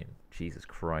 3.9. Jesus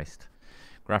Christ.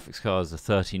 Graphics card is a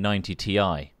 3090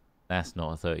 Ti. That's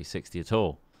not a 3060 at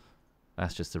all.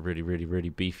 That's just a really, really, really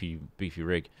beefy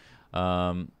rig.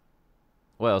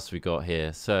 What else have we got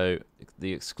here? So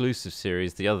the exclusive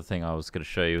series, the other thing I was going to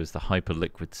show you is the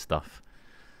Hyperliquid stuff,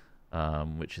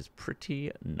 which is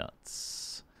pretty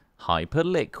nuts.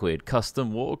 Hyperliquid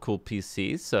custom water-cooled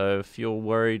PCs. So if you're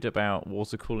worried about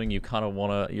water cooling, you kind of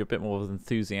want to, you're a bit more of an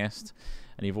enthusiast,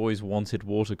 and you've always wanted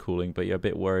water cooling, but you're a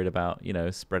bit worried about, you know,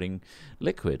 spreading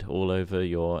liquid all over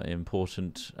your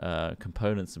important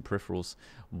components and peripherals.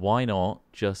 Why not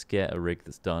just get a rig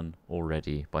that's done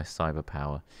already by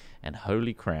Cyberpower? And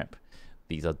holy crap,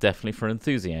 these are definitely for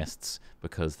enthusiasts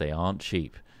because they aren't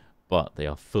cheap, but they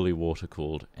are fully water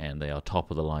cooled and they are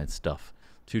top of the line stuff.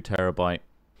 2 terabyte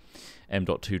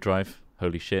M.2 drive.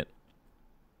 Holy shit.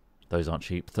 Those aren't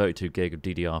cheap. 32 gig of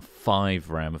DDR5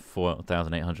 RAM of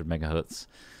 4,800 megahertz.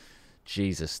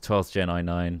 Jesus, 12th Gen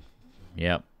i9.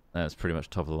 Yep, that's pretty much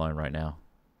top of the line right now.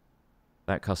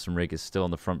 That custom rig is still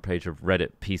on the front page of Reddit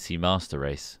PC Master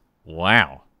Race.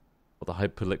 Wow. Or the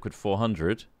Hyperliquid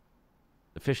 400.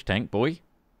 The fish tank, boy.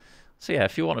 So yeah,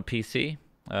 if you want a PC,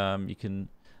 you can...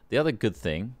 The other good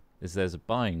thing is there's a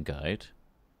buying guide.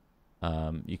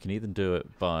 You can either do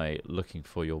it by looking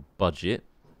for your budget,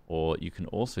 or you can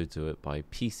also do it by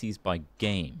PCs by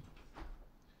game.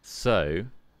 So,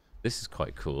 this is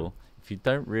quite cool. If you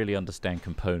don't really understand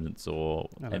components or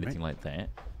anything like that,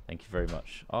 thank you very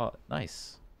much. Oh,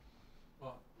 nice.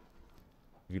 What?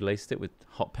 Have you laced it with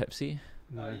hot Pepsi?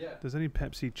 No. Yeah. There's only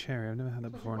Pepsi Cherry. I've never had that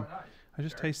before. Quite nice. I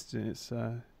just Cherry. tasted it. It's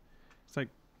like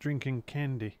drinking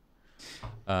candy.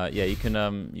 Yeah, you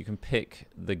can pick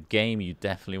the game you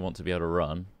definitely want to be able to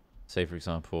run. Say, for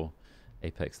example,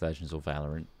 Apex Legends or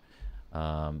Valorant.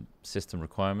 System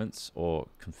requirements, or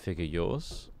configure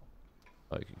yours.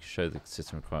 You can show the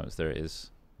system requirements. There it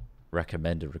is.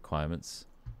 Recommended requirements.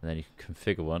 And then you can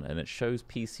configure one, and it shows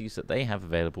PCs that they have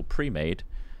available pre-made,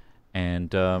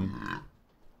 and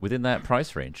within that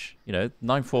price range. You know,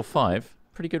 945,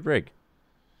 pretty good rig.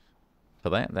 For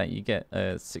that you get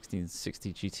a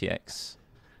 1660 GTX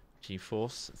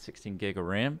GeForce, 16 gig of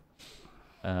RAM,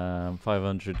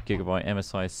 500 gigabyte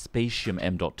MSI Spatium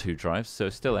M.2 drive, so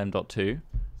still M.2,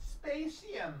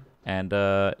 Spatium. and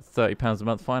 £30 a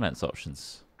month finance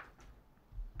options.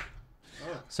 Oh.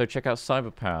 So check out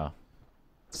Cyberpower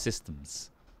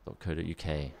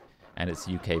Systems.co.uk, and it's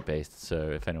UK based,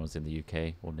 so if anyone's in the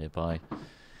UK or nearby,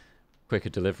 quicker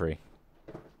delivery.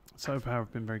 Cyberpower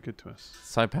have been very good to us.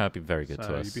 Cyberpower have been very good to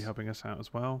So us. you'd be helping us out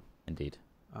as well. Indeed.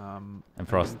 And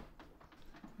for us-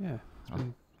 Yeah, it's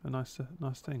been a nice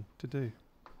thing to do.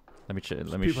 Let me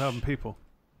People helping people.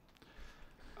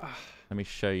 Let me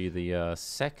show you the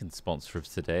second sponsor of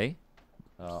today.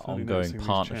 Slowly Ongoing noticing these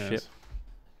partnership chairs.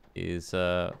 is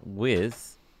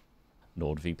with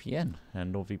NordVPN.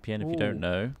 And NordVPN, if you don't Ooh.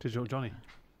 know, Digital Johnny.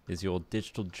 is your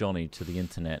digital Johnny to the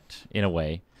internet, in a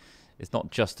way. It's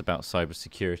not just about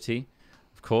cybersecurity.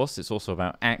 Of course, it's also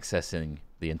about accessing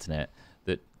the internet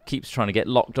that keeps trying to get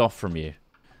locked off from you.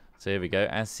 So here we go,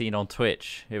 as seen on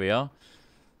Twitch. Here we are.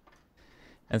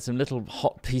 And some little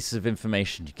hot pieces of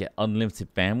information. You get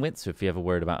unlimited bandwidth, so if you're ever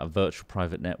worried about a virtual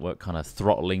private network kind of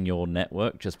throttling your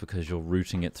network just because you're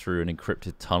routing it through an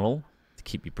encrypted tunnel to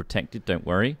keep you protected, don't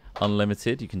worry.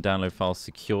 Unlimited, you can download files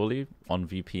securely on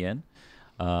VPN.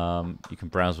 You can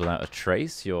browse without a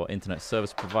trace. Your internet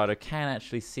service provider can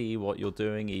actually see what you're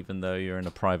doing even though you're in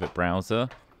a private browser.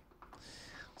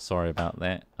 Sorry about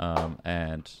that.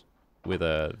 And with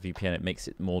a VPN, it makes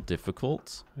it more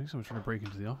difficult. I think someone's trying to break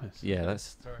into the office. Yeah,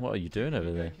 that's... Sorry. What are you doing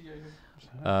over there? Keep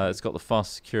going. It's got the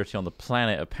fastest security on the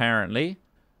planet, apparently.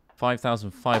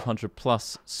 5,500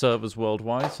 plus servers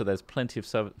worldwide, so there's plenty of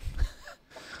servers.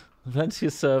 Plenty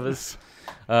of servers.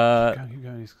 Keep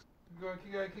going. He's...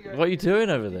 Keep going. What are you doing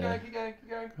over Keep there? going. Keep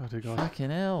going. Oh, dear God. Fucking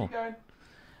hell. Keep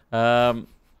going.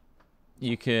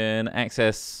 You can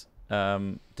access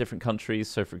different countries.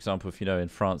 So, for example, if you know in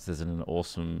France, there's an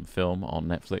awesome film on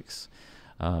Netflix.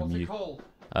 What's it called?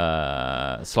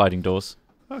 Sliding Doors.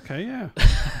 Okay, yeah.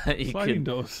 You Sliding can-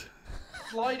 doors.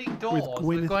 Sliding Doors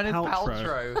Gwyneth Gwyneth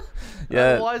Paltrow. Paltrow.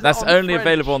 Yeah, Why is it that's on only French?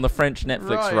 available on the French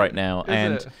Netflix right now, Is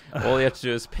and it? all you have to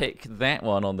do is pick that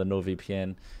one on the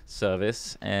NordVPN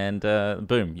service, and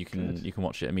boom, you can Good. you can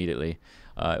watch it immediately.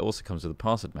 It also comes with a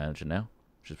password manager now,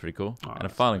 which is pretty cool, Oh, and a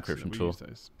that's file nice that encryption we tool. use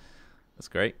those. That's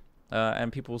great.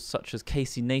 And people such as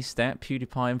Casey Neistat,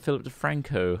 PewDiePie, and Philip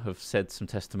DeFranco have said some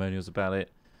testimonials about it.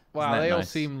 Wow, that they all nice?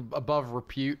 seem above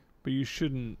repute. But you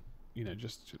shouldn't,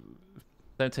 just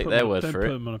Don't take put their them- word don't for put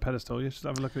it. them on a pedestal. You just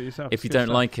have a look at it yourself. If you It's good don't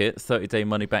stuff. like it, 30-day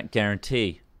money-back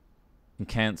guarantee. And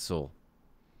cancel.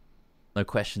 No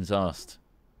questions asked.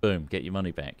 Boom, get your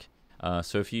money back.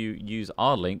 So if you use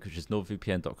our link, which is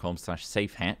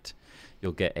nordvpn.com/safehat,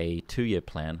 you'll get a 2-year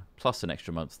plan plus an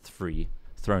extra month free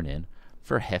thrown in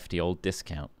for a hefty old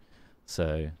discount.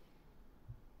 So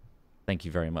thank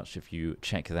you very much if you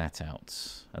check that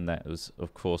out. And that was,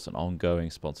 of course, an ongoing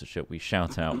sponsorship. We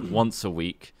shout out once a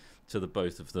week to the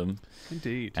both of them.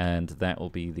 Indeed. And that will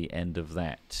be the end of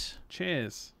that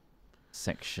Cheers.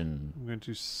 section. I'm going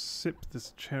to sip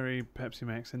this cherry Pepsi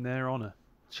Max in their honour.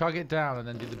 Chug it down and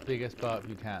then do the biggest burp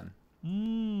you can.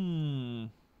 Mmm.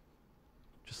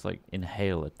 Just like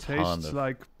inhale a ton Tastes of...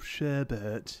 like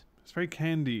sherbet. It's very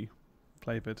candy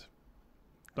flavoured.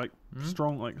 Like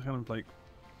strong, like kind of like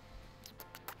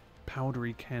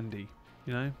powdery candy,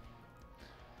 you know?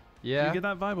 Yeah. you get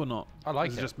that vibe or not? I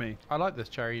like Is it. just me. I like this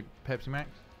cherry Pepsi Max.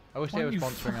 I wish they were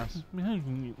sponsoring us.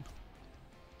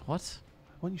 What?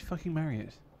 Why don't you fucking marry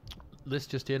it? This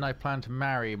just in, I plan to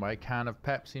marry my can of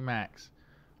Pepsi Max.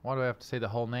 Why do I have to say the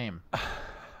whole name?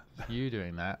 You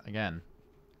doing that again?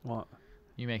 What?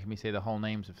 You making me say the whole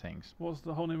names of things. What's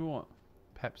the whole name of what?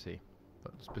 Pepsi,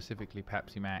 but specifically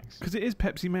Pepsi Max. Because it is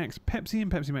Pepsi Max. Pepsi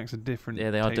and Pepsi Max are different.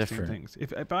 Yeah, they are tasting different. things. If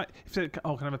they,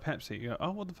 oh, can I have a Pepsi? You go,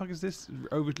 oh, what the fuck is this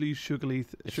overly sugary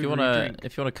If you want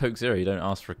a Coke Zero, you don't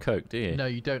ask for a Coke, do you? No,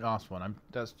 you don't ask for one.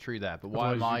 That's true there. But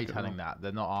why am Otherwise I you go telling wrong. that?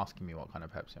 They're not asking me what kind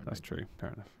of Pepsi I'm That's drinking. true.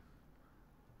 Fair enough.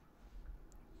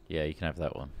 Yeah, you can have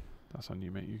that one. That's on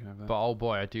you, mate. You can have that. But oh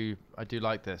boy, I do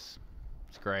like this.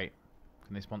 It's great.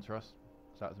 Can they sponsor us?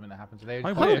 Is that something that happens? They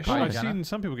I just wish. Kylie I've Jenner? seen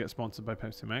some people get sponsored by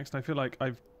Pepsi Max, and I feel like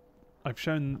I've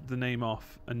shown the name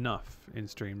off enough in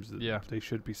streams that Yeah. they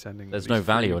should be sending. There's no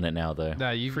value in it now, though.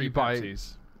 No, you Free buy.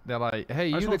 Pepsis. They're like, hey, I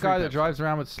you just the want free guy that Pepsi. drives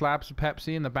around with slabs of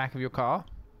Pepsi in the back of your car?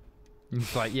 And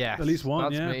it's like, yes. At least one,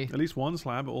 That's yeah. me. At least one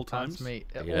slab at all times. That's me.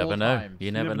 At You all never know. times.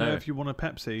 You never know. if you want a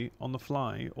Pepsi on the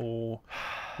fly, or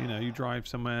you drive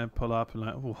somewhere, pull up, and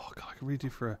like, oh god, I could really do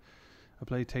for a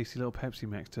bloody tasty little Pepsi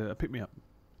Max to pick me up,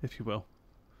 if you will.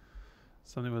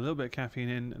 Something with a little bit of caffeine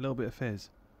in, a little bit of fizz,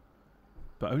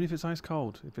 but only if it's ice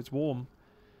cold. If it's warm,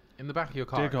 In the back of your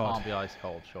car, Dear it God. can't be ice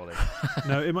cold, surely.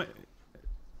 no, it might.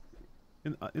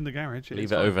 In the garage, Leave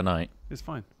it's it fine. overnight. It's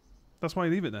fine. That's why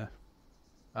you leave it there.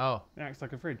 Oh. It acts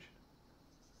like a fridge.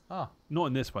 Oh. Not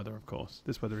in this weather, of course.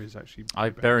 This weather is actually. I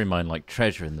pretty bad. bury mine like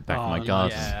treasure in the back of my Oh,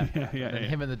 garden. Yeah. yeah, And then yeah.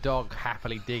 him and the dog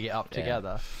happily dig it up Yeah.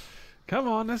 together. Come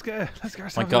on, let's get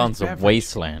ourselves My a garden's a beverage.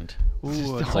 wasteland,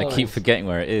 Ooh, Just so I keep holes. forgetting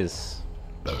where it is.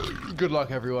 Good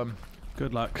luck, everyone.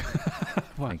 good luck.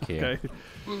 Well, Thank you. Okay.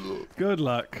 Good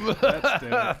luck. Let's do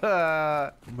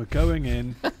it. We're going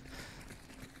in.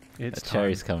 It's That time.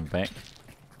 cherry's coming back.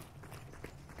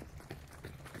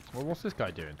 Well, what's this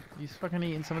guy doing? He's fucking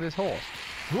eating some of this horse.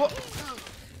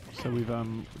 So we've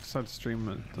decided to stream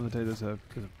the other day. There's a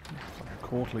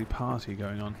quarterly party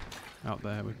going on out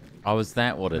there with Oh, is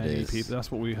that what it many is? people.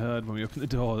 That's what we heard when we opened the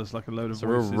door. There's like a load of It's a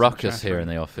real voices and ruckus here chattering.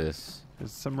 in the office.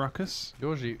 There's some ruckus.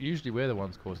 Usually we're the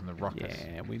ones causing the ruckus.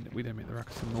 Yeah, we don't make the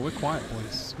ruckus anymore. We're quiet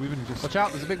boys. We've been just. Watch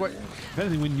out, there's a big way. If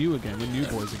anything, we're new again. We're new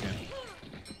boys again.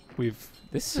 We've.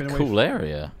 This is Been a away cool f-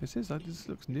 area. This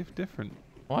looks different.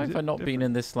 Why Is have it I not been different?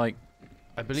 in this, like...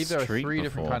 I believe there are Street 3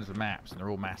 different before. kinds of maps, and they're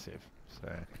all massive.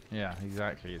 So, yeah,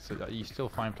 exactly. So you still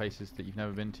find places that you've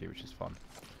never been to, which is fun.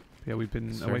 Yeah, we've been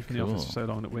It's away very from the office cool. for so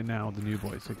long that we're now the new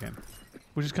boys again,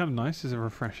 which is kind of nice. Is a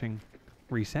refreshing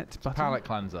reset button. Palate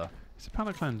cleanser. It's a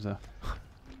palate cleanser.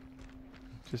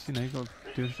 Just you got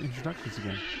to do introductions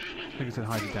again. I think I said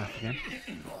hi to Daff again.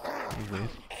 That was weird.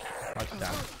 Hi to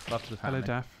Daff. Love to Hello,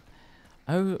 Daff.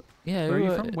 Oh, yeah. Where are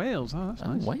you uh, from? Wales. Oh, that's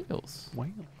Oh, nice. Wales.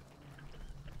 Wales.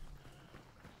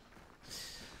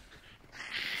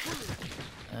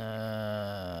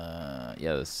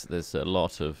 Yeah, there's a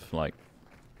lot of, like,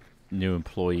 new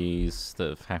employees that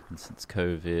have happened since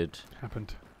COVID.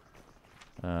 Happened.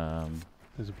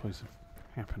 There's a place of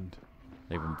happened.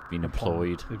 They've been upon-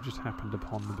 employed. They've just happened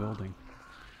upon the building.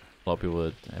 A lot of people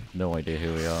have no idea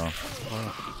who we are.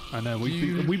 Well, I know.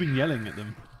 We've been yelling at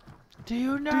them. Do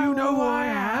you know? Do you know who I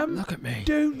am? Look at me.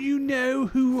 Don't you know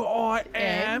who I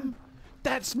am?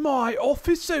 That's my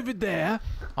office over there,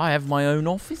 I have my own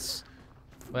office.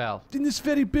 Well, in this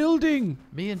very building.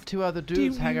 me and 2 other Do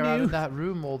dudes you hang around know- in that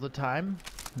room all the time.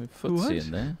 With What? footsie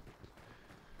in there.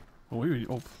 Oh, we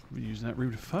were using that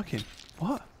room to fucking.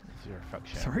 What? You're a fuck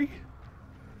show. Sorry?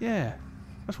 Yeah.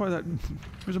 That's why that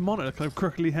there's a monitor kind of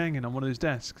crookedly hanging on one of those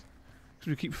desks. Because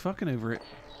we keep fucking over it.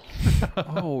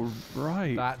 Oh,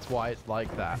 right. That's why it's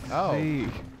like that. Oh, Hey.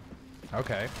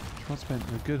 okay. Trott spent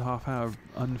a good half hour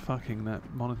unfucking that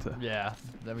monitor. Yeah,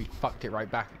 then we fucked it right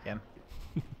back again.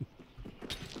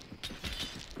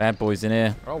 Bad boys in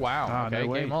here. Oh wow. Ah, no okay,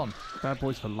 way. game on. Bad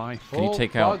boys for life. Can you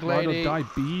take out- bug Ride or lady. die,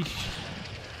 beesh.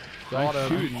 Got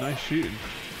Nice 'em. shooting, nice shooting.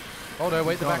 Oh no,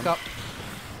 wait, they're Got back 'em.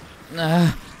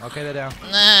 up. Nah. Okay, they're down.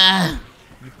 Nah.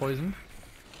 You poisoned?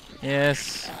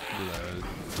 Yes.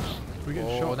 We get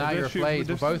Oh, shot. now They're you're shooting from ablaze.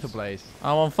 a We're both distance. ablaze.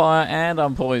 I'm on fire and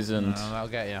I'm No, poisoned. that'll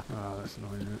get you. Oh, that's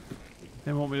annoying. Isn't it?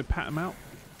 They want me to pat him out?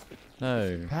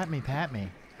 No. Pat me, pat me.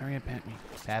 Hurry up, pat me.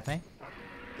 Pat me?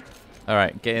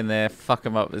 Alright, get in there. Fuck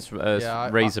him up. This Yeah,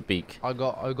 razor beak. I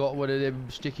got one of them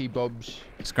sticky bobs.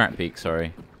 Scrap beak,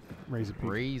 sorry. Razor beak.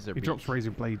 Razor He beak. drops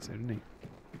razor blades, doesn't he?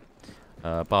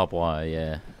 Barbed wire,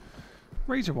 yeah.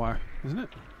 Razor wire, isn't it?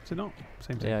 Is it not?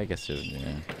 Same thing. Yeah, I guess it,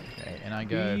 yeah. Okay, and I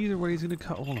go. Either way, he's going to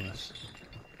cut all of us.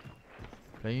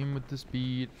 Playing with the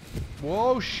speed.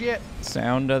 Whoa, shit!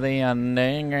 Sound of the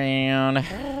underground.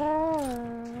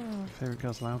 Favorite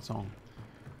Girls Loud song.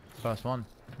 First one.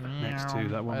 Next to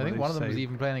that one I where think they one of them was say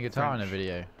even playing the guitar in the French.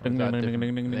 video. Or Ding, was that ding, ding, different?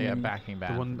 ding, ding, They ding, got a ding. backing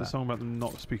band. The one, for the that. song about them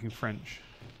not speaking French.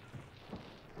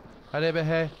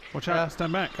 Hey. Watch out!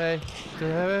 Stand back. Hey.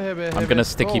 I'm gonna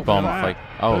sticky bomb. wow. Like,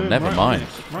 oh, Boom, never right on mind. it,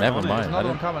 right Never on it. mind. There's I another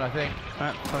one didn't- coming, I think.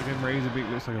 That fucking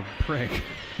Razorbeak looks like a prick.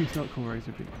 He's not called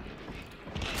Razorbeak.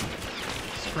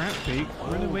 Scrapbeak,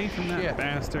 run away from that shit.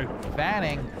 bastard.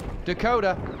 Fanning.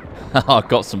 Dakota. I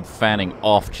got some fanning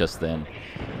off just then.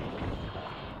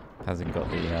 Hasn't got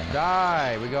the.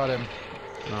 Die. We got him.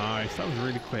 Nice, that was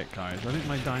really quick, guys. I think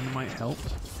my dynamite helped.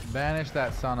 Vanish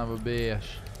that son of a bitch.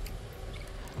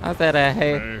 I said a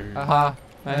hey, Aha.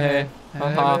 hey, ha, hey, ha,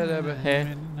 hey, ha,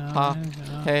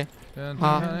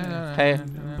 hey,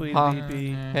 ha,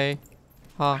 hey,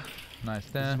 ha. Nice.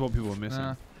 This is what people are missing.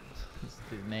 At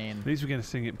At least we're going to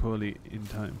sing it poorly in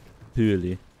time.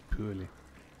 Purely. Purely.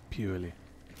 Purely.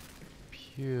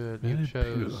 Pure. Very You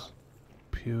chose.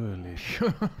 Purely.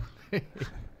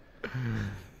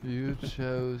 You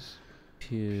chose.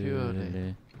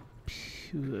 Purely.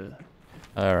 Pure.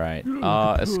 Alright.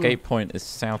 Our escape point is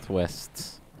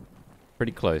southwest.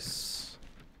 Pretty close.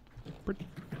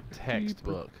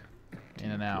 Textbook.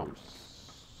 In and out.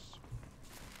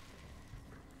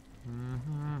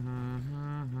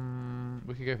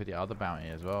 We could go for the other bounty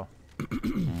as well.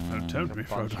 Don't tempt me, A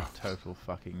bunch Frodo. of total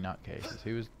fucking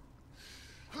nutcases.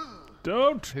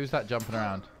 Don't! Who's that jumping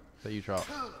around? Is that you, Trott?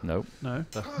 Nope. No.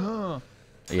 The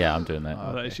Yeah, I'm doing that.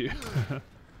 Oh, that is you. I'm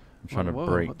trying to Whoa,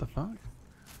 break. What the fuck?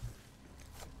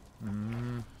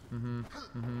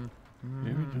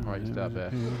 Right, stop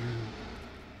there.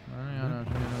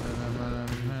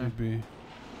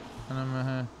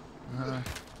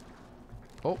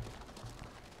 Oh,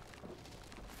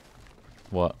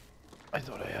 What? I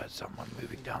thought I heard someone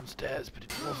moving downstairs, but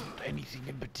it wasn't anything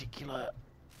in particular.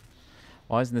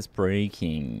 Why isn't this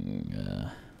breaking?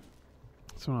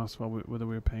 Someone asked whether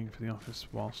we were paying for the office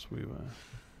whilst we were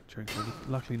drinking.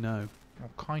 Luckily, no. Well,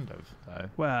 kind of, though.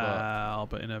 Well,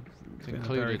 but in a very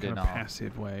included kind in of our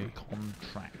passive way.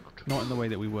 Contract. Not in the way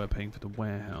that we were paying for the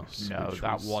warehouse. No, which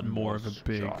that was one more was of a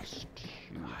big, just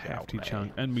huge hefty outlay.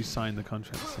 chunk. And we signed the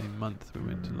contract the same month we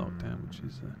went to lockdown, which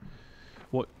is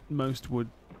what most would,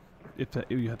 if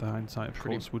you had the hindsight, of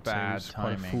Pretty course, would say bad was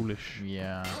quite a timing. foolish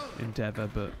Yeah. endeavour.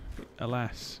 But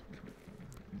alas,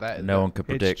 No one could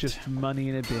predict. it's just money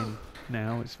in a bin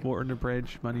now. It's water in a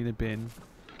bridge, money in a bin.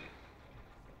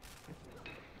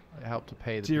 It helped to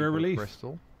pay the Zero people relief. of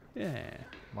Bristol, Yeah,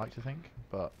 like to think,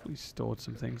 but we stored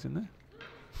some things in there.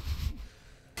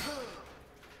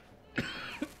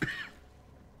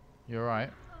 you're right.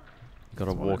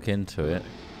 Gotta That's walk why- into it.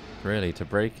 Really, to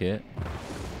break it.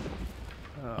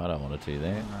 I don't want to do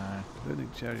that. No. I don't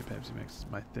think cherry Pepsi Max is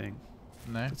my thing.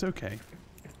 No? It's okay.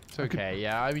 It's okay,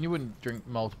 yeah. I mean, you wouldn't drink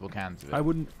multiple cans of it. I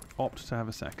wouldn't opt to have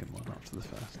a second one after the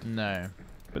first. No.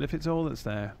 But if it's all that's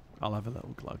there, I'll have a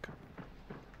little glug.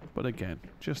 But again,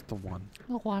 just the one.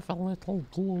 I'll have a little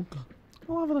glug.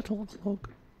 I'll have a little glug.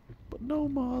 But no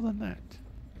more than that.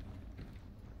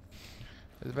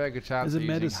 There's a very good chance There's a of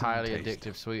using medicine highly taste.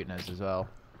 addictive sweeteners as well.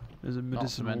 There's a Not to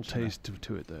medicinal mention taste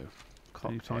to it, though.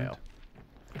 Don't you find? Cocktail.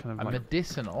 Kind A of like,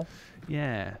 medicinal?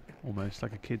 yeah, almost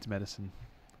like a kid's medicine.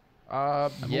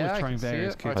 I'm always I trying can see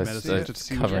various it. kids' I can medicines see it. to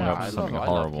see which covering one up I I love. something love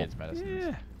horrible. kids' medicines.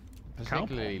 Yeah.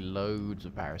 Particularly loads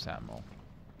of paracetamol.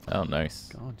 Oh, nice.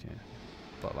 God, yeah.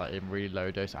 But like in really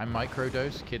low dose. I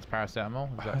microdose kids paracetamol.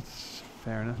 Is that That's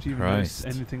fair enough. Do you even notice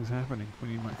Christ. anything's happening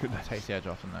when you microdose? takes the edge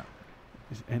off on that?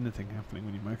 Is anything happening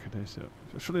when you microdose it?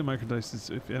 Surely a microdose is,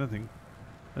 if anything,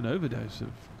 an overdose of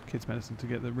kids' medicine to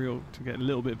get to get a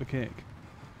little bit of a kick.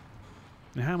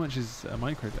 Now, how much is a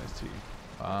microdose to you?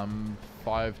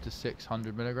 500 to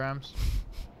 600 milligrams.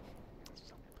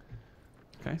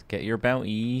 Okay. Get your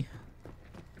bounty.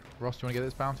 Ross, do you want to get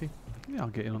this bounty? Yeah, I'll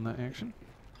get in on that action.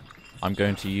 I'm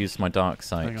going to use my dark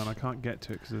sight. Hang on, I can't get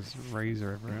to it because there's a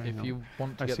razor everywhere. Hang If on. you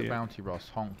want to I get see the it. bounty, Ross,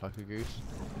 honk like a goose.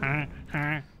 Doesn't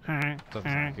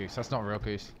sound like a goose. That's not a real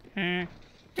goose.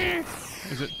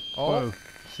 Is it? Oh, Whoa.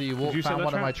 so you Did walked you set past that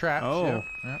one of my trap? traps. Oh. Yeah.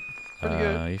 Yeah. Pretty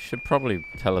good. You should probably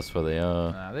tell us where they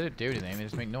are. Nah, they don't do anything. They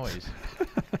just make noise.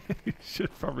 You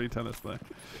should probably tell us though.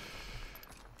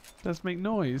 Does make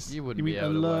noise? You wouldn't mean be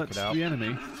able to work alert it out. the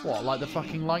enemy? What, like the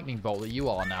fucking lightning bolt that you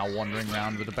are now wandering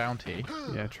around with a bounty?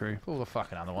 Yeah, true. Pull the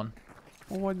fucking other one.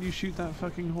 Well, why didn't you shoot that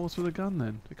fucking horse with a gun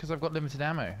then? Because I've got limited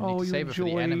ammo. I need Oh, to you save it for the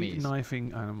enjoy enemies.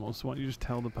 knifing animals. Why don't you just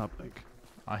tell the public?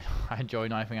 I enjoy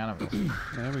knifing animals.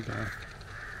 There we go.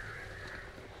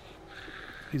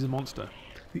 He's a monster.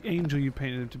 The angel you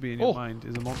painted him to be in your mind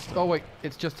is a monster. Oh wait,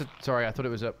 it's just a. Sorry, I thought it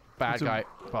was a bad It's a- guy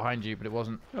behind you, but it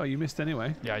wasn't. Oh, you missed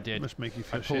anyway. Yeah, I did. Must make you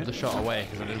I feel pulled shit. the shot away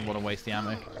because I didn't want to waste the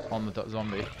ammo on the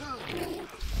zombie.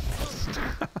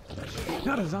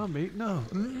 Not a zombie, no.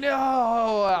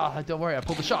 No! Don't worry, I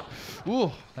pulled the shot.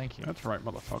 Ooh, thank you. That's right,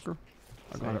 motherfucker.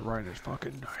 I got it right in his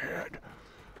fucking head.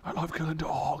 I love killing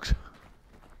dogs.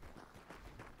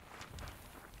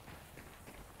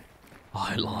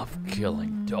 I love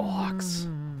killing dogs.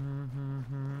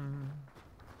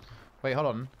 Wait, hold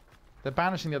on. They're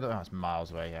banishing the other. Oh, it's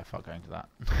miles away. Yeah, fuck going to that.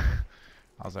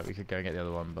 I was like, we could go and get the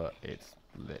other one, but it's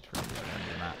literally better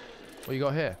than that. What you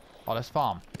got here? Oh, let's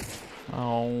farm.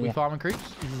 Oh. We farming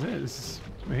creeps?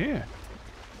 We're here.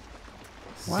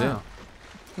 Wow.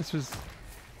 This was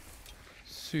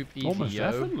Soup easy, almost yo.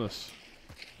 effortless.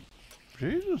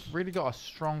 Jesus. Really got a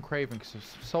strong craving because of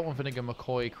salt and vinegar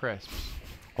McCoy crisps.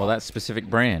 Well, that specific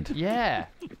brand. Yeah,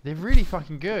 they're really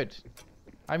fucking good.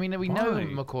 I mean, we know Why?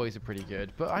 McCoys are pretty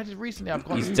good, but I just recently I've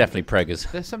got. He's definitely preggers.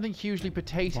 There's something hugely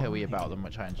potatoey about them,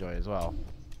 which I enjoy as well.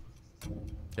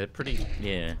 They're pretty,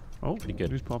 yeah. Oh, Pretty good.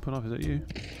 who's popping off? Is that you?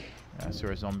 Yeah, I saw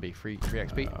a zombie, free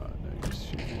XP. No, you're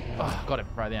shooting. Oh, got him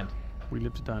right at the end. We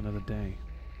live to die another day.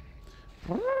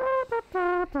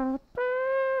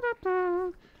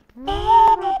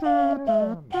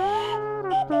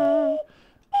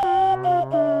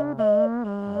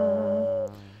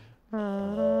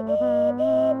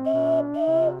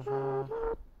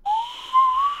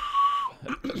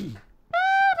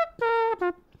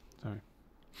 Sorry.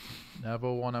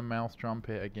 Never want a mouse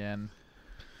trumpet again.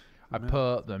 I No.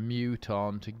 put the mute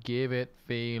on to give it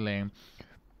feeling.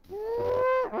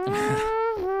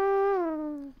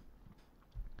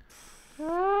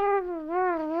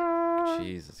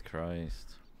 Jesus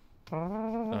Christ.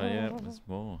 Oh yeah, there's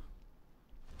more.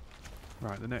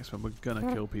 Right, the next one, we're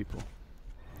gonna kill people.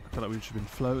 I feel like we should have been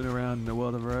floating around in a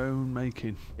world of our own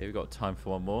making. Yeah, we got time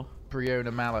for one more.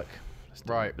 Briona Malik.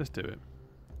 Right. Let's do it.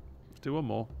 Let's do one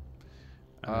more.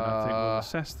 And then I think we'll Uh,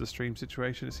 assess the stream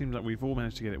situation. It seems like we've all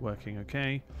managed to get it working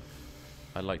okay.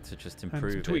 I'd like to just And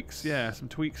improve some tweaks, it. yeah, some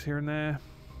tweaks here and there.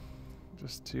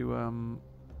 Just to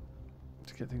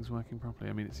get things working properly.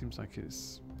 I mean, it seems like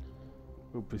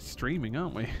we'll be streaming,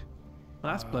 aren't we?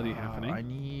 Well, that's bloody happening. I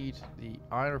need the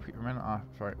iron repeat remember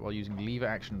sorry, while using lever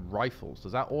action rifles.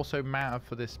 Does that also matter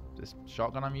for this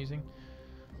shotgun I'm using?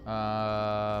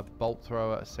 Bolt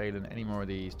thrower, assailant, any more of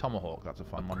these. Tomahawk, that's a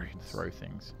fun one. You can throw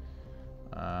things.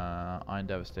 Iron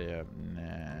Devastator,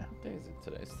 nah. What day is it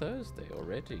today? It's Thursday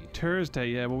already. Thursday,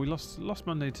 yeah. Well, we lost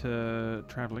Monday to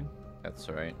travelling. That's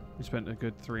alright. We spent a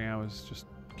good 3 hours just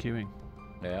queuing,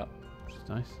 Yeah. which is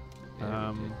nice.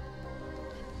 Yeah, we did.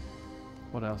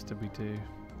 What else did we do?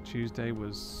 Tuesday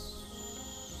was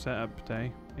setup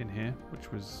day in here, which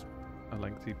was a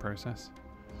lengthy process.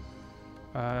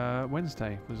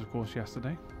 Wednesday was, of course,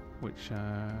 yesterday, which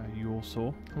you all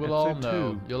saw. We'll all Episode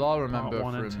know. 2, You'll all part remember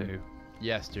 1 and from 2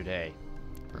 yesterday.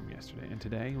 from yesterday. And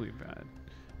today we've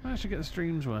managed to get the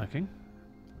streams working,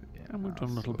 Yeah, and we've done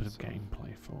a little bit of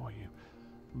gameplay for you.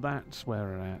 That's where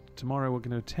we're at. Tomorrow we're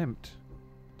going to attempt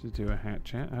to do a hat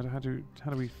chat. How do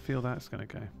we feel that's going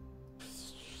to go?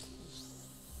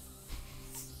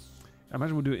 I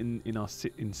imagine we'll do it in our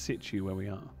in situ where we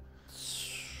are.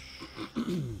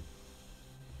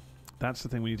 That's the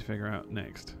thing we need to figure out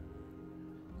next.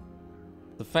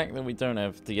 The fact that we don't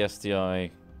have the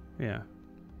SDI Yeah,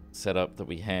 setup that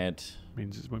we had.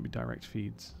 means it won't be direct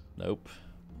feeds, Nope.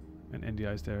 and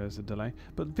NDI's there as a delay.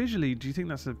 But visually, do you think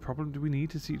that's a problem? Do we need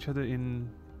to see each other in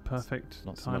perfect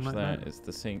Not so time much like that. It's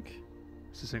the sync.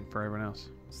 It's the sync for everyone else.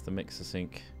 It's the mixer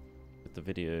sync with the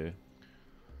video.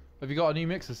 Have you got a new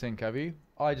mixer sync, have you?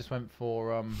 I just went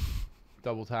for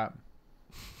double tap.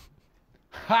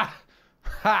 Ha!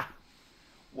 Ha!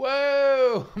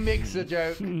 Whoa! Mixer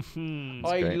joke. I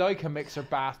great. like a mixer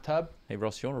bathtub. Hey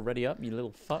Ross, you want to ready up, you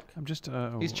little fuck? I'm just.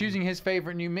 He's choosing his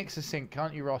favourite new mixer sync,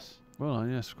 can't you, Ross? Well,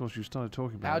 yes, of course. You started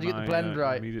talking about. How'd you it, get and the I, blend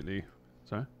right? Immediately.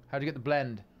 Sorry. How'd you get the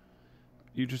blend?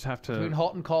 You just have to. Between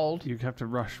hot and cold? You have to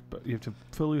rush, but you have to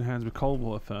fill your hands with cold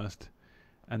water first,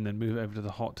 and then move over to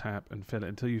the hot tap and fill it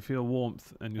until you feel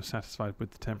warmth and you're satisfied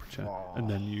with the temperature, and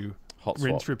then you Hot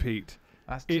rinse, swap. repeat.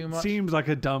 That's too It much. seems like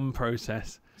a dumb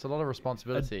process. It's a lot of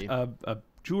responsibility. A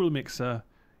dual mixer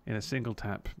in a single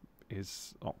tap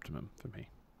is optimum for me.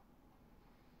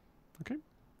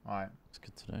 Alright. It's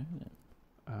good to know, isn't it?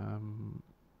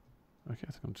 Okay,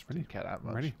 I think I'm just ready. Care that I'm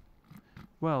much. ready.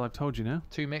 Well, I've told you now.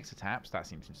 2 mixer taps, that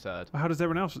seems absurd. How does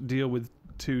everyone else deal with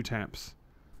 2 taps,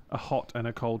 a hot and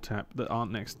a cold tap that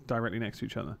aren't directly next to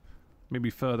each other? Maybe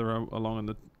further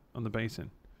along on the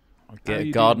basin. Get a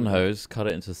you garden doing with it? hose, cut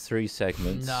it into 3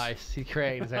 segments. Nice. He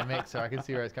created his own mixer. I can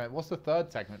see where it's going. What's the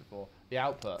third segment for? The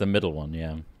output. The middle one,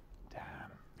 yeah. Damn.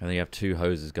 And then you have 2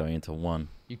 hoses going into one.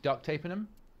 You duct taping them?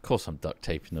 Of course I'm duct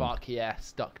taping them. Fuck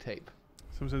yes, duct tape.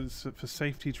 Someone said it's for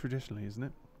safety traditionally, isn't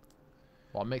it?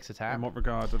 What, mixer tap? In what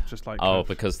regard of just like... Oh, kind of-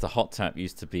 because the hot tap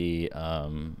used to be...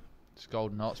 Just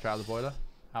golden hot straight out of the boiler.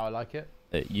 How I like it.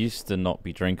 it used to not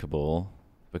be drinkable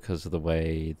because of the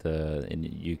way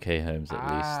in UK homes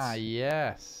at least.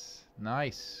 Yes.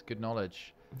 Nice. Good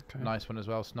knowledge. Okay. Nice one as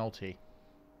well, Snolty.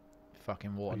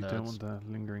 Fucking water You nerds. don't want the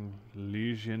lingering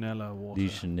Legionella water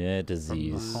Legionnaire from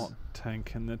disease. the hot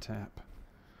tank in the tap.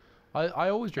 I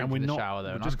always drink And we're in the not... shower though.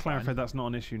 we'll and just I'm clarify fine. that's not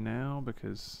an issue now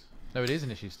because... No, it is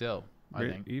an issue still. I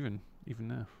think. Even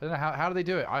now. I don't know how do they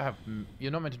do it.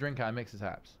 You're not meant to drink out of mixer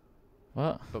taps,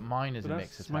 What? but mine is But a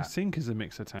that's- mixer my tap. sink is a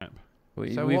mixer tap. So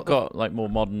We've what the got like more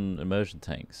modern immersion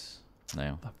tanks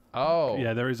now. Oh.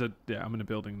 Yeah, there is a... Yeah, I'm in a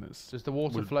building that's... Does the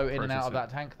water would flow in and out process of it. that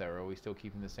tank though, or are we still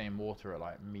keeping the same water at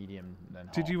like medium then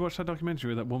hot? Did you watch that documentary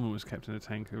where that woman was kept in a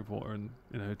tank of water in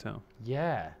a hotel?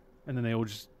 Yeah. And then they all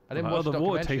just... I didn't like, watch oh, the the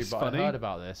water documentary, tastes but funny. I heard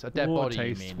about this. A dead Water body,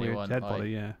 you tastes mean? weird. They weren't Dead like, body,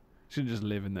 yeah. She didn't just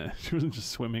live in there. She wasn't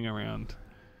just swimming around,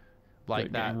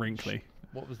 like that. getting wrinkly.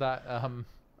 What was that?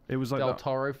 It was like Del that.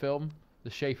 Toro film, The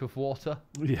Shape of Water.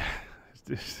 Yeah. It's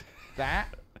just- That.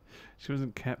 she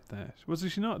wasn't kept there.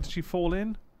 Wasn't she not? Did she fall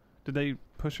in? Did they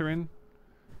push her in?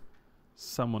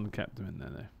 Someone kept them in there,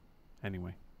 though.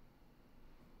 Anyway.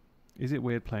 Is it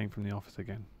weird playing from the office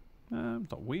again?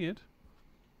 It's not weird.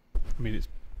 I mean, it's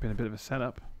been a bit of a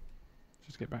setup.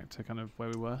 Just get back to kind of where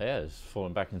we were. Yeah, it's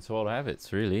falling back into old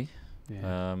habits, really.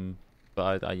 Yeah.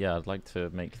 But I'd like to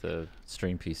make the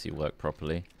stream PC work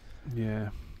properly, Yeah.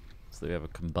 so that we have a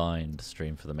combined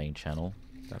stream for the main channel.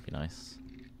 That'd be nice.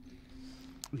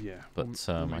 Yeah. But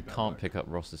we'll I make that can't work. pick up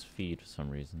Ross's feed for some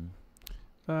reason.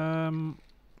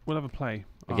 We'll have a play.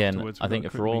 Again, afterwards. I We've think got a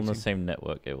if quick we're all on the meeting. same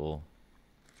network, it'll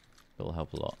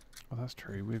help a lot. Oh, that's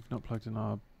true. We've not plugged in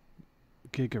our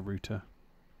Giga router,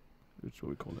 which is what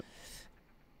we call it.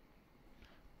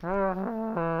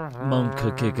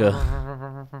 Monka kicker.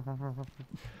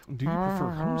 Do you prefer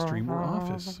home stream or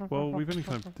office? Well, we've only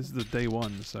kind of... This is the day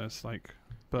one, so it's like...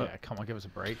 But Yeah, come on, give us a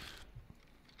break.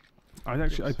 I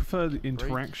prefer the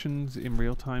interactions in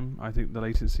real time. I think the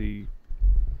latency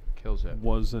Kills it.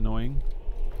 was annoying,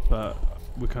 but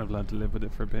we kind of learned to live with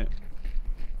it for a bit.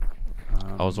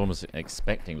 I was almost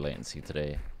expecting latency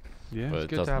today. Yeah. but It's it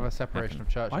good to have a doesn't separation happen. of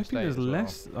church I and think state there's as well.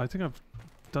 less... I think I've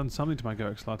done something to my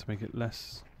GoXLR to make it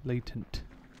less latent.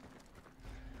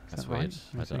 Is That's that right? weird.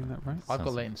 Am I I saying don't- that right? I've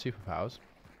got Sounds- latent superpowers.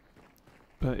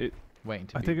 But it... Waiting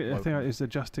to I be think woken. it's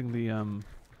adjusting the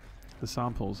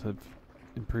samples have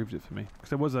improved it for me because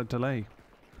there was a delay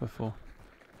before,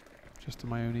 just in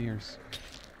my own ears.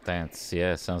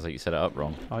 Yeah, sounds like you set it up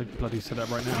wrong. I bloody set it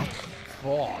up right now.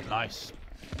 Oh, nice.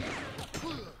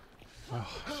 Oh,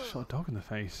 I just shot a dog in the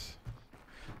face.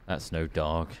 That's no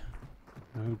dog.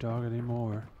 No dog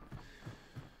anymore.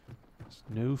 It's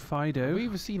no Have Fido. we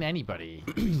ever seen anybody?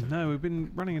 No, we've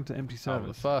been running into empty Oh, the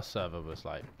servers. first server was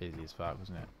like busy as fuck,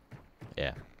 wasn't it?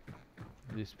 Yeah.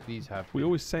 These have. We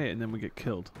always say it and then we get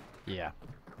killed. Yeah.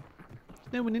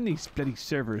 There's no one in these bloody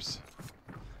servers.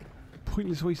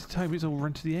 Pointless waste of time. It's all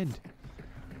run to the end.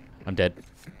 I'm dead.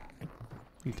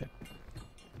 You dead.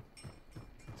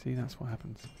 See, that's what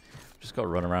happens. Just got to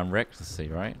run around recklessly,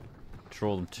 right?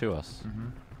 Draw them to us. Mm-hmm.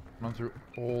 Run through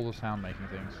all the sound making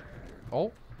things.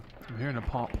 Oh, I'm hearing a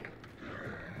pop.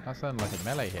 that sounded like a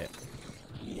melee hit.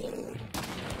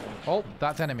 Oh,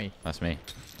 that's enemy. That's me.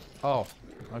 Oh,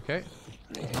 okay.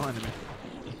 Not enemy.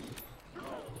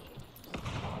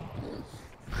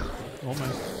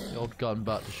 Almost. The old gun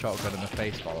butt to shotgun in the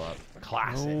face follow up.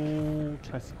 Classic. Oh,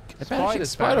 classic. Spider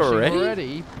Spiders already?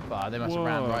 already? But they must have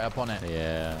ran Whoa. right up on it.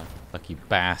 Yeah. Lucky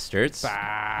bastards.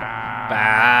 Bastards.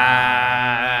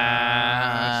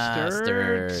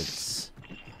 Bastards.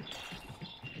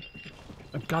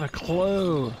 I've got a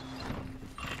clue.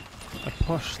 I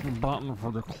pushed the button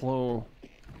for the clue.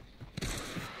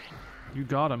 You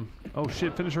got him. Oh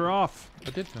shit, finish her off.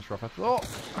 I did finish her off. Oh,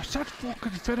 I said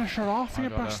fucking finish her off, I you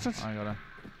got her. bastard. I got her.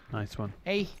 Nice one.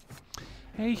 Hey,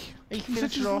 Hey, hey, you said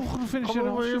finish you her was off. gonna finish Come it over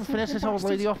off, here you and finish this fucking old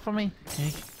lady bastard. off for me.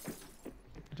 Hey,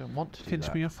 I don't want to do finish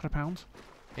that. me off for £1.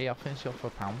 Hey, I'll finish you off for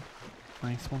 £1.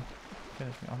 Nice one.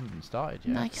 Finish me. I haven't even started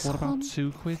yet. Nice What about one.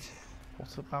 £2?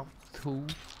 What's about two?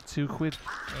 £2.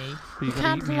 Hey, But you gotta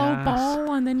Can't eat me low ass.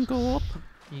 ball and then go up.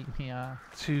 eat me ass.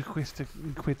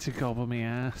 £2 to gobble me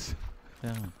ass.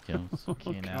 Oh, God.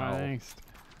 Fucking hell. Christ.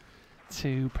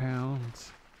 £2. £3.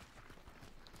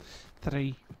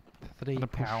 £3 And a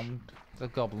push. to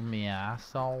gobble me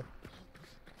asshole.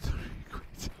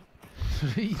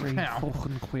 3 3 pound.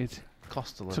 fucking quid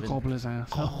Cost of to living. gobble his ass.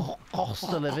 Cost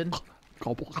of living.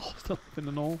 Gobble, cost of living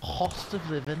and all. Cost of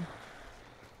living.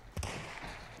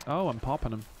 Oh, I'm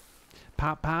popping him.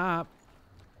 Pop, pop.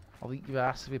 I think you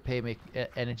asked if you pay me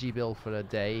energy bill for a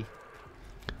day.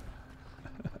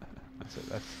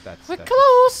 That's We're I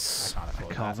close. can't I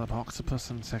afford called that. up Octopus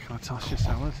and said, can I toss your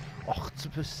salad?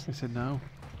 Octopus. He said, no.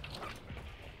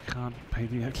 Can't pay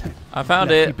the I found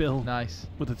lecky it. bill Nice.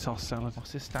 with a tossed salad.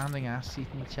 What's this standing ass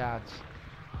eating charge?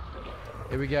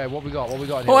 Here we go. What we got? What we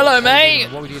got? Oh, hello, What we mate. dealing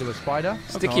with? What we dealing with? Spider?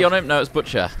 Sticky on him. No, it's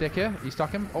butcher. Sticker? You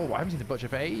stuck him? Oh, I haven't seen the butcher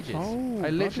for ages. Oh, I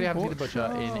literally bloody haven't seen the butcher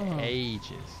in butcher.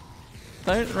 ages.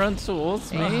 Don't run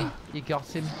towards me. You got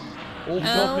him. Oh, you Oh,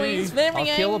 got me. he's very I'll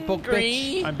kill a bug bitch.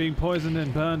 angry. I'm being poisoned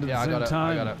and burned at Yeah, I the got same it.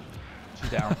 I time. got it. She's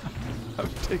down. I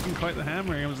was taking quite the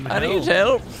hammering. I was in I hell. need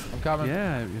help. I'm coming.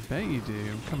 Yeah, I bet you do.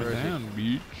 I'm coming Where is he? down.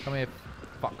 Bitch. Come here,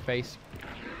 fuck face.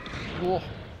 Oh.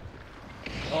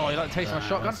 Oh, you like the taste of my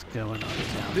shotgun? What's going on?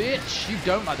 Bitch, you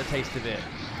don't like the taste of it.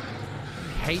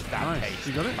 You hate that Nice. taste.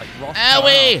 You got it? Like Ross.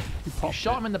 Owie! You You popped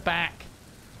shot it. him in the back.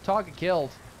 Target killed.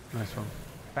 Nice one.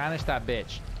 Banish that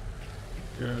bitch.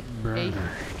 Good burn.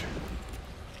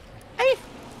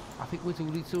 I think we're too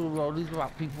little worried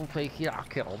about people taking our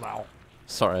kill now.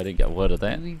 Sorry, I didn't get a word of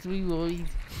that. You need to be worried.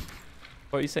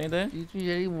 What are you saying there? You need to be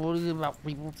very worried about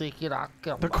people taking our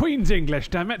kill. The Queen's English,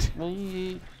 damn it.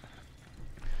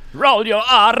 Roll your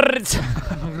R's.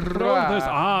 Roll those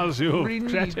R's, you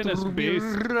cretinous beast.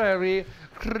 Very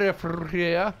careful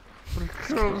here.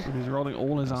 He's rolling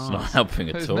all his It's not R's. helping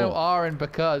at There's all. no R in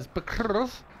because.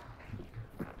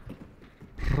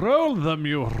 Roll them,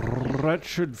 you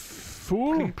wretched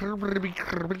fool.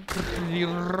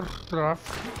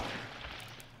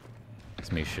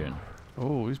 It's me shooting.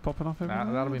 Oh, he's popping off everywhere.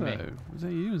 That'll be me. though. Is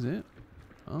that you, is it?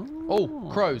 Oh. Oh,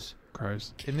 crows.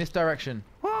 Crows. In this direction.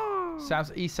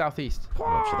 South, east, southeast.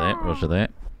 Roger that. Roger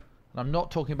that. And I'm not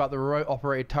talking about the remote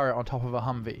operated turret on top of a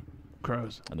Humvee.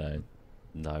 Crows. No,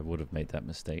 I would have made that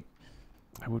mistake.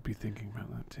 I would be thinking about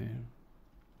that too.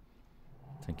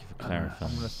 Thank you for clarifying.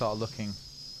 I'm going to start looking.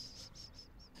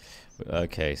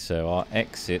 Okay, so our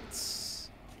exits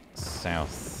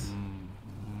south.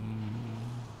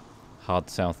 Hard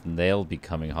south, and they'll be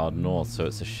coming hard north, so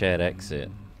it's a shared exit.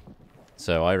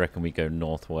 So I reckon we go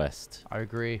northwest. I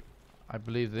agree. I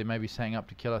believe they may be setting up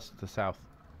to kill us to the south.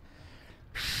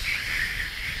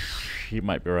 You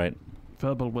might be right.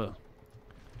 Verbal will.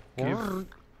 Give.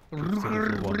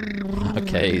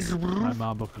 Okay, he's My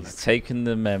marble collection. taken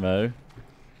the memo.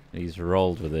 He's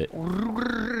rolled with it.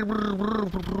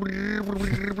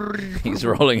 He's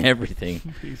rolling everything.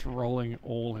 He's rolling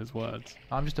all his words.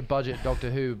 I'm just a budget Doctor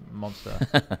Who monster.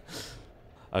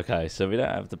 Okay, so we don't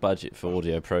have the budget for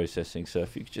audio processing, so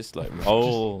if you could just like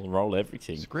roll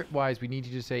everything. Script-wise, we need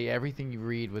you to say everything you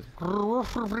read with...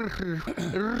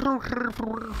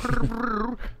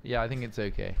 Yeah, I think it's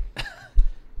okay.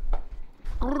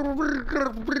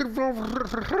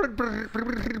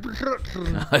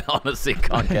 I honestly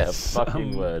can't get a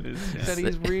fucking word. It's, Said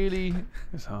he's really,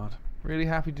 it's hard. really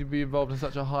happy to be involved in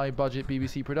such a high-budget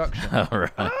BBC production.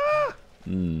 Alright.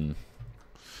 Hmm.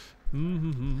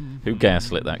 Mm-hmm. Who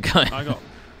gaslit that guy? I got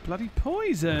bloody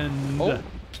poisoned. Oh,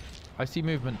 I see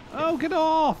movement. Oh, get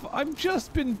off! I've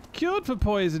just been cured for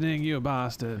poisoning, you Are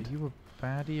bastard. you a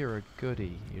baddie or a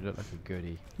goodie? You look like a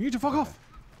goodie. You need to fuck off.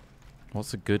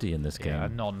 What's a goodie in this Yeah, a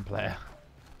game? non-player.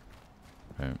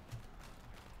 Oh. Oh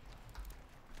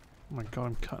my god,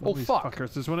 I'm cutting Oh, all these fuck.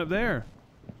 fuckers. There's one up there.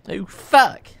 Oh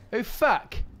fuck! Oh,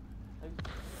 fuck!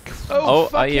 Oh, I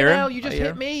fucking hear him. hell, you I just hear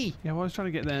hit him. me! Yeah, well, I was trying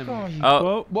to get them. Oh, you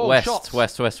Oh, Whoa, west, shots.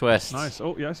 west. Nice.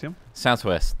 Oh, yeah, I see him.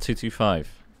 Southwest, 225.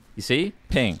 You see?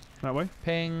 Ping. That way.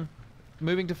 Ping.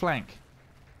 Moving to flank.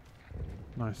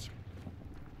 Nice.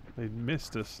 They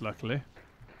missed us, luckily.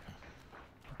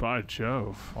 By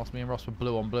Jove. Whilst me and Ross were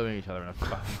blue on bluing each other in a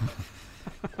fucking...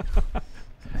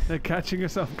 They're catching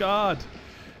us off guard.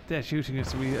 They're shooting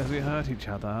us as we hurt each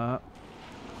other.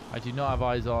 I do not have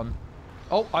eyes on.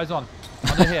 Oh, eyes on.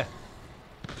 Under here.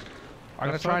 I'm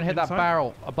going to try and hit that Inside?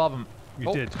 barrel above him. You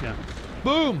Oh. did, yeah.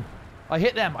 Boom! I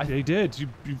hit them. Yeah, you did. You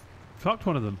fucked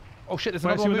one of them. Oh shit, there's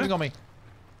Wait, another one see moving on me.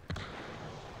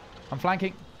 I'm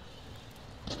flanking.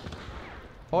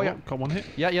 Oh yeah. Got one hit.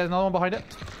 Yeah, there's another one behind it.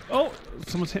 Oh,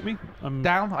 someone's hit me. I'm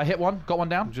Down. I hit one. Got one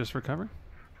down. just recovering.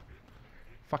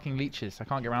 Fucking leeches. I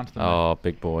can't get around to them. Oh,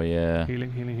 big boy, yeah.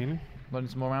 Healing. Loading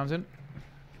some more rounds in.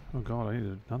 Oh god, I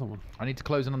need another one. I need to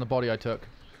close in on the body I took.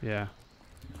 Yeah.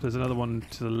 There's another one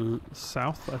to the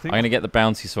south, I I'm think. going to get the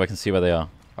bounty so I can see where they are.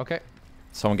 Okay.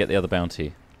 Someone get the other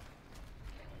bounty.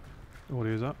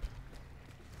 Audio's up.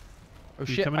 Oh You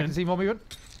shit, coming I can in? see more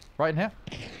movement. Right in here.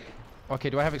 Okay,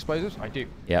 do I have explosives? I do.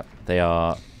 Yep, they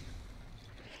are.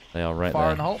 They are right Fire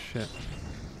there. in the hole. Shit.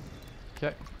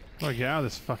 Okay. Oh, get out of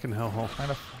this fucking hellhole.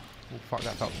 Kind of. Oh, fuck,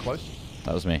 that felt close.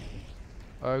 That was me.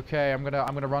 Okay, I'm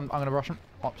gonna rush him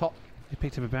up top. He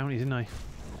picked up a bounty, didn't I?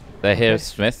 They're here, Okay.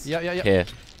 Smith. Yeah. Here.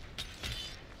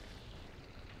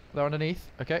 They're underneath.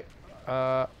 Okay.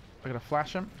 I'm gonna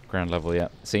flash him. Ground level, yeah.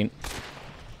 Seen.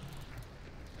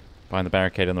 Behind the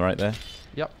barricade on the right there.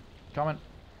 Yep. Coming.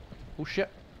 Oh shit.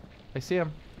 They see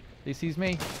him. He sees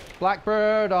me.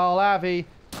 Blackbird, I'll have he.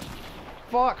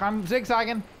 Fuck, I'm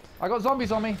zigzagging. I got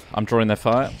zombies on me. I'm drawing their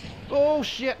fire. Oh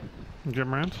shit.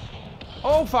 Jump around.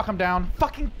 Oh fuck, I'm down.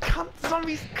 Fucking cunt,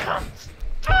 zombies, cunts.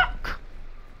 Fuck.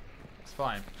 It's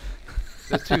fine.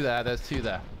 There's two there. There's two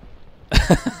there.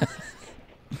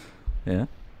 Yeah.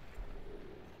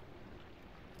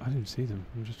 I didn't see them.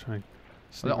 I'm just trying.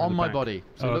 They're on my body.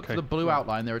 So Oh, look for okay. the blue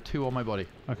outline. There are two on my body.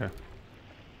 Okay.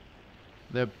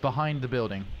 They're behind the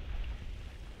building.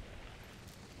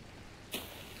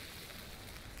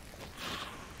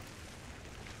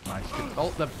 Nice. Good.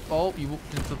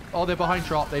 Oh, they're behind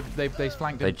Trott. They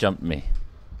flanked They him. jumped me.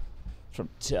 From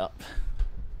top.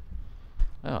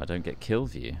 Oh, I don't get kill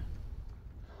view.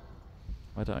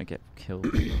 Why don't I get kill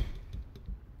view?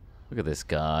 Look at this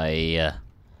guy.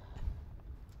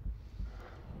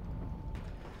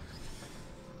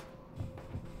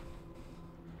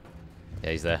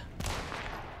 Yeah, he's there.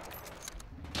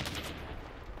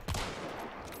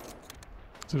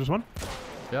 So just one?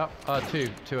 Yeah.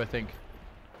 Two, I think.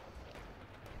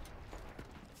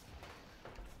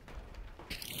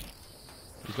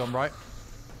 He's gone right.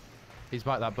 He's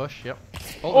by that bush. Yep.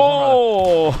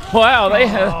 Oh, Oh, wow! They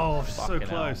Oh, so Fucking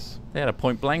close. had a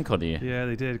point blank on you. Yeah,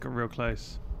 they did. Got real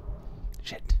close.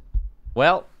 Shit.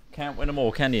 Well, can't win them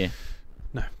all, can you?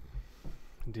 No.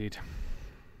 Indeed.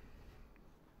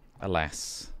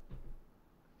 Alas.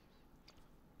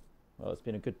 Well, it's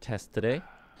been a good test today,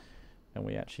 and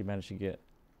we actually managed to get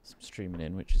some streaming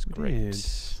in, which is We great. did.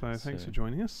 So thanks for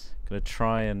joining us. Gonna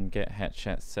try and get Hat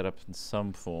Chat set up in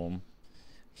some form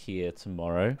here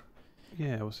tomorrow.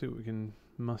 Yeah, we'll see what we can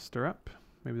muster up.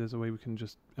 Maybe there's a way we can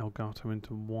just Elgato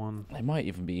into one. It might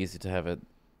even be easy to have a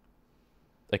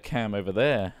cam over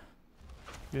there.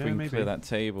 Yeah, if we can maybe. clear that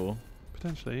table,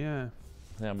 Potentially, yeah.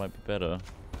 that might be better.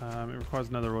 It requires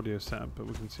another audio setup, but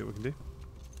we can see what we can do.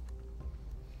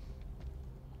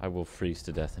 I will freeze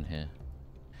to death in here.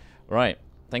 Right.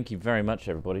 Thank you very much,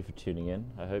 everybody, for tuning in.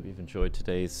 I hope you've enjoyed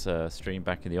today's stream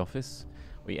back in the office.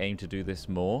 We aim to do this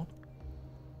more.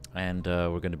 And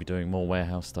we're going to be doing more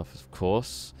warehouse stuff, of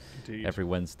course. Indeed. Every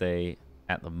Wednesday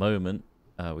at the moment,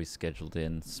 we scheduled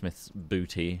in Smith's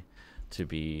booty to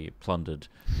be plundered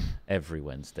every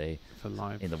Wednesday For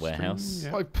live in the stream, warehouse.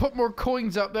 yeah. I put more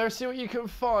coins up there. See what you can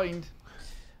find.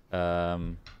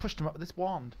 Pushed them up with this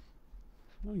wand.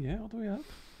 Oh yeah, all the way up.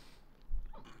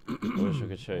 I wish I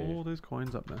could show you. All those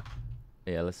coins up there.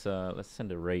 Yeah, let's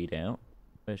send a raid out.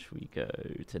 Where should we go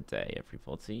today,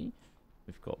 everybody?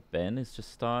 We've got Ben has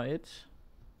just started.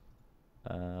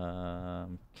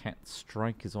 Cat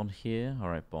Strike is on here. All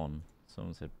right, Bon.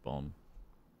 Someone said Bon.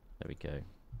 There we go.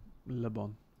 Le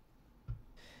Bon.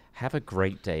 Have a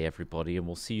great day, everybody, and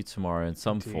we'll see you tomorrow in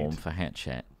some Indeed. form for Hat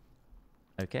Chat.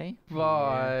 Okay?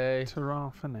 Bye. Ta-ra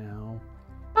for now.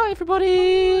 Bye,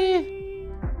 everybody!